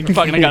happening.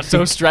 Fucking, I got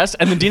so stressed,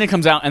 and then Dina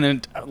comes out, and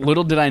then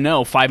little did I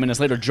know, 5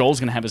 minutes later, Joel's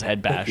gonna have his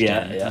head bashed.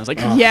 Yeah, in. yeah. And I was like,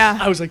 Yeah.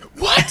 I was like,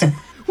 what?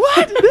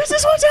 What? This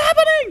is what's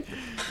happening?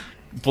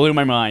 Blew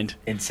my mind.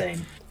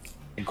 Insane.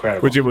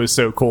 Incredible. Which it was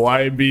so cool.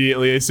 I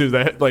immediately, as soon as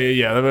that, like,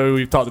 yeah, I mean,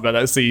 we've talked about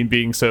that scene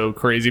being so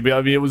crazy, but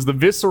I mean, it was the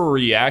visceral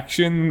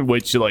reaction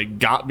which like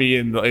got me.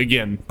 And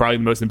again, probably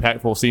the most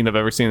impactful scene I've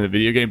ever seen in a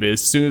video game. But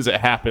as soon as it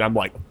happened, I'm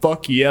like,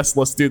 "Fuck yes,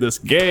 let's do this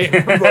game!"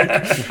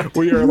 Like,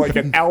 we are like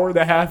an hour and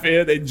a half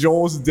in, and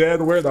Joel's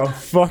dead. Where the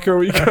fuck are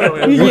we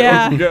going?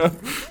 Yeah.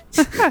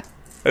 Let's go.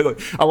 And,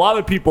 like, a lot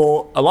of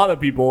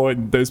people,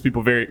 and those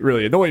people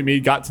really annoying me,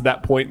 got to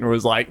that point and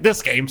was like,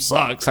 "This game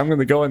sucks. I'm going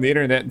to go on the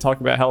internet and talk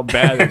about how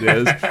bad it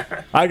is."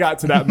 I got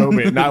to that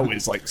moment and I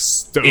was like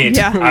stoked.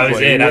 Yeah. I was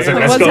in. I was like,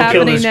 What's let's go kill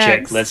happening this chick.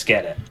 next? Let's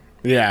get it.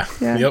 Yeah.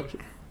 Yeah. Yep.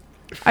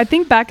 I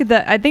think back to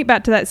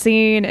that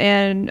scene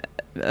and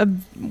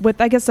with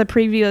I guess the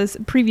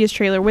previous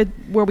trailer with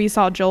where we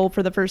saw Joel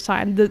for the first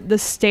time, the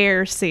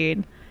stair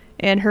scene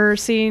and her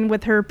scene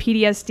with her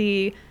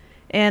PTSD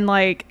and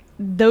like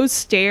those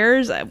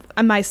stairs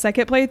on my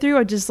second playthrough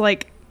are just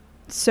like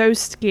so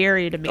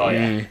scary to me. Oh,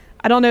 yeah.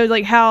 I don't know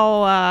like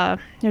how I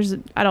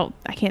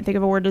can't think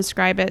of a word to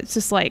describe it. It's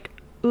just like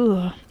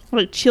ugh,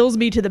 like chills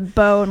me to the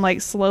bone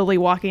like slowly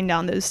walking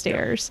down those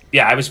stairs.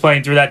 Yeah, I was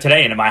playing through that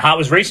today, and my heart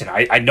was racing.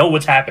 I know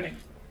what's happening.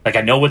 Like,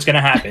 I know what's going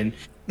to happen,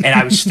 and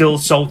I was still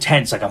so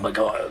tense. Like, I'm like,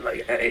 oh,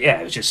 like,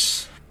 yeah,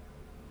 it's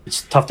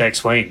tough to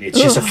explain. It's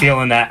just a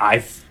feeling that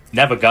I've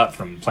never got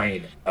from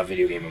playing a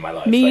video game in my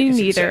life. Me Like, it's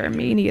neither. insane.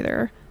 Me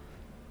neither.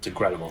 It's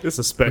incredible. It's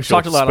a special. We've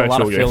talked about a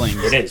lot of game. feelings.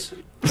 It is.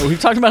 We've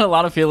talked about a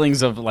lot of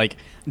feelings of like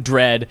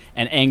dread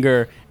and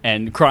anger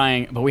and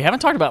crying, but we haven't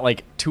talked about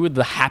like two of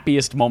the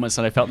happiest moments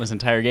that I felt in this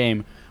entire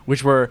game,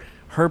 which were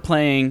her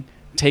playing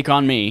 "Take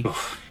on Me"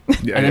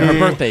 Yeah, and then her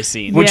birthday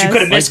scene. Which Yes. you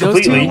could have missed Like,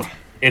 those two- completely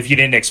if you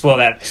didn't explore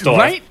that story.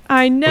 Right?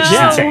 I know. Which is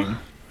insane.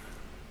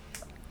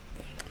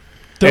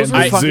 Those And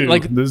were the fucking, zoo.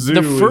 like The zoo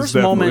the is first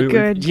moment.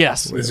 definitely- Good.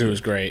 Yes, The zoo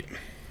was great.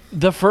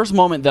 the first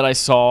moment that I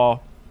saw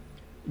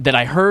that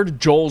I heard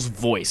Joel's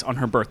voice on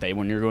her birthday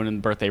when you're going in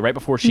the birthday right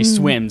before she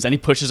swims and he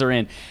pushes her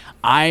in,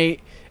 I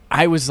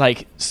was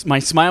like, my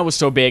smile was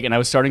so big and I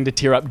was starting to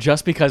tear up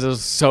just because I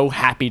was so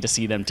happy to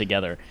see them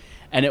together.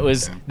 And it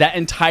was that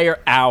entire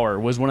hour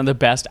was one of the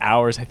best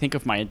hours I think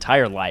of my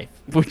entire life,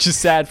 which is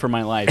sad for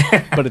my life,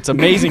 but it's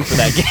amazing for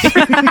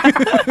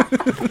that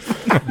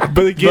game.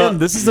 But again,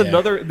 this is yeah.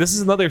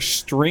 another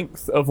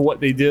strength of what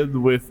they did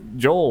with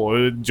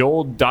Joel.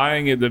 Joel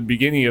dying at the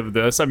beginning of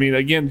this. I mean,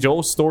 again,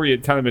 Joel's story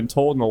had kind of been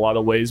told in a lot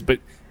of ways, but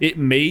it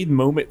made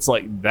moments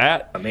like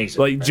that Amazing,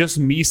 like right? just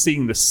me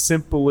seeing the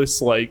simplest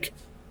like.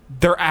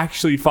 They're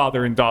actually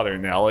father and daughter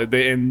now,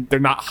 and they're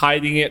not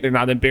hiding it. They're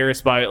not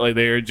embarrassed by it. Like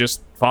they're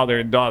just father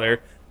and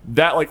daughter.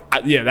 That like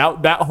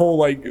that whole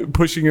like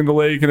pushing in the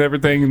lake and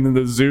everything, and then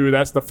the zoo.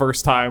 That's the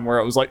first time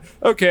where I was like,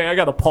 okay, I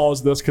got to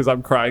pause this because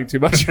I'm crying too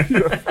much.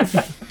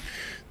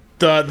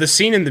 The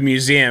scene in the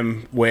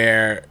museum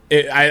where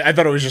I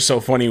thought it was just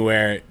so funny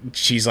where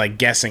she's like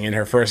guessing and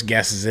her first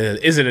guess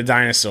is it a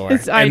dinosaur?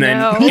 I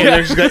know.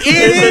 Taylor just goes, it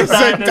is a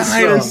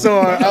dinosaur.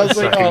 dinosaur. I was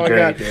like, Fucking oh my great,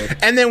 god. dude.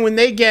 And then when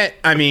they get,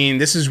 I mean,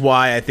 this is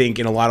why I think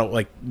in a lot of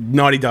like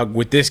Naughty Dog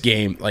with this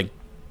game, like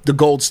the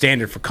gold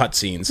standard for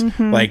cutscenes,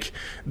 like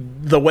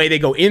the way they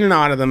go in and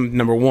out of them.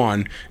 Number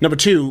one, number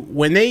two,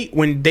 when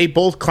they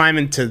both climb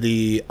into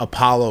the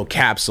Apollo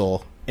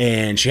capsule.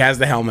 And she has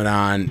the helmet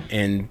on,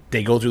 and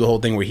they go through the whole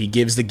thing where he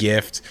gives the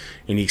gift,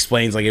 and he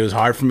explains, like, it was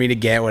hard for me to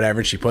get,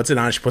 whatever, and she puts it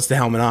on, she puts the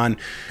helmet on,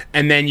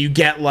 and then you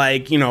get,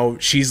 like, you know,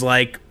 she's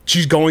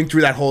going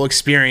through that whole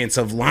experience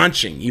of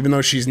launching, even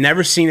though she's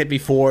never seen it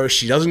before,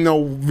 she doesn't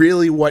know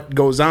really what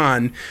goes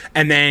on,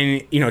 and then,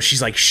 you know,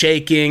 she's, like,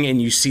 shaking,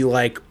 and you see,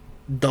 like,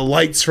 the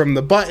lights from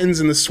the buttons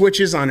and the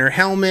switches on her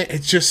helmet.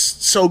 It's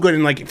just so good,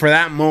 and, like, for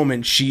that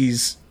moment,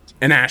 she's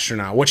an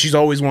astronaut, what she's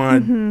always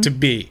wanted to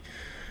be.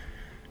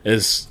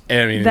 Is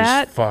I mean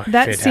that it's fuck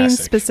that scene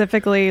fantastic.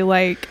 specifically,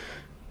 like,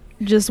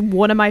 just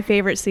one of my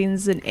favorite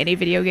scenes in any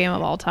video game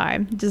of all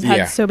time. Just had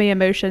Yeah. so many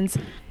emotions.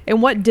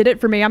 And what did it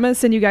for me, I'm gonna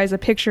send you guys a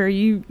picture.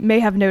 You may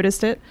have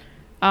noticed it,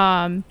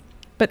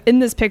 but in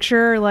this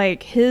picture,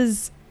 like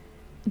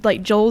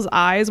Joel's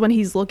eyes when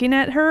he's looking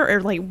at her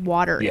are like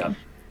watering. Yeah.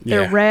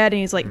 They're Yeah. red,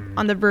 and he's like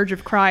on the verge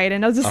of crying.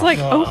 And I was just like,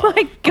 oh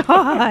my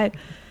god,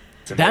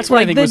 That's what I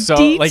like think the was so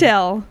like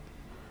detail.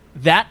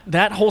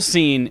 that whole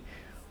scene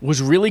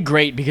was really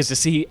great because to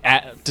see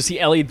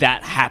Ellie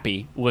that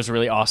happy was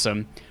really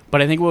awesome.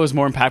 But I think what was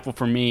more impactful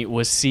for me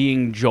was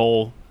seeing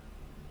Joel,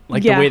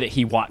 like Yeah. the way that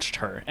he watched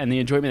her and the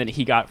enjoyment that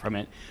he got from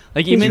it.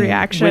 Like even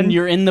reaction. when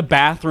you're in the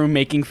bathroom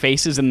making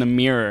faces in the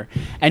mirror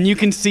and you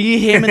can see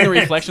him in the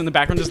reflection in the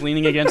background just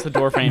leaning against the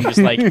door frame, just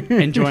like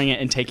enjoying it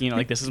and taking it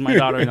like this is my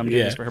daughter and I'm doing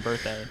Yeah. this for her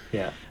birthday.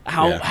 Yeah.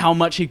 How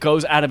much he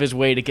goes out of his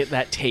way to get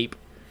that tape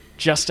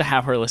just to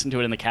have her listen to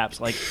it in the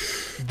caps. Like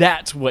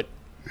that's what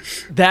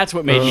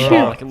made me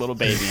feel like a little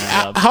baby. And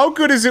I loved. How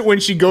good is it when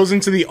she goes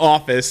into the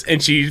office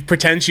and she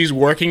pretends she's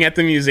working at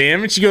the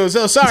museum and she goes,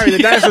 "Oh, sorry, the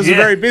dinosaurs are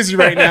very busy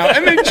right now."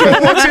 And then Joel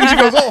walks in and she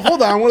goes, "Oh,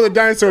 hold on, one of the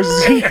dinosaurs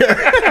is here."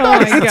 Oh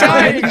my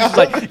god. It's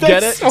like,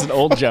 get it? It's an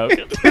old joke.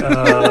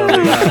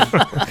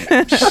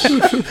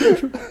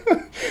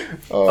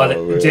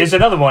 There's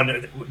another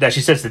one that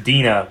she says to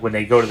Dina when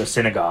they go to the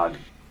synagogue.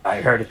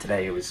 I heard it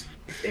today.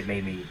 It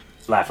made me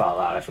laugh out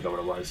loud. I forgot what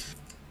it was.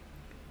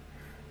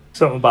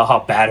 Something about how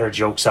bad her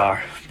jokes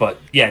are. But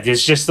yeah,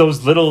 there's just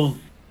those little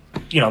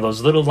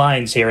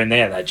lines here and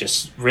there that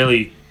just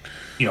really,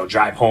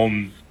 drive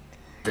home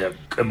the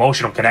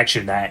emotional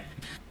connection that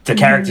the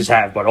characters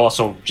have, but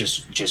also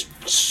just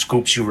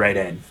scoops you right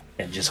in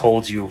and just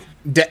holds you.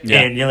 Yeah.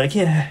 And you're like,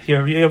 yeah,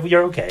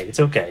 you're okay. It's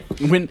okay.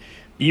 When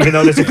Even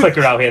though there's a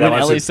clicker out here that When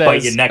wants to Ellie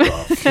bite says- your neck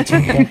off. It's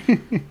okay.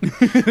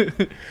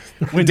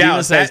 when Dina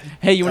Dallas, says, that-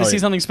 "Hey, you want Oh, to see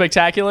yeah. something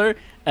spectacular?"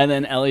 and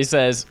then Ellie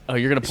says, "Oh,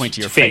 you're gonna point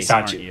to your Face, face,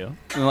 aren't aren't you?" you?"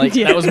 And like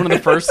that was one of the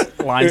first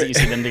lines that you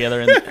see them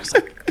together, and I was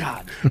like,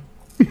 "God,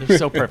 they're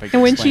so perfect."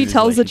 And when at she explaining these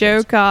tells the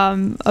relationships.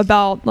 joke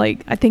about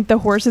like I think the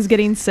horse is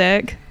getting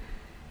sick,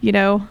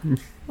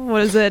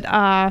 what is it?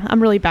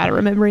 I'm really bad at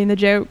remembering the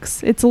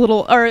jokes. It's a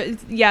little,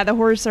 the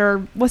horse, or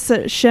what's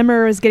it?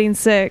 Shimmer is getting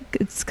sick.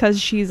 It's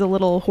because she's a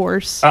little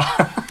horse.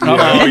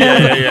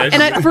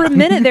 And for a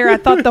minute there, I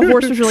thought the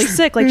horse was really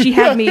sick. Like, she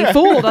had me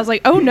fooled. I was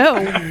like, oh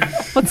no,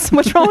 what's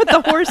wrong with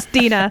the horse,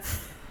 Dina?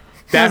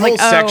 That whole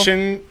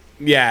section,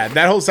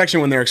 that whole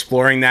section when they're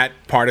exploring that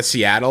part of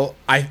Seattle,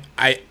 I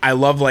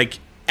love, like,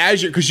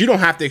 because you don't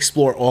have to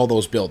explore all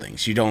those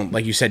buildings. You don't,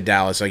 like you said,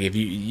 Dallas. Like, if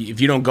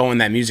you don't go in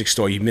that music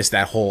store, you miss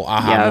that whole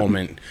aha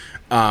moment.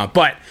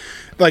 But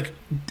like,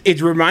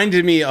 it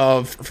reminded me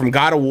of from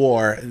God of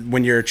War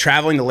when you're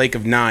traveling the Lake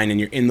of Nine and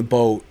you're in the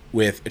boat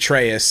with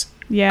Atreus.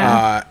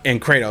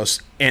 And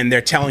Kratos, and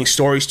they're telling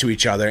stories to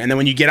each other. And then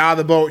when you get out of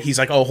the boat, he's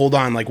like, oh, hold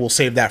on, like, we'll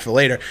save that for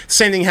later. The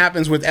same thing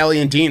happens with Ellie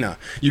and Dina.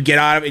 You get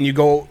out of it and you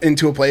go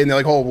into a place and they're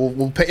like, oh,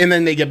 we'll pay. And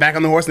then they get back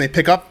on the horse and they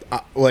pick up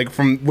like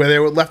from where they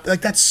were left.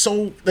 Like, it's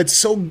such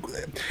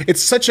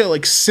a,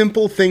 like,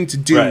 simple thing to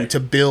do to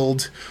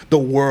build the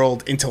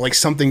world into, like,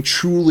 something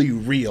truly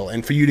real,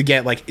 and for you to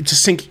get, like, to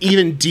sink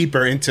even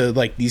deeper into,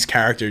 like, these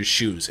characters'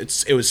 shoes.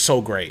 It was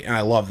so great, and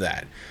I love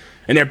that.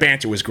 And their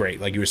banter was great,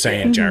 like you were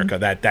saying, Jericho.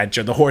 That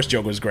the horse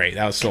joke was great.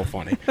 That was so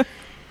funny.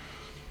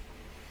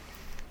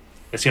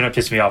 It's gonna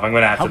piss me off. I'm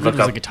gonna have to look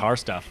up the guitar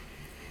stuff.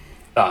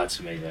 Oh, it's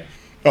amazing.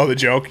 Oh, the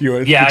joke.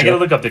 I gotta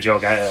look up the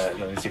joke. Let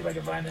me see if I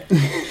can find it.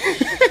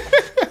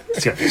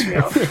 It's gonna piss me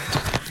off.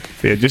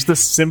 Yeah, just the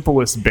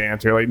simplest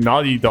banter. Like,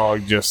 Naughty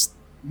Dog just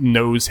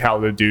knows how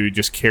to do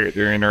just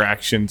character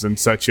interactions in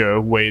such a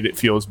way that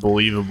feels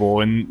believable,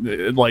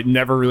 and like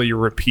never really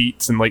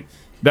repeats, and like.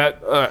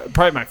 That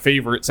probably my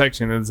favorite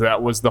section is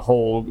that was the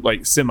whole,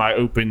 like,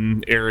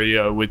 semi-open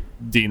area with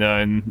Dina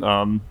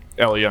and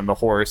Ellie on the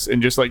horse,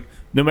 and just, like,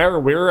 no matter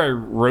where I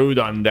rode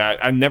on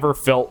that, I never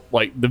felt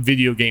like the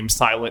video game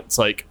silence.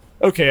 Like,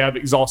 okay, I've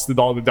exhausted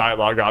all the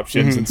dialogue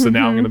options, and so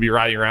now I'm going to be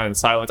riding around in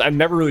silence. I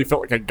never really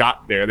felt like I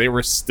got there. They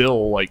were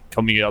still, like,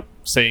 coming up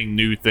saying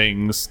new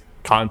things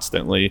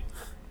constantly.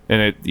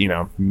 And it,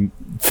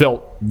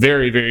 felt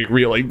very, very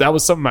real. Like, that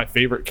was some of my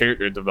favorite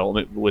character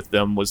development with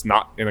them, was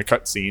not in a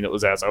cutscene. It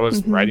was as I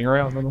was riding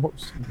around on the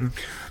horse.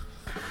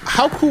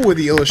 How cool were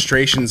the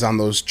illustrations on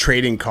those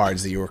trading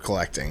cards that you were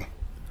collecting?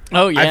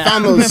 Oh yeah, I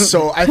found those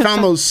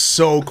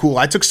so cool.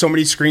 I took so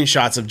many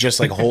screenshots of just,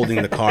 like,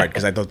 holding the card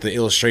because I thought the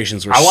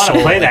illustrations were. I want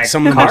to play that.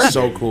 Some of them are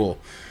so cool.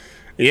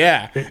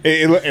 Yeah,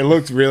 it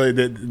looked really.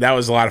 That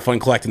was a lot of fun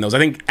collecting those. I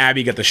think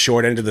Abby got the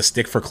short end of the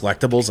stick for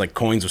collectibles. Like,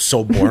 coins was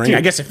so boring.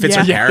 I guess it fits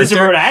her character. This is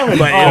Rhode Island.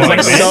 But it was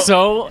like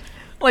so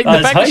like the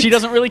fact that she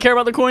doesn't really care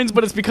about the coins,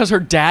 but it's because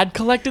her dad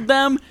collected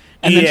them,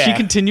 and then she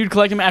continued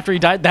collecting them after he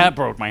died. That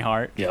broke my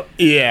heart. Yep.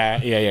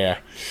 Yeah.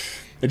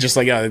 It's just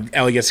like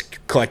Ellie gets to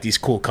collect these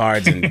cool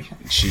cards, and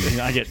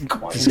I get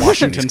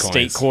Washington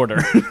State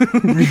quarter.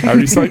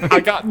 He's like, I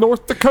got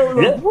North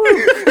Dakota.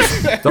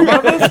 Don't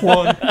have this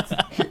one.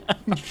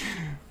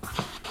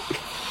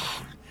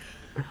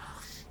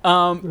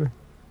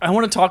 I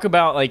want to talk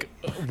about, like,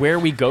 where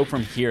we go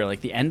from here. Like,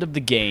 the end of the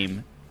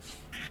game,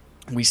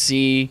 we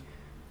see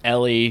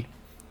Ellie.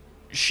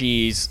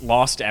 She's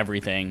lost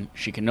everything.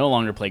 She can no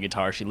longer play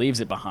guitar. She leaves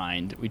it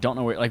behind. We don't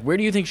know where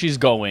do you think she's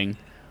going?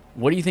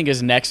 What do you think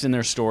is next in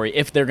their story?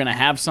 If they're going to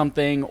have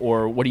something,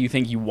 or what do you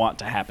think you want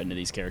to happen to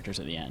these characters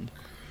at the end?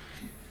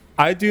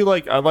 I know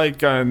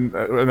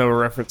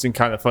we're referencing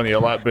Kind of Funny a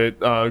lot,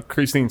 but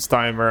Christine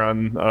Steimer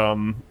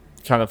on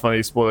Kind of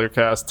Funny Spoiler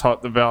Cast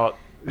talked about.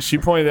 She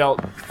pointed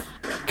out,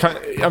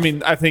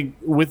 I think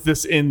with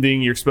this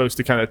ending, you're supposed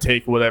to kind of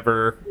take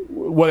whatever.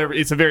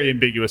 It's a very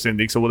ambiguous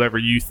ending, so whatever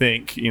you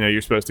think,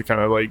 you're supposed to kind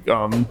of, like,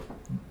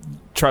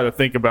 try to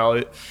think about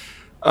it.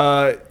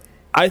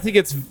 I think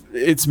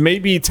it's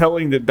maybe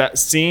telling that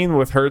scene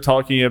with her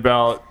talking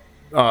about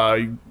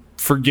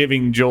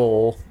forgiving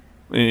Joel,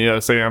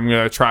 saying, I'm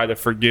going to try to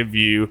forgive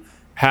you,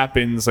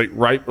 happens, like,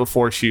 right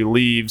before she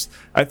leaves.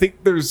 I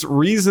think there's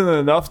reason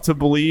enough to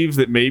believe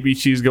that maybe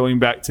she's going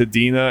back to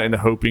Dina and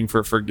hoping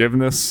for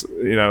forgiveness,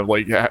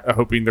 like,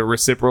 hoping to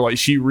reciprocate. Like,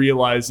 she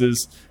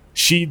realizes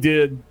she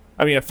did,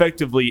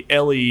 effectively,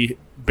 Ellie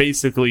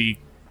basically,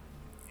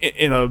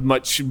 in a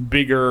much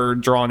bigger,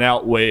 drawn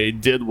out way,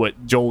 did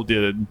what Joel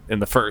did in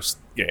the first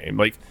game.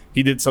 Like,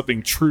 he did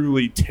something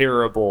truly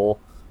terrible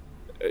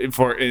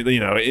for,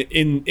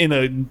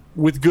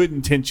 with good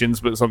intentions,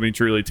 but something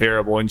truly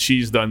terrible. And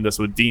she's done this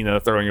with Dina,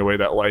 throwing away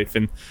that life.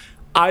 And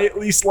I at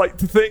least like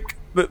to think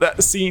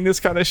that scene is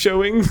kind of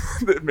showing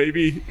that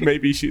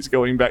maybe she's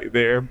going back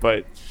there,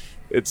 but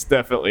it's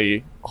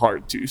definitely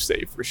hard to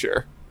say for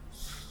sure.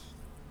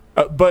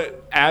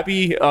 But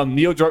Abby,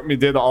 Neil Druckmann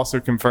did also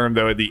confirm,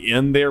 though, at the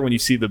end there, when you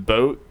see the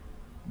boat,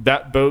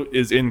 that boat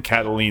is in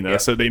Catalina.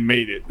 Yep. So they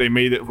made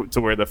it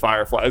to where the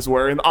Fireflies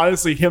were. And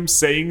honestly, him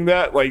saying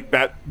that, like,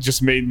 that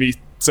just made me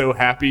so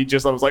happy.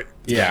 I was like,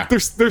 yeah,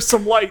 there's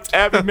some light.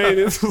 Abby made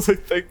it. I was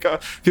like, thank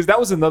God. Because that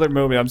was another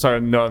moment. I'm sorry, I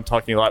know I'm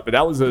talking a lot, but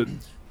that was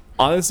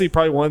honestly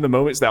probably one of the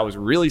moments that I was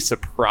really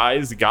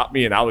surprised, got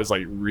me, and I was,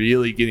 like,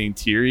 really getting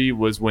teary,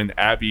 was when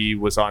Abby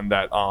was on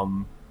that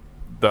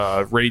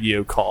the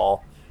radio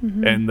call.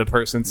 And the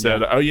person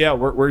said, "Oh yeah,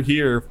 we're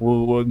here.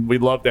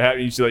 We'd love to have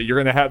you." She's like, "You're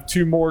gonna have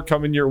 2 more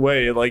coming your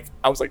way." Like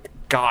I was like,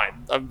 "God,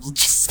 I'm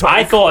just."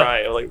 I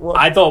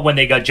Like, thought when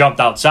they got jumped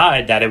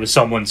outside that it was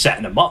someone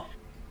setting them up.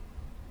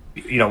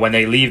 You know, when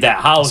they leave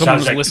that house, Someone I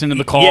was was like, listening to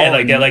the call Yeah,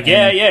 like they're and- like,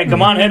 yeah,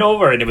 come on, head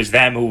over, and it was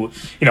them who,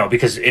 you know,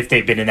 because if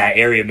they've been in that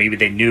area, maybe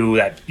they knew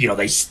that, you know,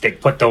 they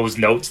put those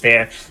notes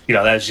there. You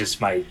know, that was just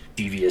my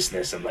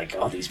deviousness. I'm like,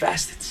 oh, these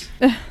bastards,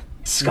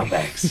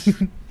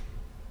 scumbags.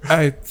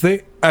 I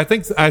think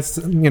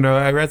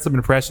I read some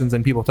impressions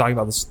and people talking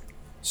about this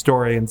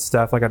story and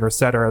stuff like on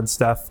Rosetta and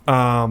stuff.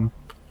 Some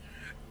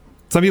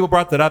people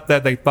brought that up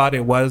that they thought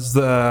it was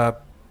the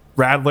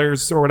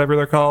Rattlers or whatever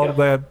they're called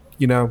that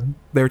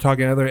they were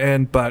talking at the other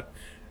end, but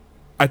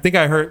I think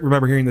I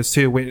remember hearing this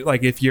too.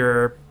 Like if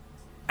you're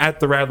at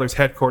the Rattlers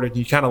headquarters,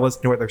 you kind of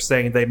listen to what they're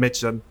saying. They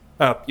mention,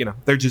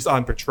 they're just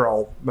on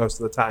patrol most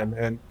of the time,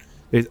 and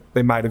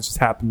they might have just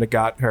happened to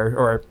got her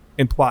or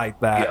implied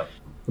that. Yeah.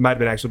 It might have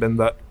been actually been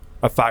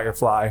a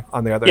Firefly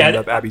on the other end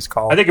of Abby's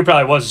call. I think it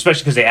probably was,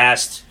 especially because they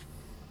asked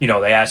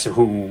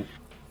who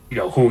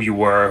you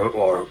were,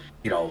 or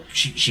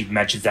she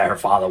mentions that her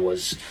father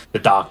was the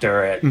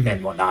doctor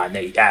and whatnot, and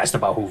they asked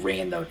about who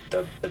ran the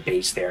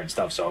base there and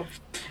stuff. So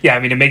yeah, I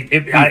mean,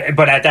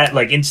 but at that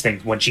like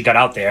instinct when she got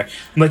out there,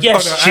 I'm like,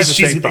 yes,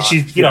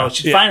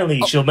 she's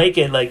finally she'll make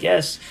it. Like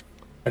yes.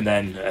 And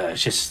then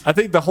it's just... I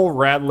think the whole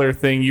Rattler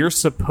thing, you're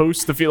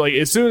supposed to feel like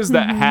as soon as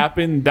that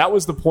happened, that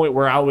was the point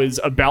where I was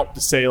about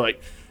to say,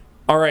 like,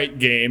 all right,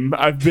 game,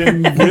 I've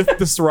been with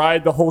this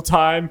ride the whole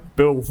time,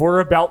 but we're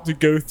about to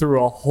go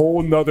through a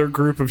whole nother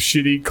group of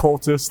shitty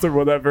cultists or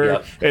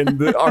whatever,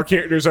 and our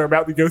characters are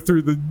about to go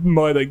through the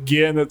mud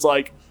again. It's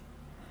like,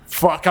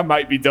 fuck, I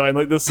might be done.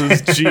 Like, this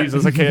is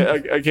Jesus. I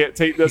can't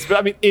take this. But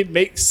I mean, it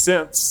makes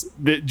sense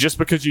that just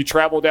because you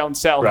travel down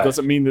south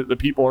doesn't mean that the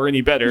people are any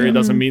better. It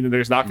doesn't mean that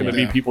there's not going to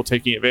be people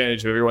taking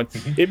advantage of everyone.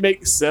 It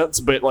makes sense.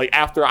 But like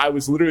after I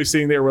was literally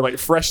sitting there with like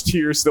fresh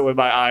tears still in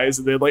my eyes,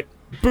 and then like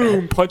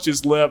boom,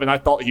 punches Lev, and I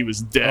thought he was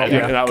dead,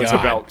 and I was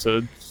about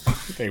to.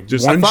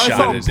 Just I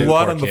saw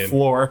blood on the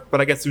floor, but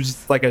I guess it was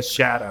just like a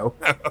shadow.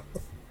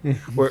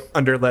 Were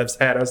under Lev's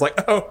head. I was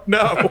like, oh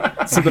no.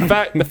 So the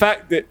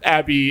fact that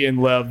Abby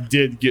and Lev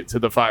did get to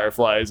the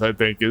Fireflies, I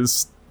think,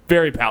 is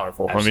very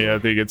powerful. Absolutely. I mean,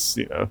 I think it's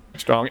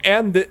strong,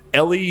 and that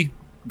Ellie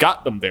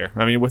got them there.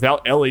 I mean,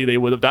 without Ellie, they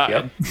would have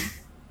died.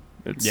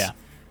 Yep.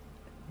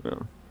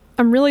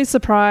 I'm really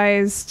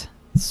surprised,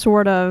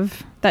 sort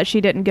of, that she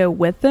didn't go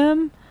with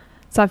them.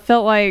 So I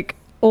felt like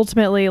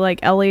ultimately, like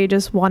Ellie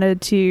just wanted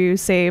to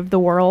save the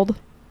world.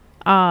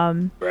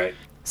 Right.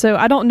 So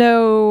I don't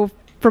know.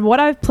 From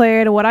what I've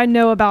played and what I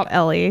know about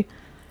Ellie,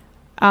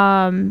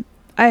 I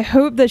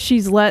hope that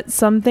she's let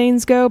some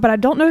things go, but I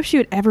don't know if she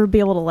would ever be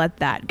able to let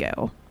that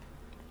go.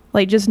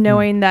 Like, just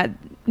knowing that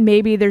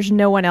maybe there's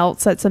no one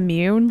else that's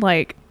immune.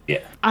 Like,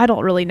 I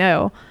don't really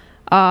know.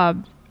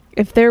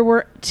 If there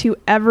were to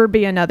ever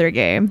be another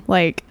game,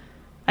 like,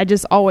 I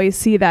just always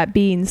see that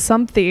being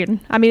something.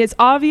 I mean, it's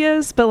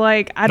obvious, but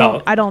like, I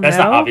don't know. That's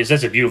not obvious.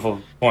 That's a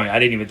beautiful point. I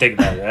didn't even think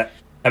about it.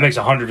 That makes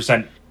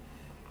 100%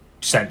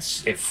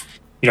 sense. If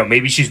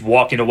maybe she's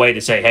walking away to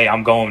say, hey,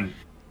 I'm going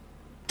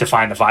to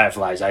find the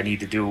Fireflies. I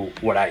need to do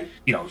what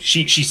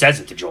she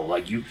says it to Joel.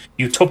 Like, you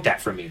took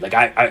that from me. Like,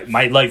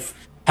 my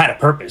life had a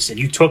purpose, and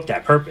you took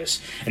that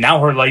purpose. And now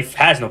her life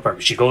has no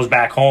purpose. She goes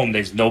back home.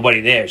 There's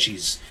nobody there.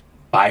 She's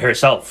by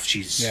herself.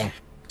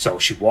 So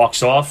she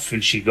walks off,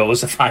 and she goes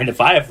to find the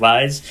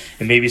Fireflies,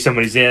 and maybe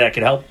somebody's there that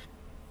could help.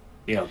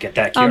 Get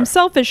that cure.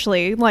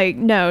 Selfishly, like,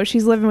 no,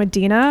 she's living with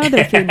Dina.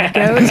 They're feeding the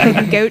goats,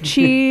 making goat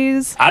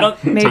cheese. I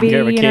don't maybe taking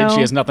care of a kid she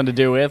has nothing to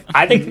do with.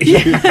 I think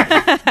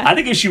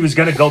if she was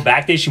gonna go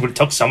back there, she would have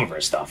took some of her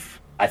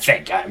stuff. I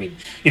think. I mean,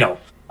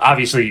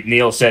 obviously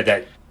Neil said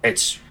that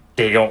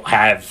they don't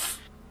have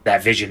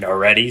that vision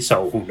already,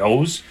 so who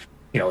knows?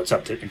 It's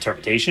up to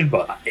interpretation.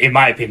 But in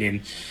my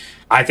opinion,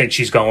 I think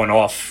she's going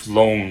off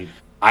lone.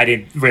 I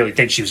didn't really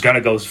think she was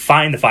gonna go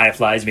find the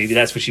Fireflies. Maybe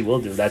that's what she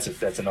will do.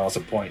 That's an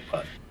awesome point,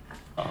 but.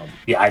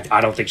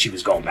 I don't think she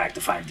was going back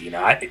to find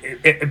Dina.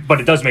 But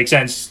it does make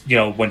sense,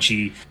 when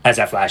she has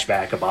that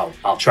flashback about,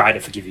 I'll try to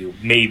forgive you.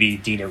 Maybe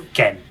Dina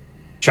can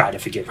try to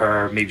forgive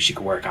her. Maybe she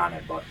can work on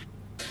it. But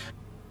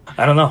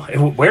I don't know.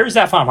 Where is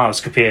that farmhouse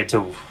compared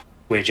to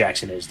where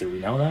Jackson is? Do we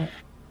know that?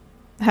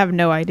 I have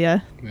no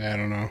idea. I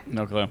don't know.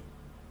 No clue.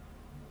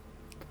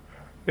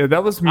 Yeah,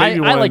 that was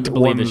maybe I like to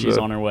believe that she's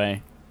on her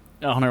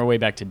way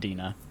back to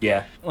Dina.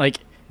 Yeah. Like,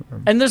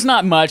 and there's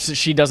not much that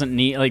she doesn't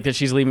need, like, that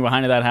she's leaving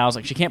behind at that house.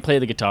 Like, she can't play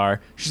the guitar.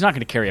 She's not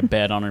going to carry a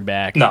bed on her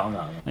back.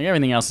 No. Like,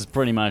 everything else is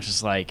pretty much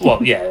just like, well,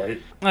 yeah.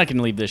 I can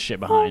leave this shit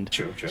behind.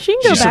 True. She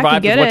can go back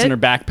and get what's it. in her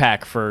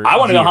backpack for I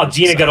want to know how years,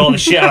 Dina got all the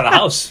shit out of the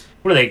house.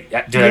 What are they?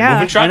 Do they have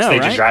moving trucks? I know, They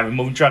right? just drive a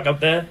moving truck up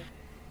there?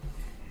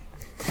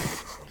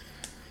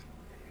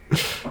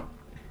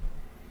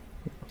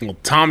 Well,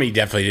 Tommy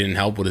definitely didn't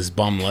help with his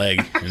bum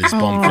leg and his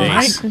bum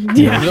face.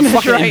 Yeah, The that's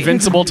fucking right.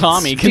 invincible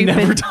Tommy can Stupid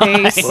never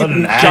die. face. What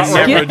an Get ass.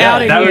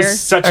 out of That here. was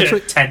such a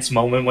tense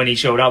moment when he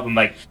showed up. I'm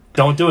like,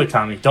 don't do it,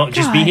 Tommy. Don't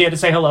just be God. here to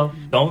say hello.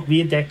 Don't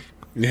be a dick.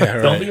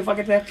 Yeah, Don't be a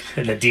fucking dick.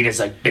 And then Dina's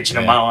like bitching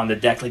him Yeah. out on the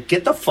deck, like,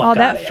 get the fuck Oh, out of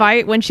that here.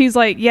 fight when she's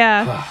like,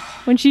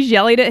 when she's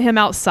yelling at him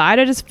outside,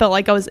 I just felt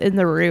like I was in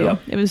the room.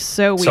 Yep. It was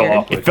so So weird.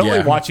 awkward. It felt Yeah.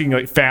 like watching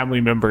like family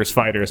members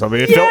fight or something.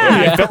 It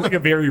Yeah. felt like a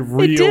very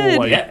real, did.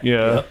 like Yeah.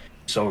 yeah. Yep.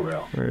 So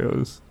real. It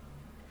was.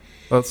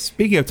 Well,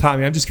 speaking of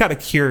Tommy, I'm just kind of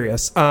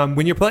curious.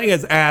 When you're playing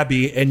as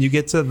Abby and you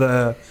get to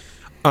the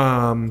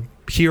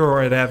hero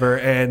or whatever,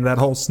 and that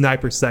whole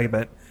sniper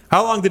segment,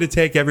 how long did it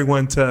take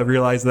everyone to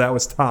realize that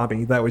was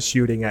Tommy that was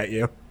shooting at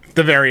you?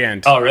 The very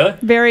end. Oh, really?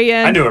 Very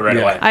end. I knew it right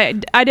Yeah. away.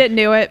 I didn't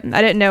know it.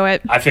 I didn't know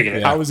it. I figured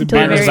it Yeah. out. I was Until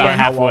the embarrassed very about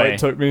end. how long Halfway. it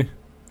took me.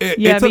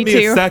 Yeah, It took me me a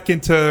too.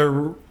 second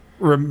to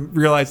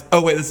realize,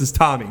 oh wait, this is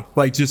Tommy.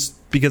 Like just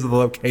because of the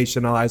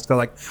location, I was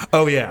like,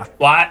 oh yeah.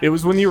 Why? It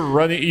was when you were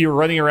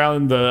running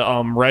around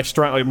the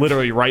restaurant, like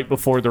literally right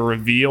before the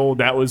reveal.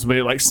 That was when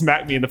it like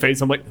smacked me in the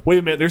face. I'm like, wait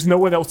a minute, there's no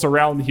one else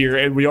around here,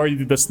 and we already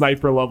did the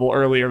sniper level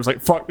earlier. I was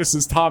like, fuck, this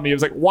is Tommy. I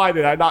was like, why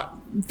did I not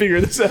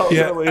figure this out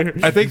Yeah, earlier?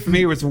 I think for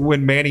me it was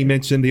when Manny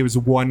mentioned he was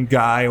one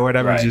guy or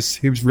whatever. Right.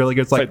 He was really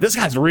good. It's like, Like, this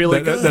guy's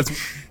really good.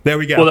 There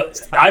we go. Well,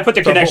 I put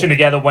the connection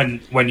together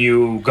when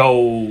you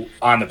go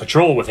on the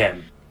patrol with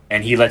him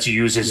and he lets you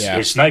use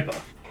his sniper,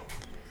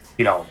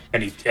 you know,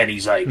 and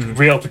he's like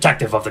real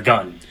protective of the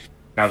gun.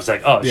 And I was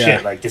like, oh Yeah.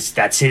 shit, like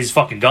that's his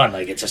fucking gun,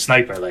 like it's a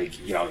sniper,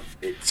 like you know,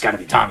 it's got to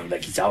be Tommy,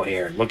 like he's out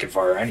here looking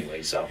for her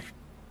anyway. So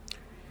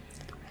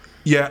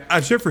Yeah,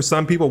 I'm sure for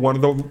some people, one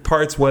of the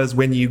parts was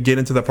when you get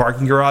into the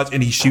parking garage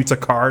and he shoots a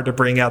car to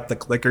bring out the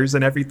clickers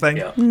and everything.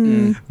 yeah,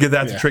 Because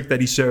that's Yeah. a trick that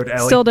he showed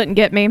Ellie. Still didn't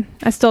get me.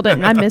 I still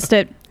didn't. I missed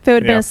it. If it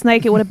would have been Yeah. a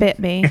snake, it would have bit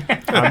me. Big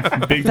Is that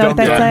what thumbs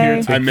they down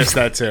say? here. I missed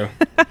that too.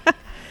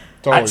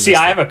 Totally see,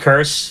 missed I it. have a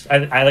curse.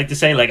 I like to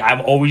say, like I'm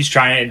always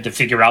trying to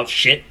figure out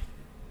shit.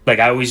 Like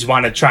I always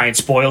want to try and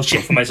spoil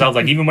shit for myself.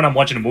 Like even when I'm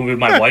watching a movie with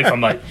my wife, I'm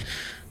like,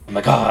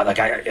 oh, like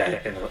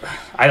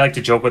I like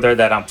to joke with her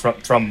that I'm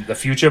from the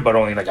future, but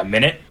only like a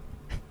minute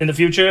in the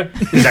future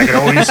because I can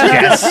always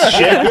guess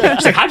shit.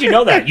 She's like, how'd you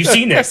know that? You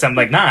seen this? I'm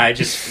like, nah, I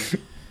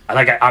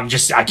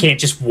can't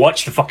just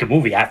watch the fucking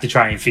movie. I have to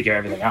try and figure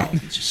everything out.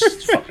 It's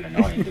just fucking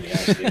annoying to be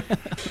honest with you.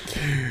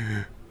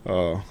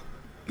 Oh,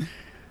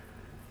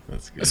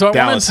 that's good. So I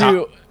Dallas,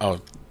 wanted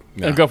to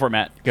no. go for it,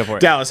 Matt. Go for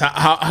it. Dallas,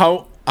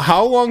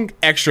 how long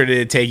extra did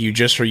it take you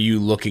just for you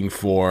looking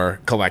for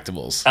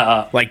collectibles?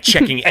 Like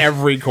checking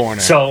every corner.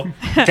 So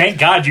thank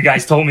God you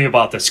guys told me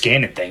about the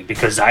scanning thing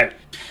because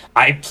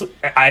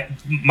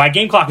my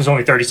game clock was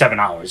only 37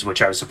 hours,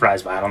 which I was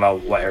surprised by. I don't know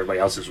what everybody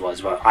else's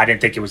was, but I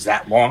didn't think it was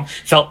that long.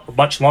 Felt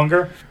much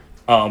longer.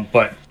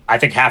 But I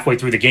think halfway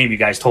through the game, you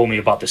guys told me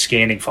about the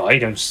scanning for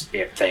items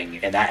thing,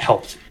 and that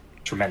helped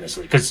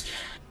tremendously because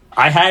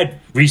I had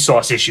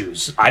resource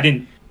issues. I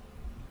didn't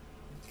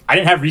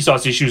have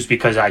resource issues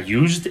because I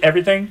used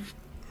everything.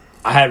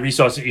 I had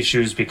resource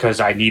issues because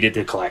I needed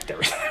to collect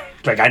everything.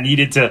 Like I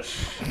needed to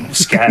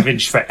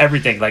scavenge for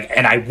everything. Like,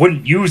 and I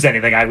wouldn't use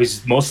anything. I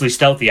was mostly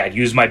stealthy. I'd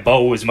use my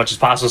bow as much as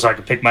possible so I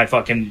could pick my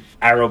fucking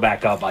arrow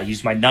back up. I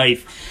used my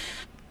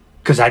knife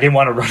because I didn't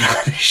want to run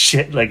out of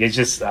shit. Like it's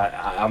just,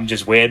 I'm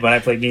just weird when I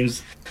play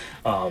games.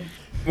 Well,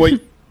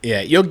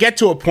 yeah, you'll get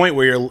to a point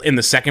where you're in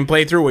the second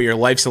playthrough where your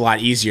life's a lot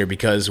easier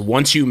because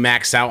once you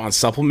max out on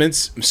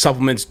supplements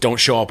don't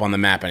show up on the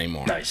map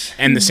anymore. Nice.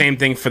 And the same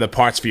thing for the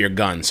parts for your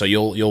gun. So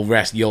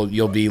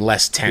you'll be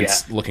less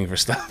tense Yeah. looking for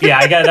stuff. Yeah,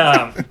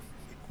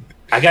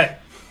 I got.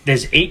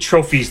 There's 8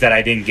 trophies that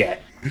I didn't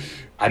get.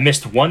 I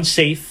missed one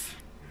safe,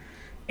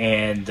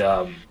 and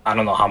I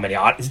don't know how many.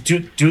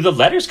 Do the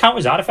letters count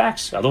as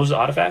artifacts? Are those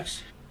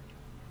artifacts?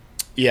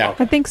 Yeah.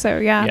 I think so.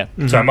 Yeah.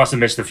 Yeah. So I must have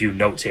missed a few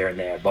notes here and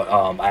there, but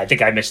I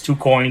think I missed 2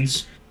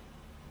 coins,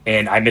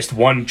 and I missed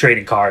 1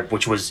 trading card,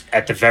 which was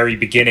at the very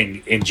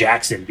beginning in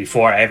Jackson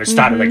before I ever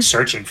started like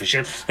searching for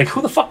shit. Like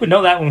who the fuck would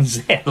know that one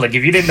was there? Like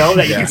if you didn't know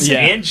that you could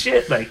scan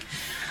shit, like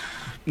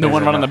The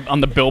one on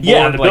the billboard.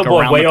 yeah, the like,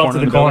 billboard around way off to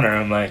of the building. corner.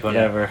 I'm like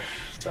whatever.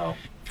 So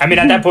I mean,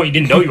 at that point, you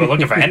didn't know you were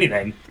looking for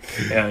anything.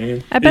 Yeah,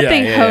 I bet Yeah,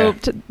 they yeah, yeah.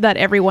 hoped that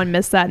everyone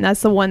missed that, and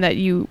that's the one that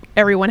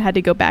everyone had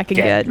to go back and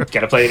get.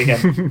 Gotta play it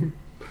again.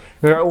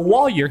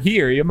 While you're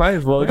here, you might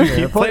as well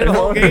play the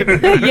whole game.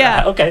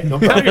 Yeah. Okay, no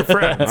Tell problem. your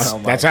friends.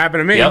 That's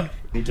happened to me. Yep,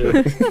 me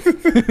too.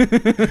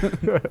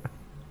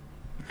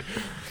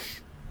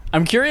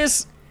 I'm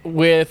curious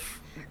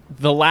with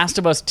the Last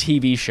of Us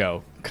TV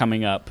show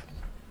coming up,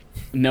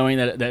 knowing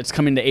that it's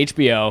coming to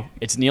HBO.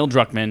 It's Neil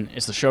Druckmann.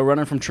 It's the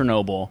showrunner from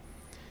Chernobyl.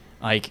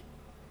 Like,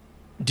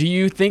 do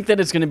you think that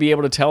it's going to be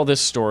able to tell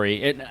this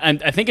story?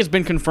 And I think it's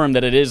been confirmed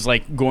that it is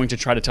like going to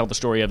try to tell the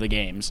story of the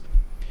games.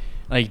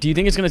 Like, do you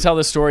think it's going to tell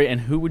this story?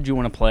 And who would you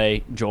want to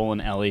play Joel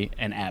and Ellie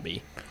and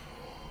Abby?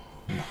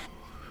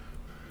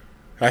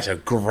 That's a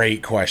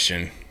great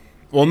question.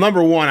 Well,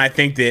 number one, I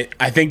think that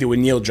with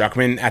Neil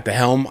Druckmann at the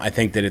helm, I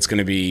think that it's going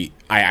to be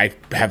I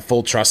have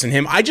full trust in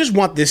him. I just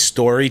want this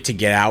story to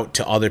get out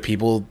to other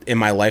people in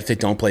my life that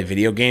don't play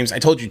video games. I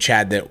told you,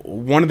 Chad, that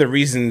one of the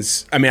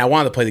reasons, I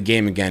wanted to play the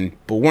game again,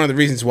 but one of the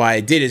reasons why I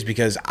did is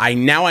because I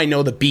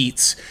know the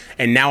beats,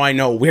 and now I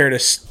know where to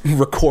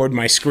record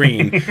my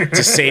screen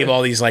to save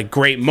all these like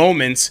great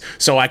moments,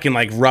 so I can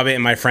like rub it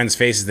in my friends'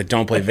 faces that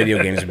don't play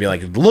video games and be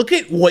like, look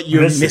at what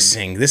you're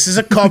missing. This is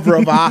a cover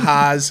of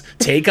Aha's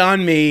Take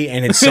On Me,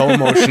 and it's so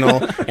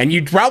emotional, and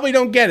you probably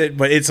don't get it,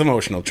 but it's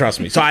emotional, trust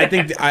me. So I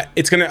think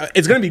it's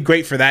gonna be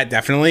great for that,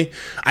 definitely.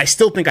 I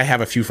still think I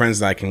have a few friends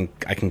that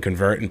I can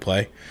convert and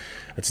play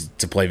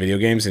to play video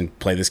games and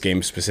play this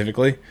game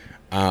specifically.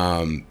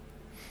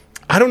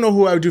 I don't know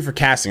who I would do for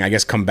casting. I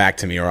guess come back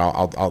to me, or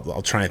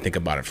I'll try and think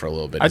about it for a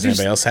little bit. Does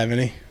anybody else have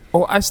any?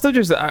 Well, I still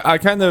just I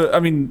kind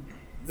of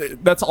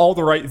that's all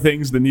the right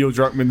things. The Neil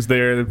Druckmann's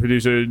there, the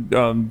producer,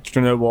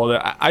 Chernobyl. All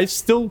that. I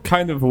still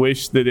kind of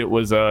wish that it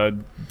was a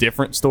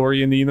different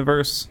story in the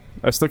universe.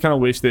 I still kind of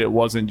wish that it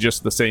wasn't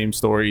just the same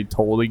story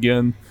told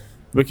again,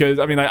 because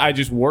I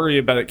just worry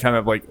about it kind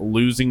of like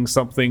losing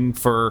something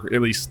for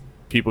at least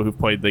people who've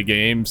played the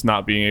games,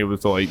 not being able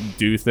to like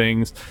do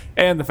things,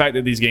 and the fact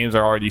that these games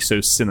are already so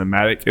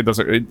cinematic.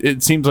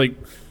 It seems like,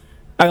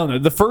 I don't know.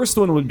 The first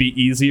one would be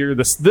easier.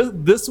 This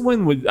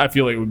one would, I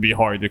feel like, would be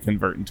hard to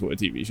convert into a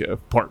TV show.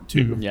 Part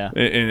 2, Yeah,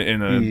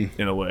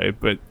 in a way.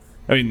 But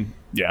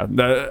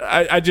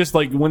I just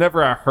like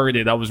whenever I heard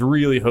it, I was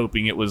really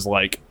hoping it was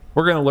like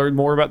we're going to learn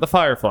more about the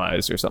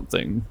Fireflies or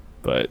something.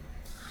 But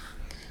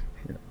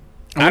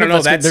I don't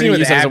know. That they're scene going to with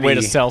use as a way to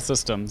Abby, sell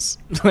systems.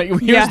 Like,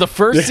 here's the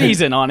first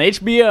season on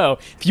HBO.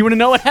 If you want to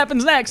know what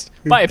happens next,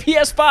 buy a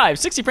PS5,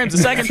 60 frames a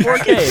second,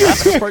 4K.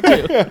 Last of Us Part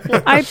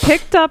 2. I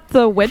picked up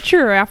The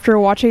Witcher after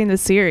watching the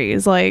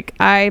series. Like,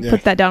 I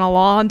put that down a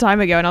long time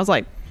ago, and I was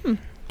like,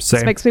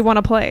 this makes me want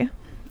to play.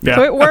 yeah,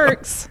 So it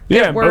works.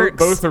 yeah, it works.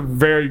 both are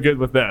very good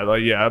with that.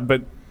 Like, yeah,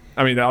 but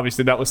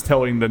obviously that was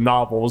telling the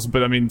novels,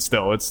 but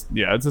still, it's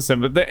a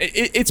similar.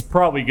 It's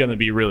probably going to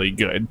be really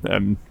good.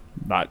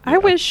 I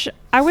wish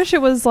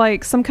it was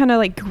like some kind of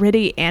like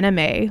gritty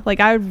anime. Like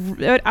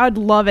I'd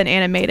love an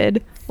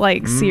animated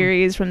like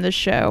series from this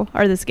show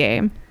or this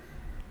game.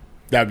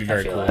 That'd be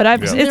very cool. But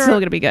it's still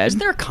gonna be good. Isn't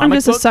there a I'm comic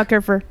just a book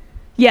sucker for.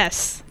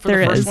 Yes, for there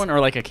the first is. one, or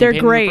like a They're campaign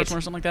in the great. first one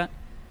or something like that?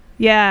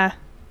 Yeah,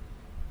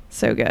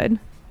 so good.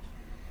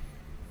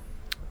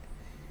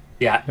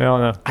 Yeah. I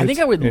don't know. I think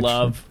I would It's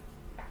love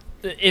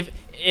if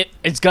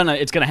it's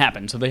gonna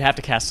happen. So they have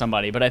to cast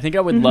somebody. But I think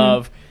I would Mm-hmm.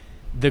 love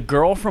the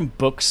girl from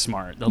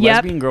Booksmart, the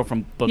lesbian girl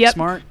from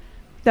Booksmart.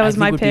 That was I think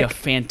my would pick. be a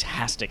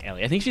fantastic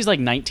Ellie. I think she's like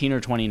 19 or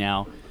 20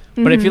 now,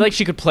 but I feel like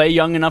she could play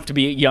young enough to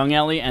be young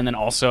Ellie, and then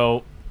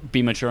also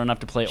be mature enough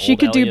to play She old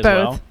could Ellie do as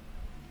both. well.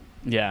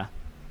 Yeah.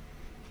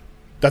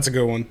 That's a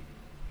good one.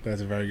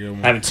 That's a very good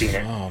one. I haven't seen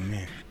it. Oh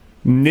man.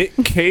 Nick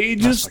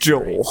Cage is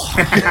Joel.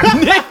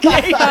 Nick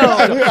Cage.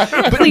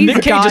 But Please, Nick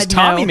Cage God, is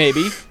Tommy, no.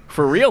 maybe.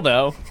 For real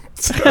though.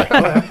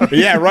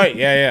 Yeah, right.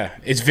 Yeah.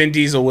 It's Vin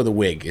Diesel with a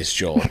wig. It's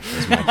Joel.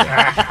 Is my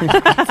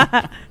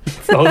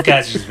pick. Both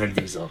guys are just Vin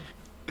Diesel.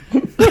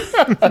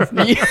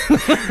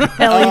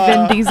 Ellie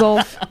Vin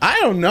Diesel. I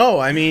don't know.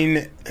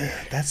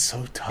 That's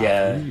so tough.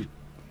 Yeah. You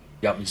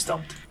got me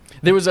stumped.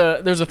 There was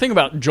a thing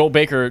about Troy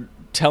Baker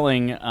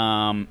telling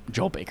Josh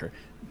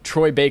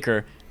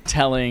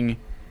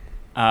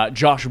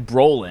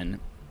Brolin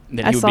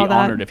that I he would saw be that.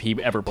 honored if he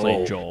ever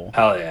played Joel.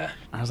 Hell yeah.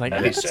 I was like,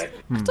 That'd be that's sick.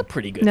 a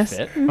pretty good Yes.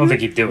 fit. I don't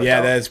think he'd do it.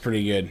 Yeah, though. that's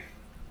pretty good.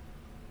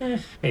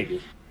 Maybe.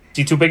 Is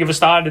he too big of a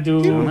star to I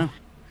don't do know.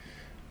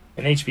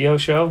 an HBO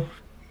show?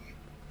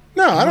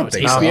 No, I No, don't it's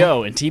think so.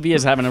 HBO, and TV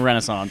is having a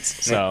renaissance.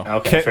 So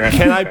Okay, fair enough.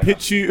 Can I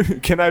pitch you?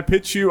 Can I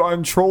pitch you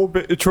on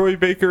Troy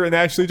Baker and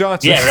Ashley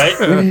Johnson? Yeah,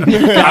 right? I would love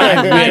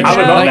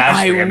Like,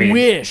 Ashley. I I mean,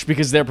 wish,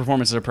 because their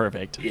performances are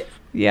perfect.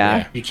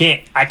 Yeah. you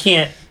can't. I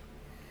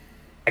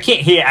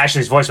can't hear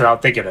Ashley's voice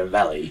without thinking of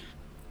Ellie,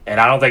 and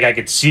I don't think I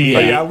could see.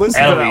 But yeah, I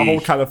listened to that Ellie.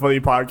 whole Kind of Funny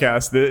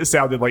podcast. It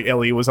sounded like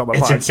Ellie was on the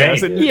It's podcast.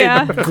 insane. And,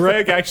 Yeah. and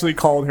Greg actually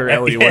called her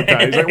Ellie one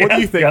time. He's like, "What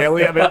do you think, Yep.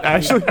 Ellie?" I mean,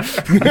 Ashley.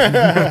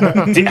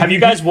 Have you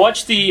guys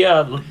watched the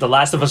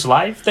Last of Us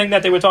Live thing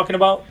that they were talking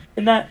about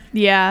in that?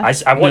 Yeah.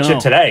 I watched No.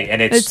 it today,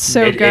 and It's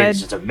so good.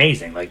 It's just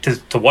amazing. Like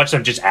to watch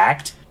them just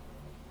act.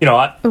 You know,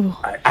 I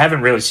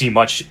haven't really seen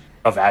much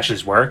of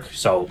Ashley's work,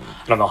 so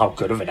I don't know how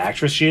good of an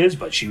actress she is,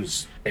 but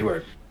they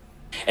were.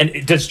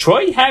 And does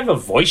Troy have a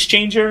voice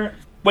changer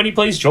when he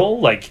plays Joel?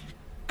 Like,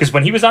 because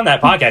when he was on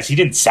that podcast, he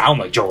didn't sound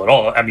like Joel at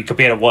all. I mean,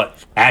 compared to what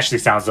Ashley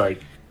sounds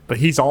like. But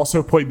he's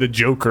also played the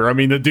Joker. I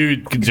mean, the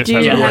dude can just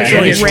Dude has a has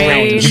range. a He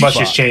range. must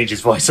just change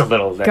his voice a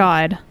little bit.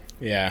 God.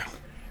 Yeah.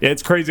 Yeah,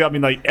 it's crazy. I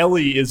mean, like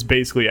Ellie is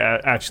basically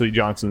Ashley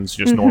Johnson's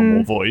just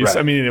normal voice. Right.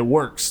 I mean, it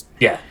works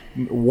Yeah,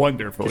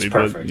 wonderfully. it's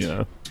perfect. But you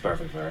know, It's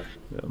perfect for her.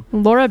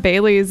 Laura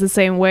Bailey is the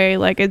same way.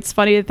 Like, it's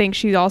funny to think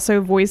she also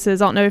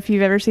voices. I don't know if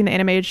you've ever seen the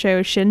animated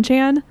show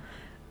Shin-Chan.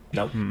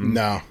 Nope.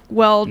 No.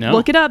 Well, No.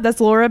 look it up. That's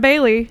Laura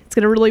Bailey. It's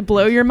gonna really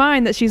blow your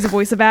mind that she's the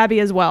voice of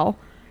Abby as well.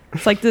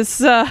 It's like this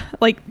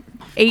like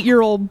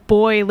 8-year-old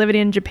boy living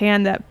in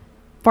Japan that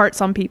farts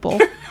on people.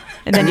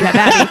 and then you have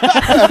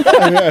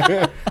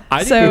Abby. I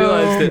didn't So-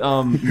 realize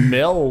that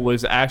Mel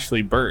was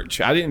Ashley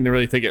Birch. I didn't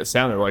really think it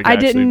sounded like I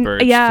Ashley didn't-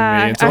 Birch. yeah,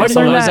 to me until I I didn't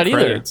saw realize the that either.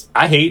 credits.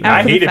 I After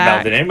the hated Mel.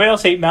 fact. Did anybody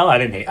else hate Mel? I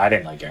didn't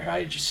like her.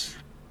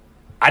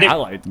 I didn't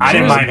liked I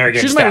didn't Mel. mind her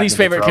getting She was my stabbed least in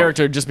the favorite throat.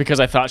 character just because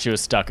I thought she was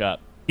stuck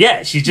up.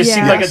 Yeah, she just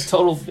seemed Yeah. like a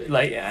total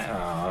like.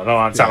 I don't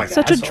want to sound like an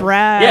Such a asshole.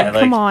 drag. Yeah,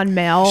 like, Come on,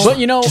 Mel. But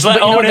you know, Just let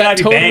but, you know Owen and that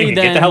Ivy totally bang and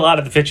then get the hell out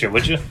of the picture,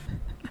 would you?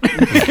 but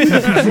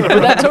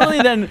that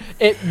totally then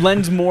it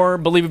lends more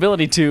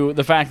believability to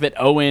the fact that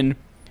Owen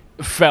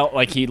felt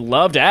like he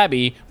loved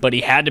Abby, but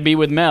he had to be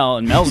with Mel,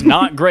 and Mel's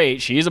not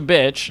great. She's a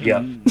bitch.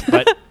 Yeah.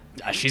 But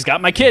she's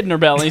got my kid in her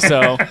belly,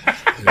 so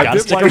gotta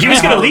did stick like- He was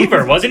around. gonna leave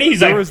her, wasn't he? He's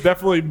There like, was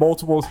definitely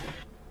multiple.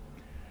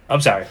 I'm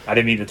sorry, I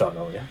didn't mean to talk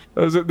over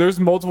you. There's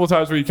multiple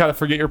times where you kind of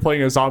forget you're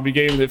playing a zombie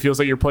game and it feels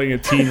like you're playing a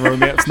teen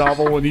romance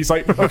novel. And he's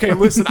like, "Okay,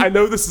 listen, I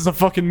know this is a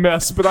fucking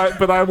mess, but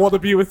I want to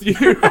be with you."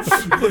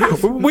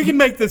 We can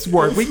make this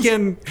work. We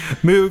can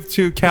move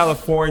to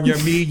California,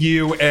 me,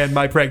 you, and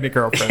my pregnant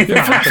girlfriend.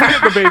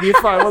 Forget the baby. It's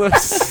fine. Whatever.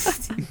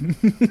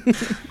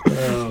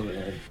 Oh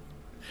man.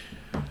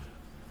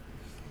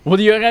 Well,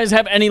 do you guys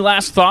have any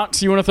last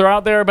thoughts you want to throw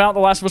out there about The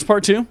Last of Us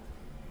Part 2?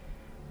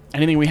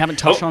 Anything we haven't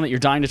touched on that you're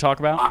dying to talk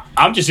about?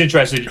 I'm just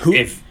interested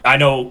if I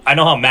know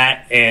how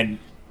Matt and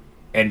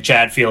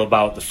Chad feel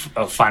about the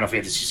Final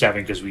Fantasy VII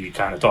because we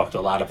kind of talked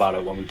a lot about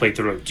it when we played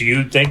through it. Do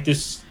you think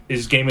this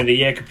is Game of the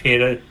Year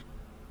compared to?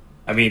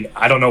 I mean,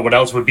 I don't know what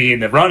else would be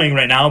in the running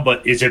right now,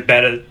 but is it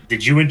better?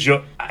 Did you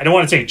enjoy? I don't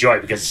want to say enjoy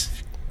because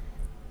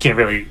can't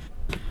really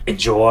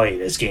enjoy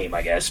this game,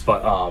 I guess.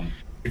 But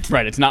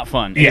Right, it's not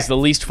fun. Yeah. It's the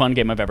least fun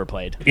game I've ever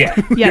played. yeah,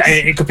 Yes.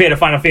 And compared to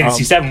Final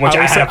Fantasy VII, which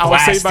I had a I would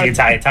say blast my- the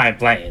entire time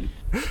playing.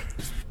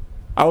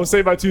 I will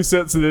say my 2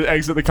 cents and then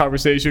exit the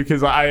conversation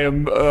because I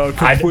am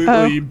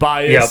completely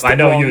biased. Yep, I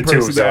know wrong you too,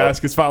 person so- to ask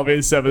because Final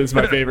Fantasy VII is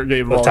my favorite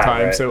game of all All time,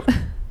 time. right. So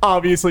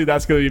obviously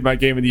that's going to be my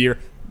game of the year.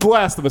 The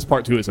Last of Us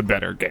Part 2 is a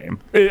better game.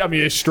 I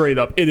mean, it's straight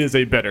up, it is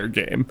a better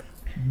game.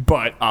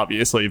 But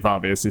obviously,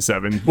 Final Fantasy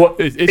VII, Well,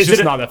 it's is just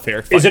it a- not a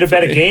fair fight Is it a for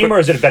better me. game or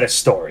is it a better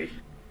story?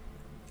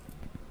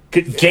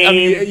 Game, I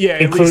mean, yeah,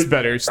 at least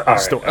better All right,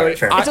 story. all right,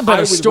 fair enough. It's a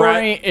better would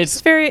story. It's It's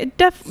very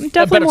definitely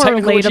better more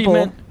technical relatable.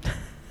 achievement.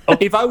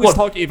 If I was Well-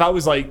 talking, if I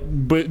was like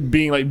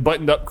being like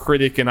buttoned up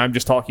critic, and I'm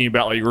just talking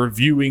about like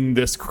reviewing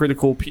this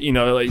critical,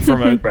 like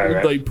from a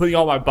Right. like putting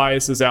all my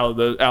biases out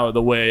of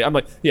the way, I'm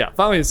like, yeah,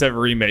 Final Fantasy VII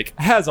Remake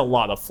has a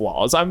lot of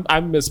flaws. I'm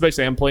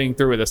especially I'm playing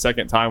through it a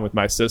second time with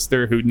my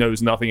sister who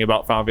knows nothing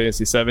about Final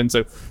Fantasy VII,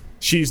 so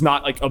she's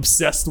not like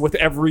obsessed with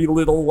every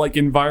little like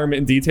environment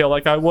and detail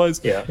like I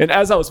was. Yeah. And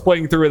as I was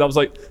playing through it, I was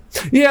like,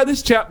 yeah,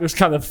 this chapter's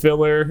kind of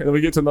filler. And then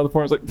we get to another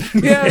point, I was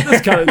like, yeah,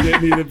 this kind of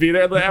didn't need to be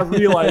there. And then I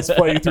realized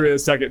playing through it a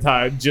second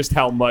time just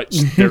how much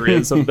there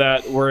is of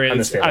that. Whereas I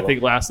Understandable.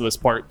 think Last of Us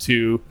Part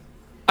 2,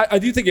 I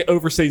do think it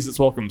overstays its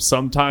welcome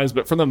sometimes,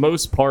 but for the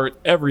most part,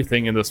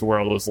 everything in this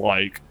world was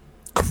like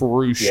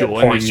crucial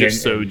Yeah, and it's poignant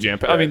just so and- jam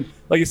packed. I mean,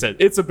 like I said,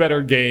 it's a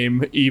better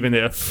game, even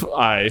if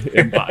I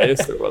am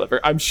biased or whatever.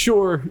 I'm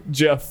sure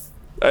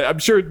I'm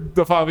sure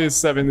the Final Fantasy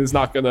 7 is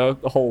not going to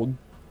hold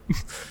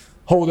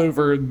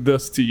over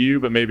this to you,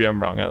 but maybe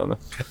I'm wrong. I don't know.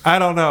 I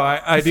don't know.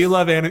 I do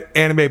love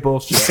anime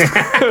bullshit.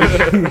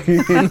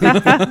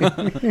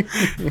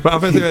 But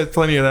I'm there's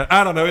plenty of that.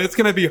 I don't know. It's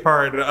going to be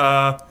hard.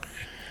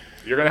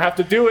 You're going to have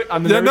to do it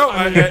on the, Yeah, Nerds, no,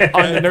 on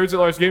the Nerds at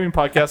Large Gaming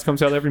podcast.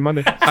 Comes out every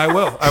Monday. I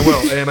will.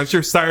 And I'm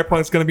sure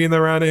Cyberpunk's going to be in the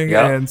running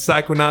Yeah. and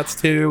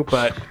Psychonauts too.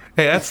 But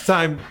hey, that's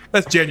time.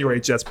 That's January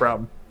Jeff's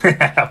problem.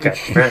 Okay,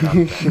 fair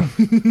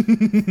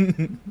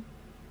enough.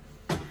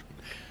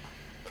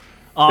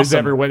 Awesome. Is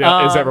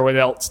everyone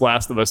else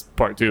Last of Us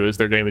Part 2 is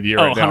their game of the year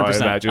Oh, right now,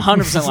 100%. I imagine. 100%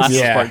 Last of Us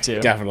Yeah, Part 2.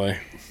 definitely.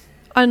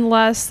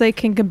 Unless they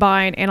can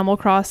combine Animal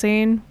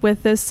Crossing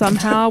with this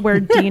somehow, where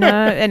Dina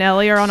and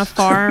Ellie are on a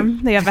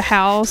farm. They have a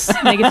house.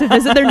 And they get to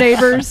visit their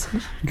neighbors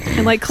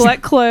and like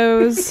collect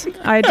clothes.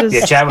 Yeah,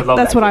 Chad would love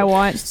That's that. what I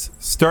want.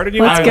 Start a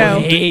new Let's go. I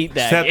island. hate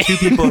that. Set 2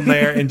 people in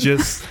there and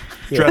just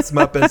dress them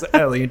up as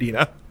Ellie and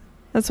Dina.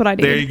 That's what I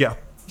do. There you go.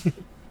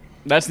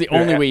 That's the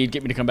only way you'd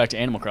get me to come back to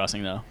Animal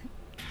Crossing, though.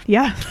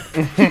 Yeah.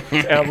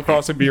 Animal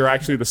Crossing, but you're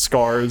actually the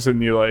scars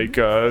and you like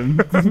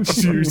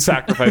you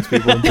sacrifice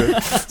people into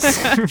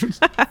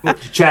it.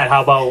 Chad,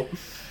 how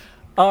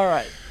All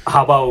right.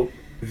 about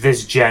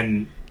this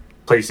gen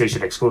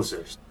PlayStation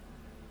exclusives?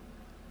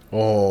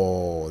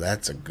 Oh,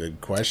 that's a good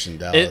question,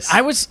 Dallas.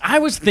 I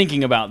was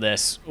thinking about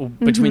this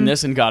between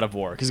this and God of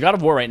War, because God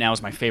of War right now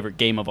is my favorite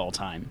game of all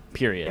time,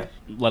 period,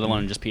 let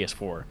alone just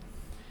PS4.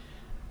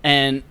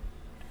 And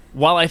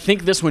while I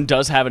think this one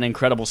does have an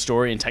incredible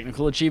story and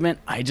technical achievement,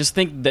 I just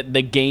think that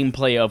the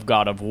gameplay of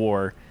God of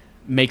War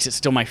makes it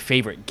still my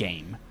favorite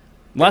game.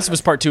 Last of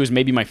Us Part 2 is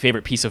maybe my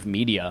favorite piece of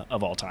media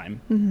of all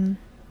time.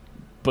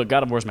 But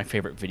God of War is my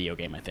favorite video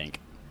game, I think.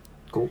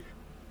 Cool.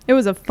 It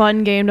was a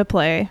fun game to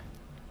play.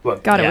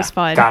 What, God, it Yeah. was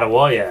fun. God of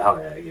War, yeah, hell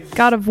yeah.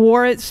 God of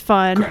War, it's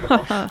fun.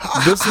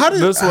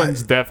 This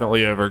one's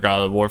definitely over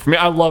God of War for me.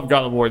 I love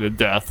God of War to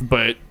death,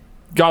 but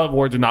God of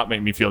War did not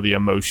make me feel the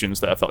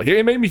emotions that I felt here.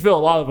 It made me feel a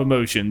lot of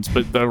emotions,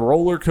 but the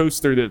roller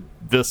coaster that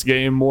this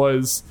game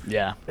was,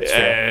 Yeah.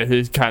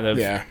 is kind of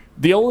Yeah.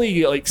 the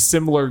only like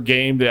similar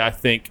game that I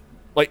think.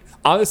 Like,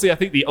 honestly, I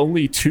think the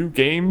only 2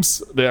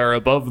 games that are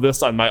above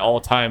this on my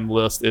all-time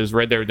list is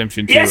Red Dead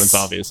Redemption 2 Yes! and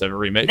Zombie 7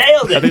 Remake.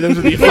 Nailed it! I think those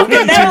are the only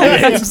 2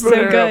 games So that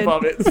are good.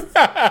 above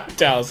it.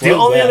 Dallas The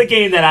loves only that. other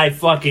game that I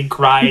fucking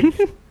cried.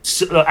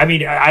 I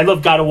mean, I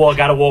love God of War.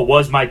 God of War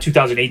was my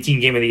 2018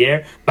 game of the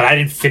year, but I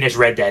didn't finish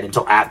Red Dead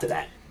until after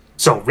that.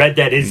 So Red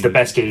Dead is the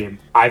best game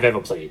I've ever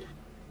played,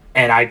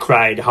 and I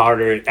cried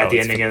harder at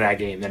the ending of that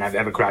game than I've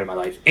ever cried in my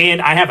life.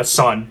 And I have a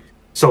son,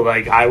 so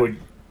like I would,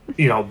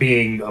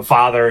 being a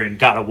father and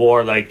God of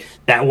War, like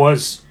that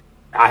was,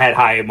 I had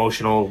high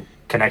emotional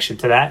connection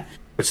to that.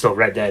 But still,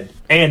 Red Dead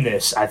and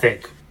this, I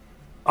think,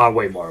 are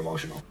way more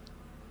emotional.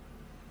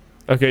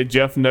 Okay,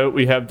 Jeff, note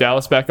we have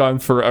Dallas back on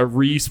for a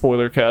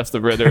re-spoiler cast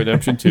of Red Dead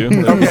Redemption 2.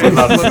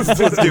 let's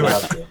do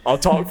it. I'll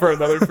talk for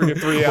another freaking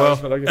 3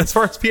 hours. Well, as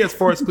far as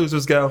PS4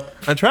 exclusives go,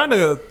 I'm trying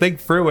to think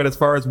through it as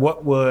far as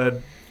what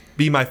would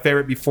be my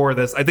favorite before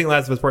this. I think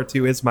Last of Us Part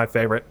 2 is my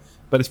favorite,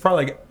 but it's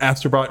probably like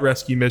Astrobot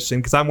Rescue Mission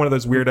because I'm one of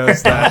those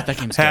weirdos that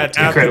game's had good,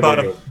 too. Astrobot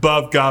Incredible game.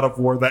 above God of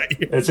War that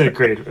year. It's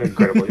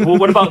incredible. Well,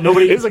 what about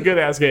It's a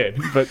good-ass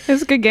game, but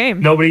It's a good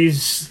game.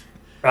 nobody's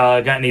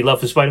got any love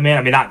for Spider-Man?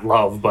 I mean, not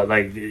love, but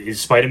like,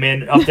 is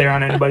Spider-Man up there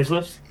on anybody's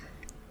list?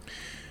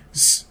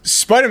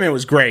 Spider-Man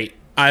was great.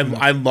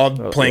 I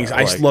loved playing. yeah,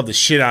 I just love the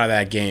shit out of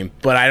that game.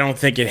 But I don't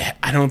think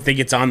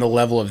it's on the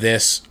level of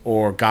this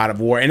or God of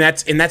War. And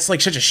that's like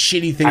such a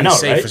shitty thing I know, to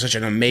say right? for such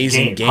an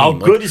amazing game. How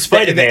Like, good is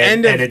Spider-Man? The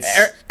end of And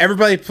it's-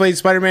 everybody played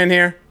Spider-Man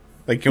here.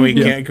 Like, can we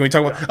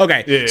talk about?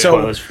 Okay, Yeah, so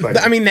well, it's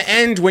Spider-Man. I mean, the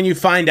end when you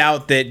find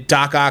out that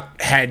Doc Ock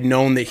had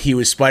known that he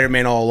was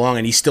Spider-Man all along,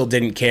 and he still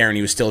didn't care, and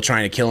he was still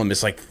trying to kill him.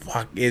 It's like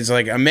fuck. It's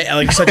like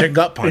like such a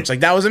gut punch.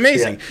 Like that was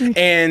amazing,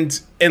 and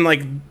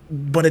like,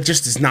 but it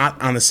just is not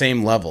on the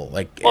same level.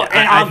 Like Well,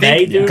 and I Aunt May,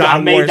 think dude, God Aunt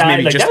of May War is died,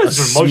 maybe like, just that a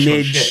was emotional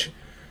smidge. shit.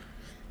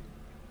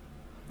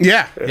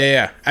 Yeah.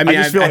 I I mean,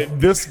 just feel like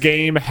this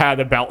game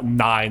had about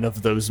 9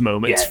 of those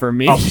moments Yeah. for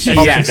me. Ups and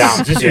Yes.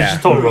 downs. This Yeah.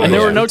 is total roller And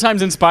there were coaster. no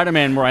times in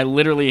Spider-Man where I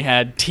literally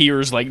had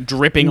tears like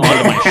dripping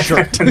onto my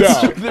shirt,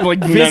 like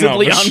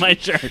visibly for on sure. my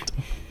shirt.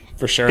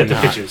 for sure. Get the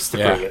not. pictures to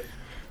Yeah. prove it.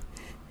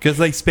 Because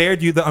they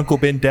spared you the Uncle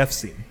Ben death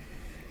scene.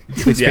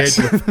 They spared Yes.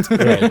 you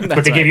the-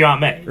 But they gave you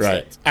Aunt May.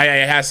 Right.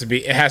 It has to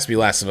be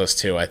Last of Us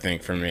 2, I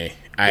think, for me.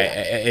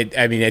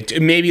 I mean,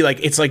 it maybe like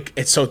it's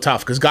so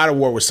tough because God of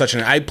War was such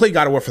an. I played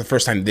God of War for the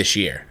first time this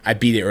year. I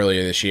beat it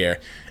earlier this year,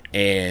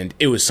 and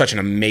it was such an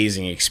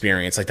amazing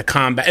experience. Like the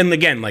combat, and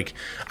again, like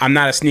I'm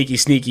not a sneaky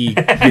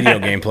video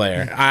game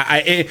player.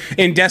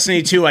 In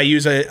Destiny 2, I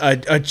use a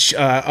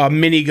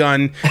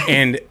minigun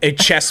and a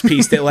chest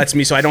piece that lets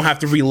me, so I don't have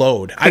to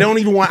reload. I don't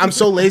even want. I'm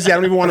so lazy. I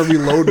don't even want to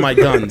reload my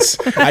guns.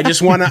 I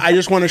just want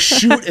to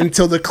shoot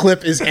until the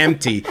clip is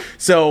empty.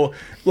 So.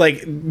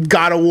 Like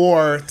God of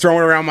War,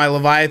 throwing around my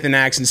Leviathan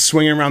axe and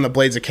swinging around the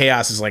blades of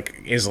chaos is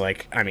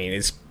like I mean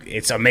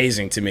it's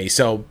amazing to me.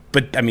 So,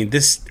 but I mean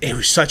it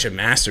was such a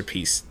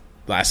masterpiece.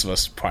 Last of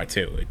Us Part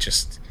 2. It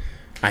just,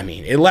 I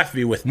mean, it left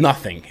me with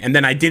nothing, and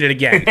then I did it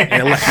again, and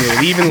it left me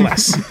with even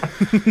less.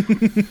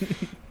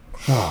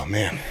 Oh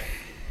man.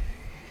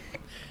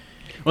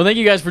 Well, thank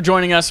you guys for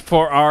joining us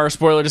for our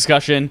spoiler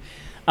discussion.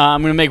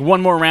 I'm going to make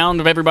one more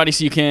round of everybody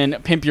so you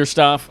can pimp your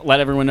stuff, let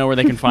everyone know where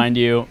they can find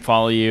you,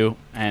 follow you,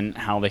 and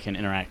how they can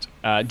interact.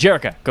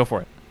 Jerica, go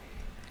for it.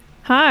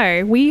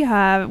 Hi, we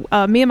have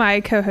me and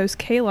my co-host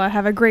Kayla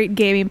have a great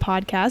gaming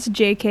podcast,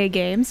 JK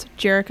Games.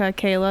 Jerica,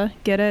 Kayla,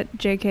 get it?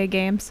 JK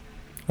Games.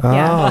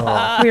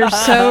 Yeah, we are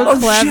so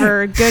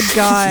clever. Good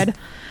God.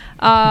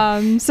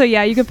 So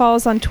yeah, you can follow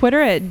us on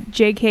Twitter at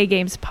JK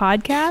Games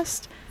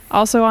Podcast.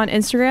 Also on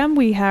Instagram,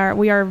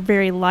 we are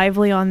very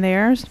lively on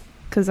there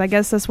because I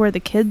guess that's where the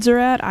kids are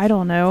at. I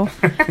don't know,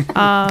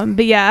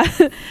 but yeah,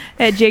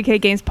 at JK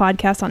Games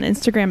Podcast on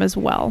Instagram as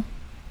well.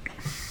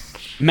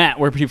 Matt,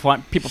 where people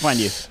find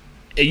you?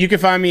 You can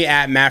find me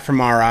at Matt from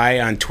RI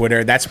on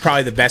Twitter. That's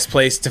probably the best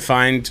place to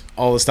find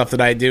all the stuff that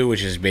I do,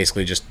 which is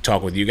basically just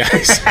talk with you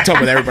guys, talk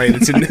with everybody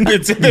that's on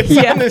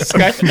this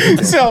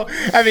Skype. So,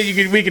 I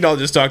mean, we can all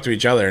just talk to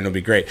each other and it'll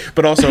be great.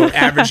 But also,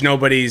 Average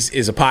Nobodies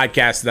is a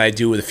podcast that I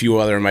do with a few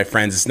other of my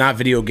friends. It's not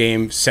video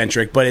game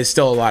centric, but it's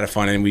still a lot of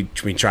fun, and we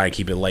try to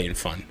keep it light and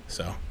fun.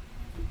 So,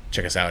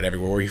 check us out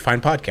everywhere where you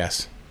find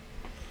podcasts.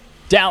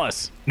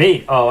 Dallas.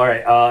 Me? Oh, all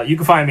right. You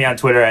can find me on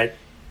Twitter at,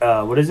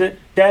 what is it,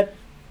 Dad?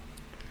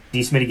 D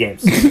Smitty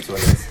Games. That's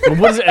what it is.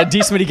 What is it? D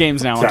Smitty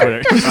Games now on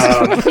Sorry.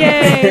 Twitter.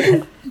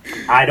 Yay!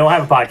 I don't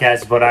have a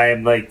podcast, but I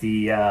am like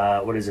the,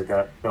 what is it,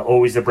 the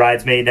always the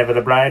bridesmaid, never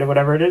the bride, or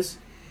whatever it is.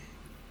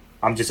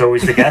 I'm just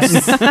always the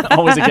guest.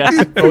 Always a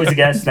guest. Always a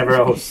guest, never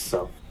a host,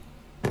 so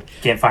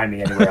can't find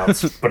me anywhere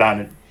else but on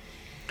it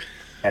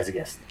as a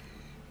guest.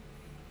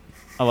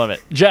 I love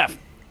it. Jeff.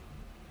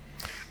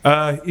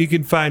 You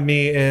can find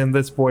me and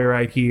this boy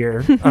right here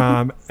at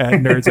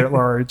Nerds at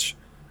Large.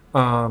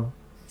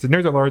 It's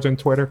Nerds at Large on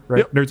Twitter, right?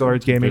 Yep. Nerds at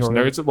Large Gaming. There's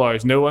Nerds at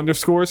Large. No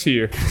underscores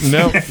here.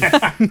 No.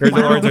 Nerds at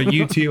Large on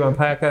YouTube, on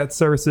podcast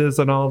services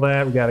and all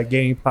that. We got a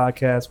gaming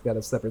podcast. We got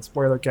a separate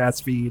spoiler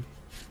cast feed.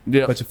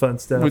 Yeah. Bunch of fun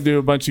stuff. We do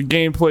a bunch of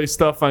gameplay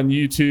stuff on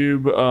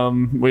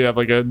YouTube. We have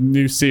like a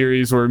new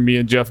series where me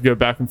and Jeff go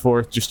back and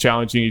forth, just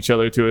challenging each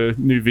other to a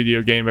new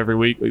video game every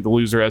week. Like the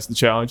loser has the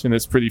challenge, and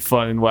it's pretty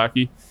fun and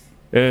wacky.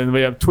 And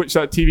we have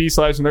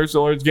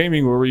twitch.tv/Nerds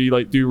Gaming where we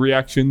like do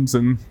reactions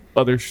and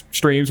other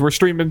streams. We're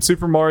streaming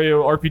Super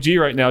Mario RPG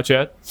right now,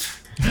 Chad.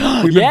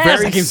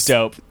 Yes, that game's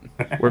dope.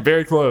 We're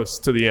very close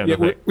to the end.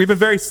 Yeah, we've been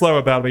very slow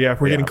about it, but yeah,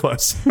 we're Yeah. getting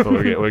close. But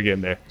we're getting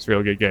there. It's a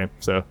real good game.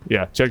 So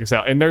yeah, check us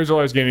out. And Nerds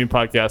Always Gaming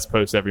podcast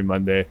posts every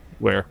Monday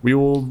where we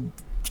will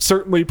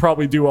certainly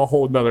probably do a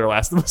whole nother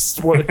Last of Us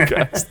spoiler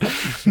cast.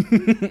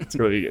 It's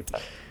really a good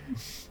time.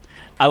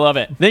 I love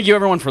it. Thank you,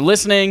 everyone, for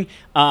listening.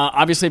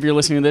 Obviously, if you're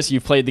listening to this,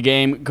 you've played the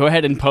game. Go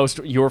ahead and post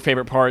your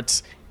favorite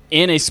parts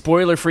in a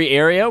spoiler-free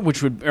area,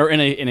 or in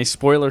a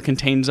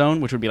spoiler-contained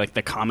zone, which would be like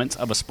the comments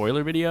of a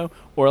spoiler video,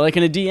 or like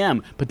in a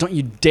DM. But don't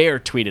you dare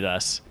tweet at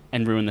us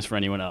and ruin this for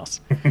anyone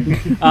else.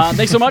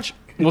 Thanks so much.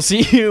 We'll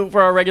see you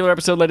for our regular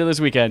episode later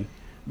this weekend.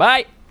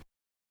 Bye.